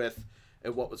work with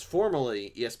at what was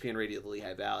formerly ESPN Radio of the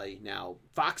Lehigh Valley, now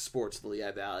Fox Sports of the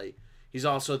Lehigh Valley. He's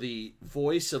also the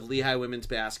voice of Lehigh women's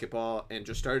basketball and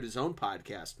just started his own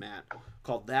podcast, Matt,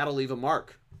 called That'll Leave a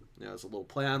Mark. It's a little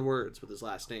play on words with his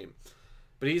last name.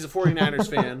 But he's a 49ers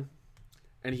fan,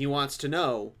 and he wants to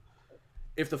know,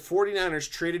 if the 49ers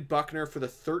traded Buckner for the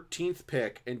 13th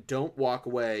pick and don't walk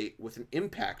away with an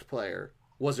impact player,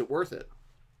 was it worth it?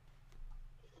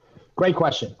 Great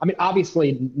question. I mean,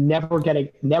 obviously, never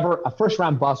a first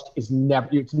round bust it's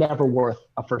never worth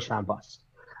a first round bust.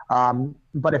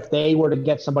 But if they were to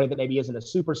get somebody that maybe isn't a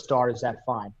superstar, is that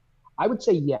fine? I would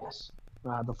say yes.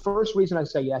 The first reason I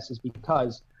say yes is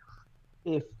because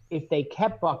if they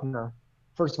kept Buckner,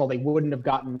 first of all, they wouldn't have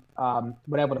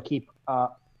been able to keep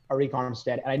Arik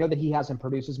Armstead. And I know that he hasn't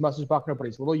produced as much as Buckner, but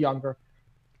he's a little younger.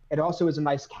 It also is a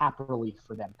nice cap relief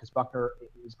for them because Buckner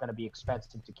is going to be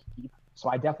expensive to keep. So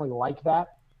I definitely like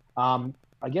that.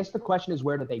 I guess the question is,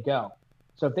 where do they go?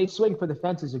 So if they swing for the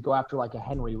fences and go after like a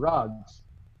Henry Ruggs,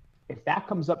 if that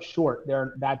comes up short,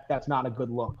 that's not a good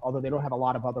look. Although they don't have a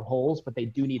lot of other holes, but they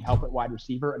do need help at wide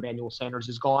receiver. Emmanuel Sanders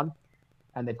is gone,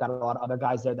 and they've got a lot of other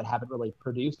guys there that haven't really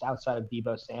produced outside of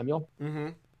Deebo Samuel. Mm-hmm.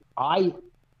 I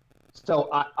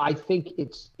think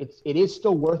it is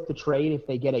still worth the trade if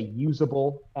they get a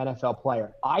usable NFL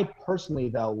player. I personally,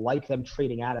 though, like them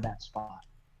trading out of that spot.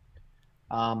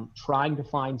 Trying to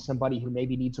find somebody who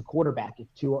maybe needs a quarterback. If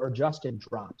Tua or Justin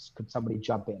drops, could somebody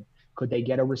jump in? Could they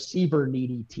get a receiver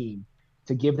needy team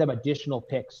to give them additional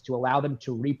picks to allow them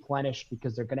to replenish,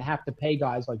 because they're going to have to pay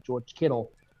guys like George Kittle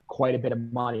quite a bit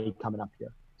of money coming up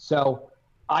here. So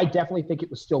I definitely think it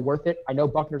was still worth it. I know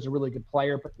Buckner's a really good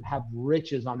player, but you have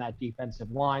riches on that defensive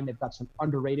line. They've got some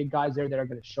underrated guys there that are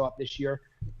going to show up this year.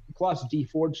 Plus, Dee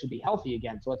Ford should be healthy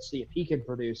again. So let's see if he can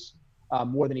produce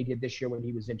more than he did this year when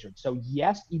he was injured. So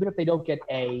yes, even if they don't get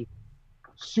a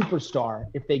superstar,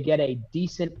 if they get an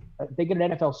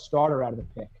NFL starter out of the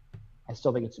pick, I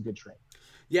still think it's a good trade.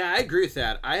 Yeah, I agree with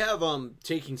that. I have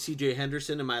taking C.J.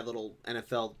 Henderson in my little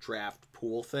NFL draft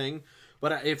pool thing.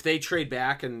 But if they trade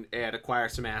back and acquire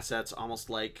some assets, almost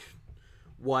like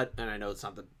and I know it's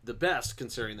not the best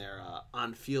considering their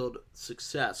on-field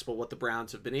success, but what the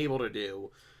Browns have been able to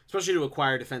do, especially to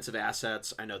acquire defensive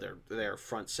assets. I know their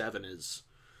front seven is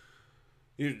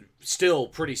still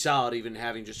pretty solid, even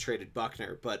having just traded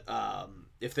Buckner. But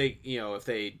if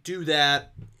they do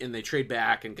that and they trade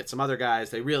back and get some other guys,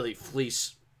 they really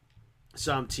fleece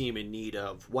some team in need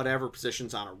of whatever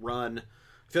positions on a run.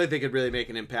 I feel like they could really make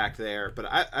an impact there, but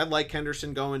I like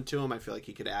Henderson going to him. I feel like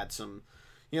he could add some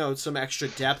extra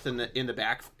depth in the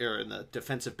back or in the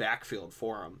defensive backfield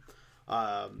for him.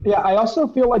 I also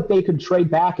feel like they could trade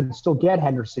back and still get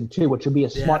Henderson too, which would be a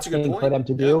smart thing for them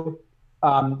to do.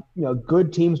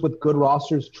 Good teams with good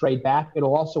rosters trade back.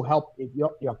 It'll also help if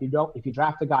you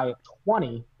draft a guy at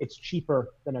 20, it's cheaper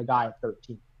than a guy at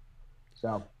 13.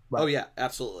 So. Right. Oh yeah,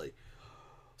 absolutely.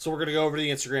 So we're gonna go over to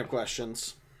the Instagram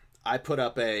questions. I put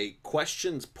up a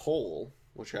questions poll,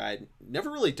 which I'd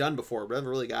never really done before, but I've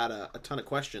really got a ton of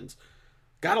questions.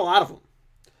 Got a lot of them.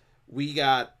 We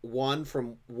got one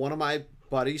from one of my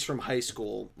buddies from high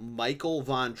school, Michael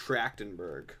von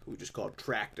Trachtenberg, who we just called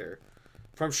Tractor,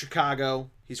 from Chicago.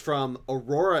 He's from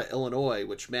Aurora, Illinois,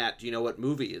 which, Matt, do you know what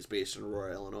movie is based in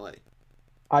Aurora, Illinois?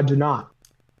 I do not.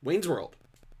 Wayne's World.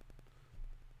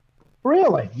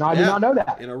 Really? No, I did not know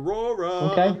that. In Aurora.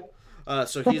 Okay.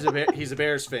 So he's a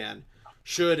Bears fan.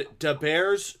 Should the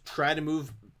Bears try to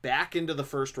move back into the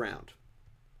first round?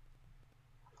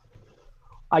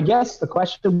 I guess the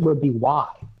question would be why.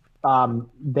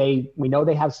 We know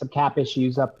they have some cap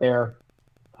issues up there.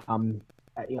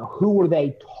 Who are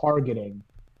they targeting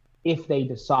if they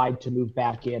decide to move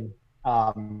back in?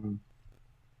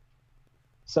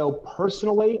 So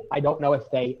personally, I don't know if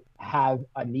they have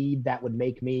a need that would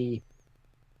make me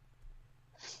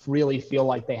really feel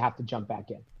like they have to jump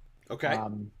back in. Okay. I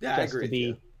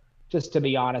agree. Just to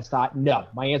be honest, no.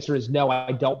 My answer is no.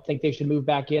 I don't think they should move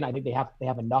back in. I think they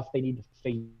have enough they need to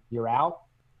figure out.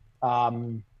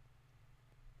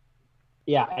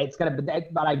 It's gonna.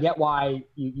 But I get why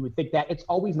you would think that. It's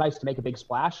always nice to make a big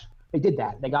splash. They did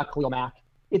that. They got Khalil Mack.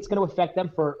 It's going to affect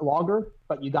them for longer,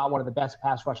 but you got one of the best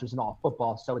pass rushers in all of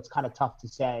football, so it's kind of tough to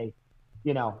say.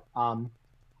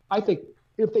 I think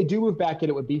if they do move back in,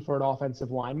 it would be for an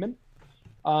offensive lineman.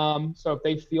 So if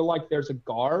they feel like there's a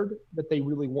guard that they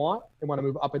really want, they want to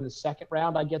move up in the second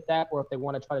round, I get that. Or if they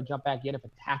want to try to jump back in, if a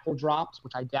tackle drops,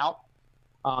 which I doubt,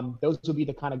 those would be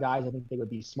the kind of guys I think they would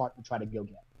be smart to try to go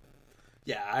get.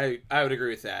 Yeah, I would agree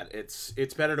with that.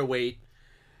 It's better to wait,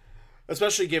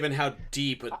 especially given how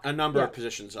deep a number of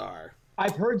positions are.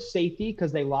 I've heard safety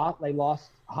because they lost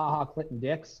HaHa Clinton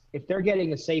Dix. If they're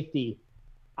getting a safety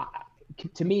I,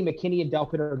 to me, McKinney and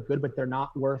Delpit are good, but they're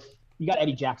not worth. You got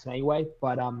Eddie Jackson anyway,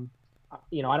 but I don't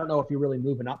know if you're really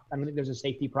moving up. I don't think there's a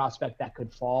safety prospect that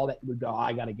could fall that would go, oh,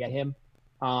 I got to get him.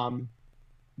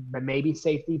 But maybe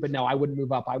safety, but no, I wouldn't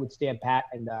move up. I would stand pat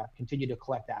and continue to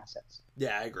collect assets.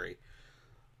 Yeah, I agree.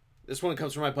 This one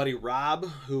comes from my buddy Rob,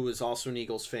 who is also an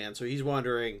Eagles fan. So he's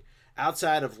wondering,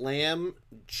 outside of Lamb,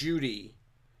 Judy,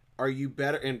 are you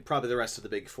better, and probably the rest of the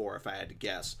big four if I had to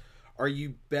guess, are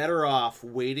you better off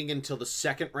waiting until the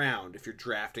second round if you're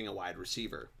drafting a wide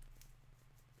receiver?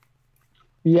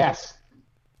 Yes.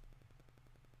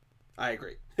 I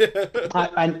agree.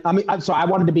 I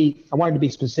wanted to be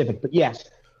specific, but yes.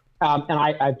 And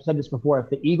I've said this before. If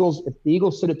the Eagles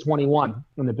sit at 21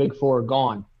 and the big four are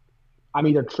gone, I'm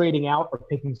either trading out or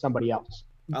picking somebody else.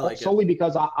 Solely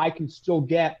because I can still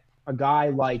get a guy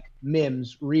like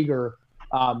Mims, Rieger,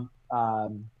 not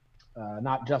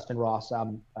Justin Ross.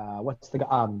 What's the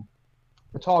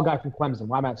tall guy from Clemson?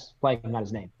 Why am I blanking on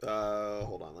his name?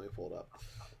 Hold on, let me pull it up.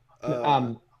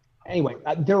 Anyway,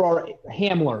 there are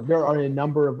Hamler. There are a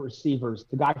number of receivers.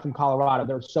 The guy from Colorado.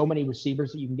 There are so many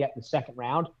receivers that you can get in the second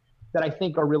round that I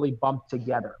think are really bumped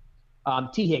together.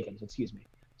 T. Higgins, excuse me.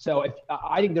 So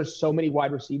I think there's so many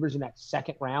wide receivers in that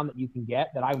second round that you can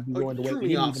get that I would be willing to wait. We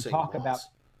didn't even talk about.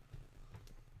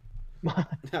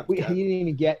 We didn't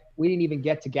even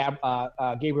get to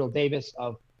Gabriel Davis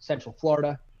of Central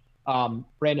Florida,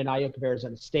 Brandon Ayuk of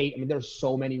Arizona State. I mean, there's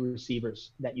so many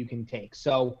receivers that you can take.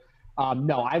 So,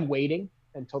 no, I'm waiting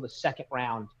until the second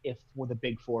round if the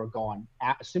big four are gone.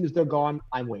 As soon as they're gone,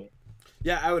 I'm waiting.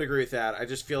 Yeah, I would agree with that. I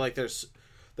just feel like there's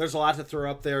a lot to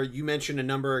throw up there. You mentioned a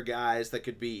number of guys that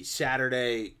could be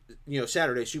Saturday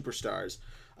superstars.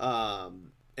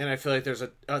 And I feel like there's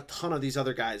a ton of these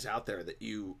other guys out there that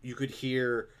you could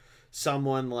hear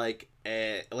someone like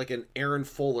an Aaron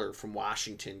Fuller from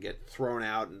Washington get thrown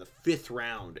out in the 5th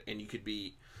round, and you could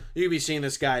be seeing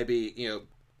this guy be,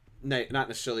 not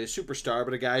necessarily a superstar,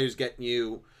 but a guy who's getting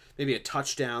you maybe a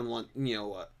touchdown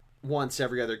once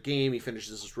every other game. He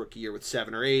finishes his rookie year with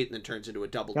 7 or 8 and then turns into a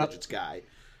double digits guy.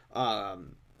 I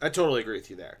totally agree with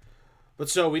you there. But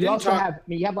so we didn't talk.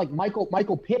 You have like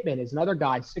Michael Pittman is another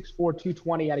guy, 6'4",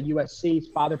 220 out of USC. His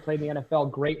father played in the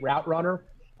NFL, great route runner,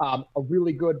 a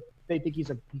really good. They think he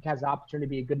has the opportunity to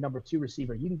be a good number 2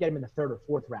 receiver. You can get him in the 3rd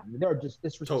or 4th round.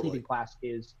 This receiving class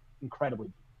is incredibly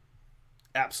deep.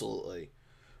 Absolutely.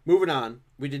 Moving on,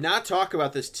 we did not talk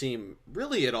about this team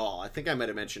really at all. I think I might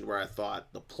have mentioned where I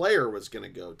thought the player was going to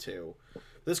go to.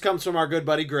 This comes from our good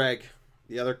buddy Greg,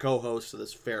 the other co-host of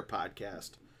this fair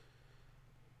podcast.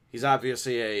 He's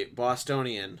obviously a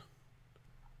Bostonian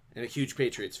and a huge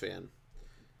Patriots fan.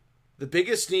 The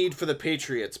biggest need for the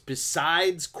Patriots,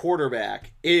 besides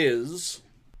quarterback, is...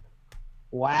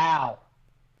 Wow.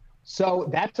 So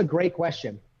that's a great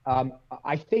question.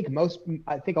 I think a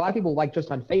lot of people, like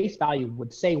just on face value,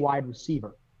 would say wide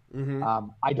receiver. Mm-hmm.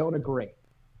 I don't agree.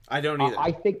 I don't either.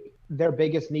 I think their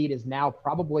biggest need is now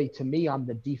probably, to me, on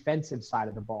the defensive side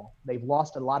of the ball. They've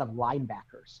lost a lot of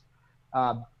linebackers.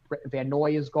 Van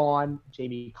Noy is gone.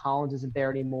 Jamie Collins isn't there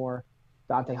anymore.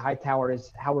 Dante Hightower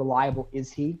how reliable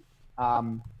is he?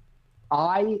 I'm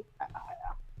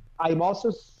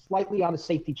also slightly on the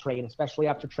safety train, especially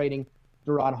after trading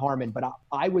Duron Harmon, but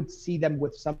I would see them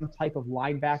with some type of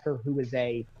linebacker who is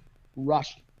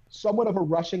somewhat of a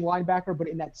rushing linebacker, but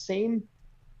in that same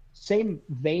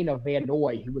vein of Van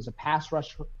Noy, who was a pass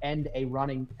rush and a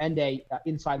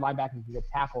inside linebacker who did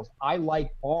tackles. I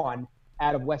like Vaughn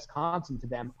out of Wisconsin to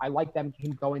them. I like him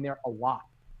going there a lot.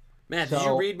 Man, did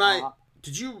you read my?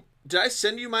 Did I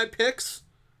send you my picks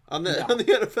on the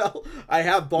NFL? I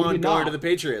have Vaughn going to the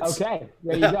Patriots. Okay,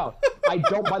 there you go. I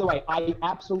don't. By the way, I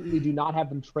absolutely do not have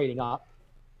them trading up.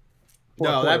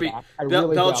 No, that'd be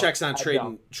Belichick's not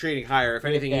trading higher. If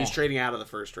anything, he's trading out of the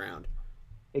 1st round.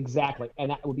 Exactly, and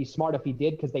that would be smart if he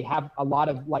did, because they have a lot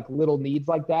of like little needs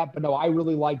like that. But no, I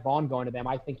really like Vaughn going to them.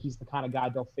 I think he's the kind of guy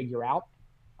they'll figure out.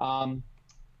 And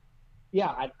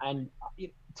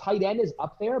tight end is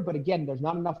up there, but again, there's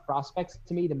not enough prospects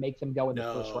to me to make them go in the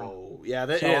 1st round. Yeah,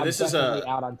 this is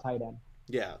out on tight end.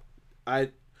 Yeah,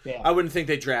 I wouldn't think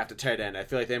they draft a tight end. I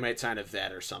feel like they might sign a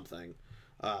vet or something.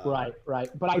 Right.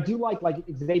 But I do like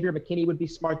Xavier McKinney would be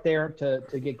smart there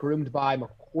to get groomed by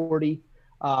McCourty.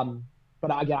 But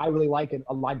again, I really like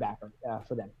a linebacker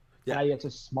for them. Yeah, it's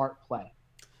a smart play.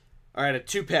 All right, a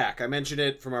 2-pack. I mentioned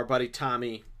it from our buddy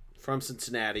Tommy from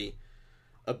Cincinnati,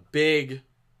 a big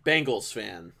Bengals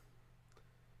fan.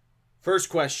 First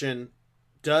question: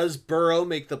 does Burrow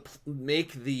make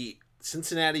the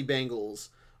Cincinnati Bengals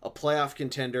a playoff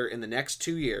contender in the next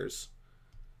 2 years?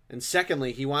 And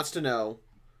secondly, he wants to know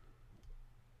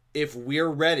if we're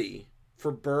ready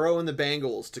for Burrow and the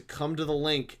Bengals to come to the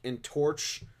link and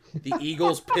torch the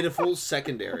Eagles' pitiful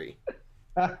secondary.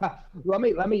 Let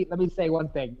me say one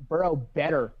thing. Burrow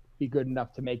better be good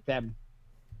enough to make them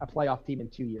a playoff team in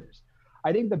 2 years.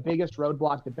 I think the biggest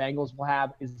roadblock the Bengals will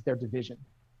have is their division,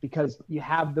 because you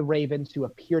have the Ravens, who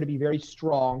appear to be very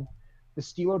strong, the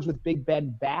Steelers with Big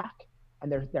Ben back,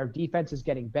 and their defense is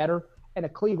getting better, and a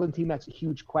Cleveland team that's a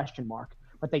huge question mark,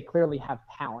 but they clearly have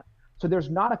talent. So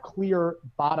there's not a clear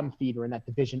bottom feeder in that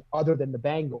division other than the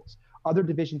Bengals. Other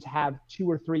divisions have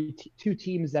two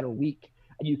teams that are weak,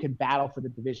 and you can battle for the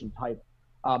division title.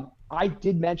 I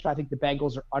did mention I think the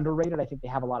Bengals are underrated. I think they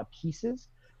have a lot of pieces,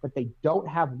 but they don't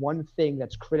have one thing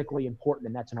that's critically important,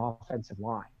 and that's an offensive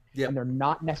line. Yep. And they're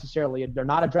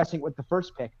not addressing it with the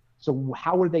first pick. So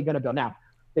how are they going to build? Now,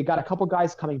 they got a couple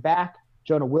guys coming back,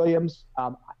 Jonah Williams,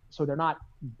 so they're not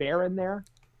barren there,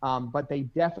 but they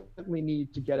definitely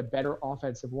need to get a better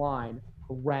offensive line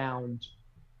around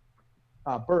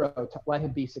Burrow to let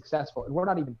him be successful. And we're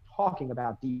not even talking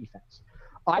about defense.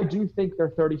 I do think their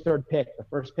 33rd pick, the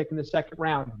first pick in the second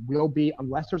round, will be,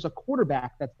 unless there's a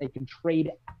quarterback that they can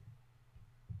trade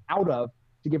out of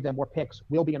to give them more picks,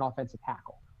 will be an offensive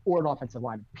tackle or an offensive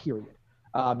line, period.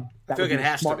 That would be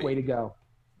a smart way to go.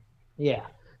 Yeah.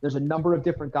 There's a number of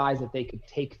different guys that they could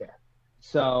take there.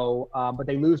 So, but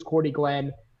they lose Cody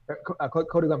Glenn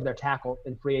for their tackle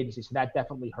in free agency, so that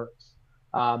definitely hurts.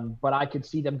 But I could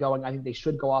see them going. I think they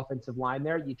should go offensive line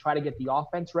there. You try to get the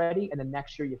offense ready, and then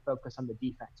next year you focus on the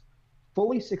defense.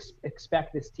 Fully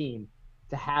expect this team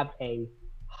to have a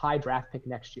high draft pick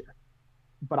next year.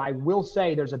 But I will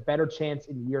say there's a better chance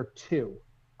in year 2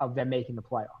 of them making the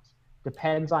playoffs.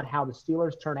 Depends on how the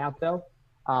Steelers turn out, though.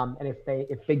 And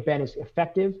if Big Ben is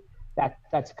effective,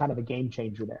 that's kind of a game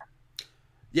changer there.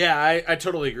 Yeah, I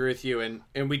totally agree with you.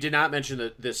 And we did not mention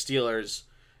the Steelers,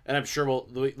 and I'm sure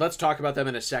let's talk about them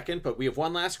in a second. But we have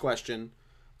one last question.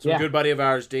 Some good buddy of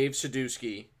ours, Dave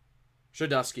Shadusky,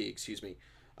 excuse me.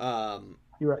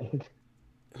 You're right.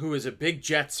 Who is a big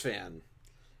Jets fan.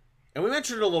 And we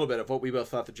mentioned a little bit of what we both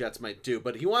thought the Jets might do,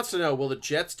 but he wants to know, will the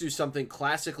Jets do something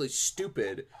classically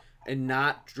stupid and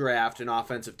not draft an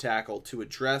offensive tackle to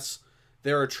address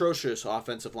their atrocious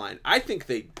offensive line? I think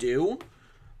they do.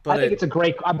 But I think it's a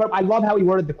great – but I love how he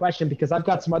worded the question, because I've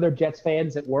got some other Jets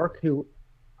fans at work who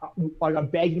are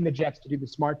begging the Jets to do the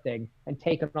smart thing and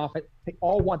take an offense. They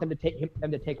all want them to take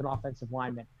an offensive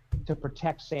lineman to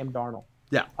protect Sam Darnold.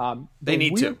 Yeah, they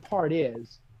need to. The weird part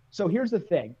is – so here's the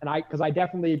thing, and because I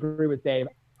definitely agree with Dave.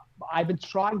 I've been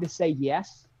trying to say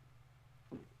yes.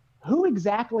 Who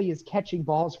exactly is catching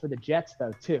balls for the Jets,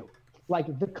 though, too?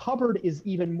 Like, the cupboard is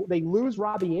even – they lose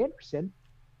Robbie Anderson.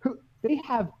 They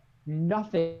have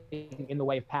nothing in the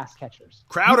way of pass catchers.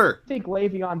 Crowder. I think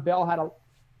Le'Veon Bell had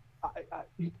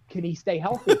can he stay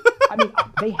healthy? I mean,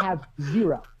 they have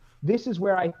zero. This is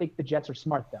where I think the Jets are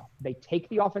smart, though. They take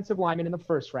the offensive lineman in the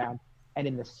first round, and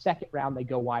in the second round, they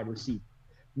go wide receiver.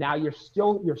 Now you're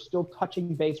still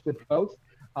touching base with both.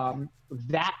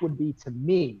 That would be, to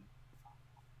me,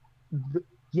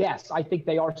 yes, I think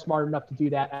they are smart enough to do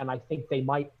that, and I think they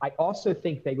might. I also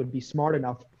think they would be smart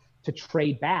enough to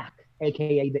trade back,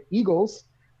 aka the Eagles.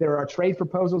 There are trade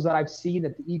proposals that I've seen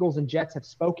that the Eagles and Jets have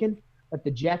spoken, that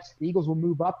the Eagles will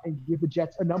move up and give the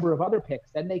Jets a number of other picks.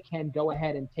 Then they can go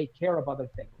ahead and take care of other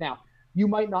things. Now, you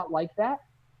might not like that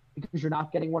because you're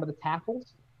not getting one of the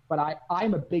tackles. But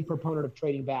I'm a big proponent of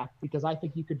trading back, because I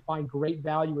think you could find great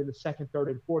value in the second, third,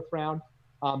 and fourth round.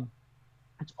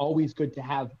 It's always good to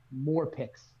have more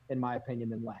picks, in my opinion,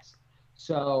 than less.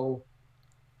 So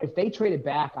if they trade it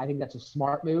back, I think that's a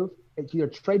smart move. It's either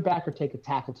trade back or take a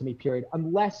tackle, to me, period,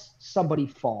 unless somebody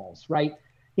falls, right?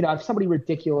 You know, if somebody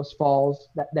ridiculous falls,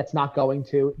 that's not going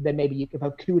to, then maybe if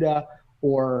Okudah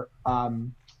or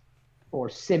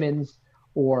Simmons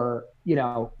or,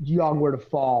 Young were to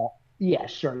fall, yeah,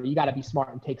 sure. You got to be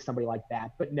smart and take somebody like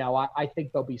that. But no, I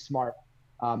think they'll be smart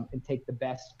and take the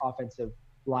best offensive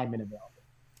lineman available.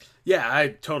 Yeah, I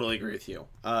totally agree with you.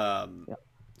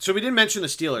 So we didn't mention the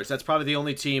Steelers. That's probably the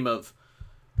only team of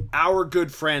our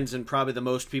good friends and probably the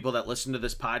most people that listen to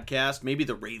this podcast. Maybe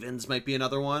the Ravens might be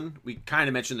another one. We kind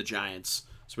of mentioned the Giants,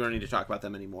 so we don't need to talk about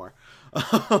them anymore.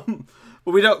 But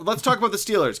we don't. Let's talk about the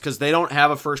Steelers, because they don't have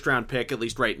a first-round pick, at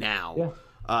least right now. Yeah.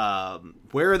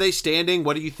 Where are they standing?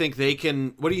 What do you think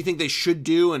what do you think they should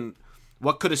do? And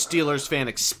what could a Steelers fan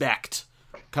expect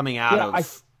coming out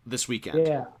of this weekend?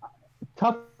 Yeah.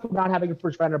 Tough not having a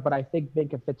first rounder, but I think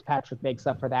Minka Fitzpatrick makes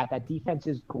up for that. That defense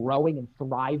is growing and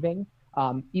thriving,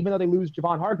 even though they lose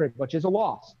Javon Hargrave, which is a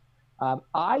loss.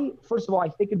 First of all, I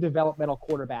think a developmental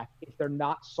quarterback, if they're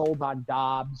not sold on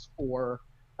Dobbs or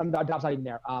Dobbs not even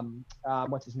there.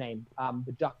 What's his name?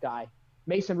 The Duck guy.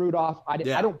 Mason Rudolph, I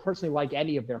don't personally like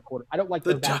any of their quarter. I don't like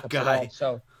their backups at all.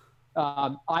 So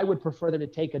I would prefer them to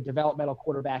take a developmental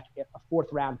quarterback. A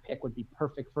fourth-round pick would be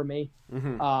perfect for me.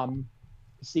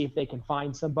 To see if they can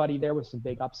find somebody there with some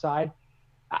big upside.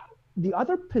 The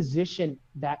other position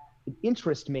that would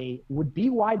interest me would be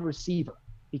wide receiver,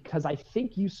 because I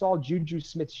think you saw Juju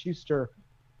Smith-Schuster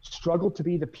struggle to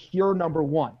be the pure number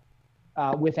one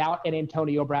without an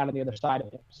Antonio Brown on the other side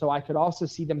of him. So I could also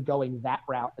see them going that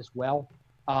route as well.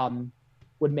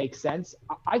 Would make sense.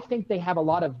 I think they have a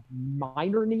lot of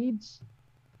minor needs.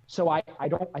 So I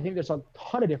think there's a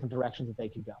ton of different directions that they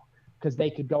could go. Because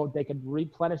they could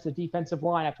replenish the defensive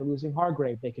line after losing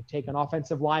Hargrave. They could take an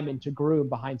offensive lineman to groom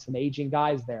behind some aging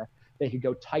guys there. They could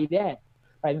go tight end.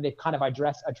 I think they've kind of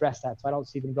addressed that, so I don't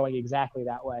see them going exactly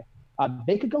that way.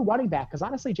 They could go running back, because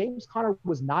honestly, James Conner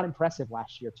was not impressive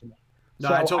last year to me. No,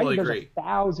 so I totally agree. There's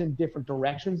 1,000 different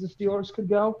directions the Steelers could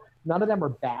go. None of them are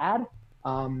bad.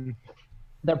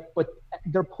 But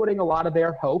they're putting a lot of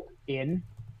their hope in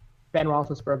Ben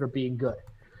Roethlisberger being good.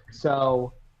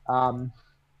 So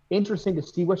interesting to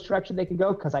see which direction they can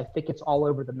go, because I think it's all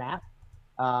over the map.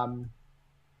 So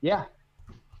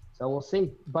we'll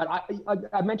see. But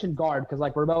I mentioned guard because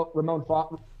Ramon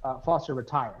Foster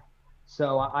retired.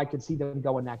 So I could see them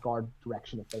go in that guard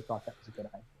direction if they thought that was a good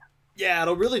idea. Yeah,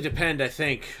 it'll really depend, I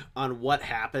think, on what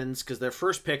happens, because their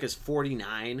first pick is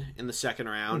 49 in the second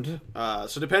round.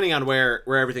 So depending on where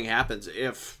everything happens,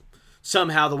 if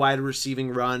somehow the wide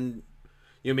receiving run,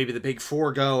 maybe the big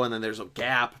four go and then there's a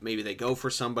gap, maybe they go for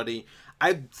somebody.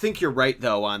 I think you're right,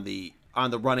 though, on the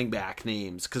running back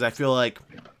names, because I feel like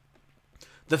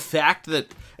the fact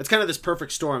that it's kind of this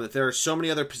perfect storm that there are so many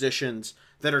other positions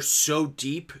that are so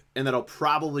deep and that'll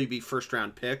probably be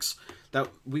first-round picks that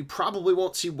we probably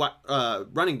won't see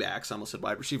running backs. I almost said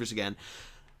wide receivers again.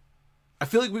 I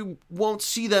feel like we won't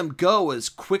see them go as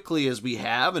quickly as we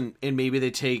have, and maybe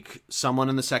they take someone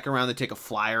in the second round, they take a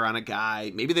flyer on a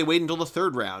guy. Maybe they wait until the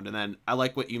third round, and then I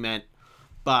like what you meant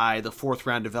by the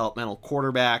fourth-round developmental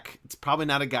quarterback. It's probably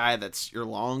not a guy that's your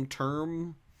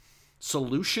long-term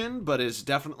solution, but is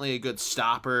definitely a good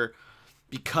stopper.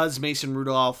 Because Mason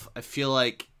Rudolph, I feel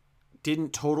like,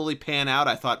 didn't totally pan out.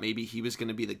 I thought maybe he was going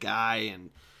to be the guy,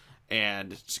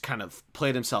 and kind of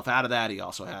played himself out of that. He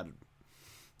also had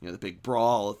the big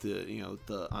brawl at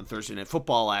the on Thursday Night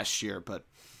Football last year, but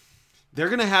they're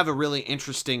going to have a really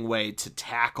interesting way to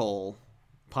tackle,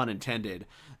 pun intended,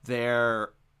 their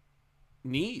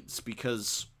needs,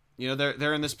 because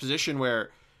they're in this position where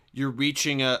you're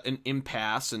reaching an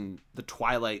impasse in the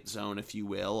twilight zone, if you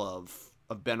will,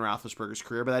 of Ben Roethlisberger's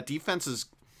career, but that defense is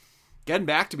getting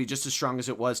back to be just as strong as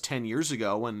it was 10 years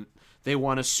ago when they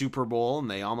won a Super Bowl, and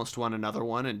they almost won another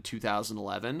one in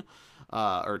 2011,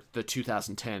 or the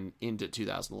 2010 into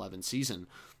 2011 season.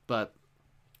 But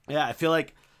yeah, I feel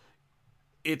like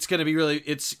it's going to be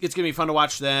it's going to be fun to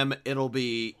watch them. It'll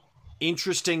be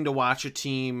interesting to watch a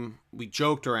team. We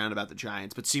joked around about the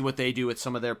Giants, but see what they do with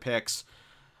some of their picks.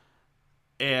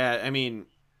 And I mean,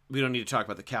 we don't need to talk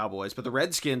about the Cowboys, but the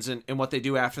Redskins and what they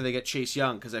do after they get Chase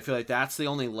Young, because I feel like that's the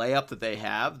only layup that they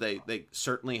have. They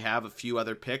certainly have a few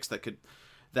other picks that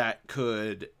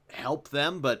could help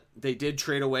them, but they did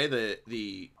trade away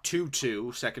the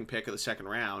 2-2 second pick of the second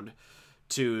round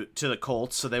to the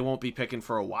Colts, so they won't be picking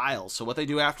for a while. So what they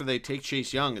do after they take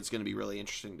Chase Young, it's going to be really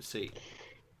interesting to see.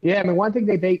 Yeah, I mean, one thing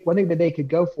that they could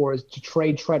go for is to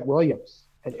trade Trent Williams.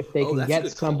 And if they can get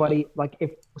somebody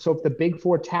if the big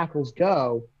four tackles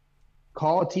go,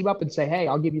 call a team up and say, hey,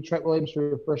 I'll give you Trent Williams for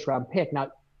your first round pick.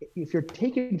 Now, if you're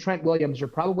taking Trent Williams, you're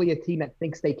probably a team that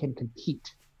thinks they can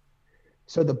compete.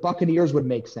 So the Buccaneers would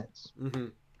make sense.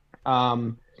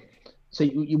 So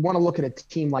you want to look at a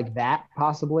team like that,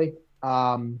 possibly.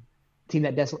 Team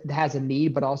that has a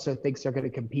need, but also thinks they're going to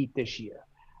compete this year.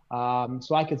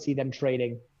 So I could see them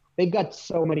trading. They've got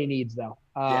so many needs, though.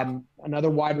 Another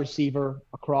wide receiver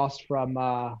across from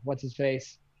what's his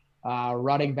face.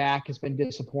 Running back has been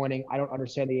disappointing. I don't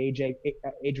understand the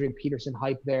Adrian Peterson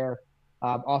hype there.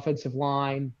 Offensive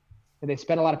line, and they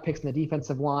spent a lot of picks in the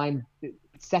defensive line.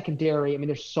 Secondary, I mean,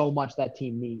 there's so much that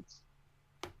team needs.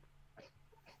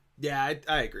 Yeah,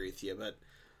 I agree with you, but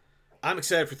I'm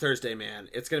excited for Thursday, man.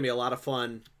 It's going to be a lot of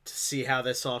fun to see how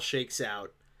this all shakes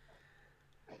out.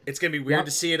 It's going to be weird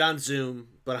to see it on Zoom,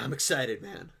 but I'm excited,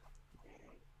 man.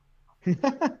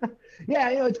 Yeah,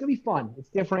 it's going to be fun. It's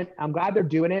different. I'm glad they're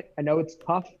doing it. I know it's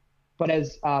tough, but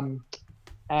as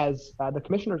the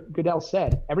commissioner Goodell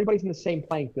said, everybody's in the same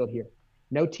playing field here.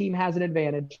 No team has an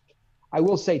advantage. I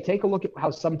will say, take a look at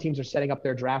how some teams are setting up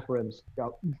their draft rooms.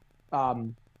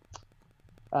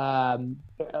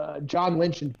 John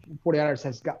Lynch and 49ers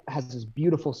has this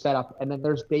beautiful setup, and then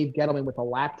there's Dave Gettleman with a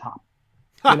laptop.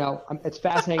 It's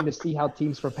fascinating to see how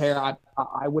teams prepare.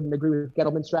 I wouldn't agree with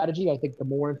Gettleman's strategy. I think the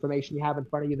more information you have in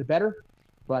front of you, the better.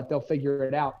 But they'll figure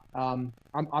it out. I'm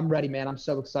ready, man. I'm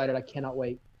so excited. I cannot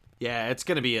wait. Yeah, it's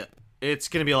gonna be a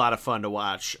lot of fun to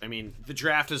watch. I mean, the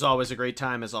draft is always a great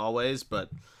time as always, but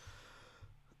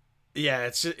yeah,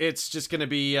 it's just gonna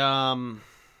be it's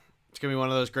gonna be one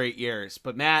of those great years.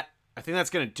 But Matt, I think that's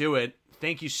gonna do it.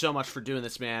 Thank you so much for doing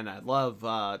this, man. I love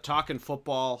talking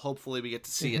football. Hopefully, we get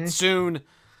to see it soon.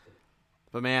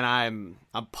 But man,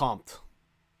 I'm pumped.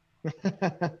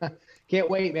 Can't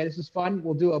wait, man. This is fun.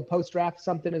 We'll do a post-draft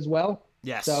something as well.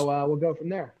 Yes. So we'll go from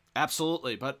there.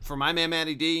 Absolutely. But for my man,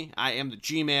 Matty D, I am the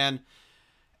G-Man.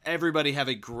 Everybody have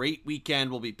a great weekend.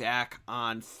 We'll be back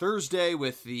on Thursday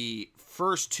with the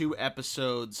first 2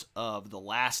 episodes of The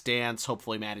Last Dance.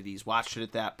 Hopefully, Matty D's watched it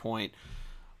at that point.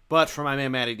 But for my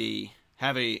man, Matty D,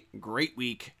 have a great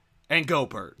week and go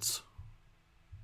Birds.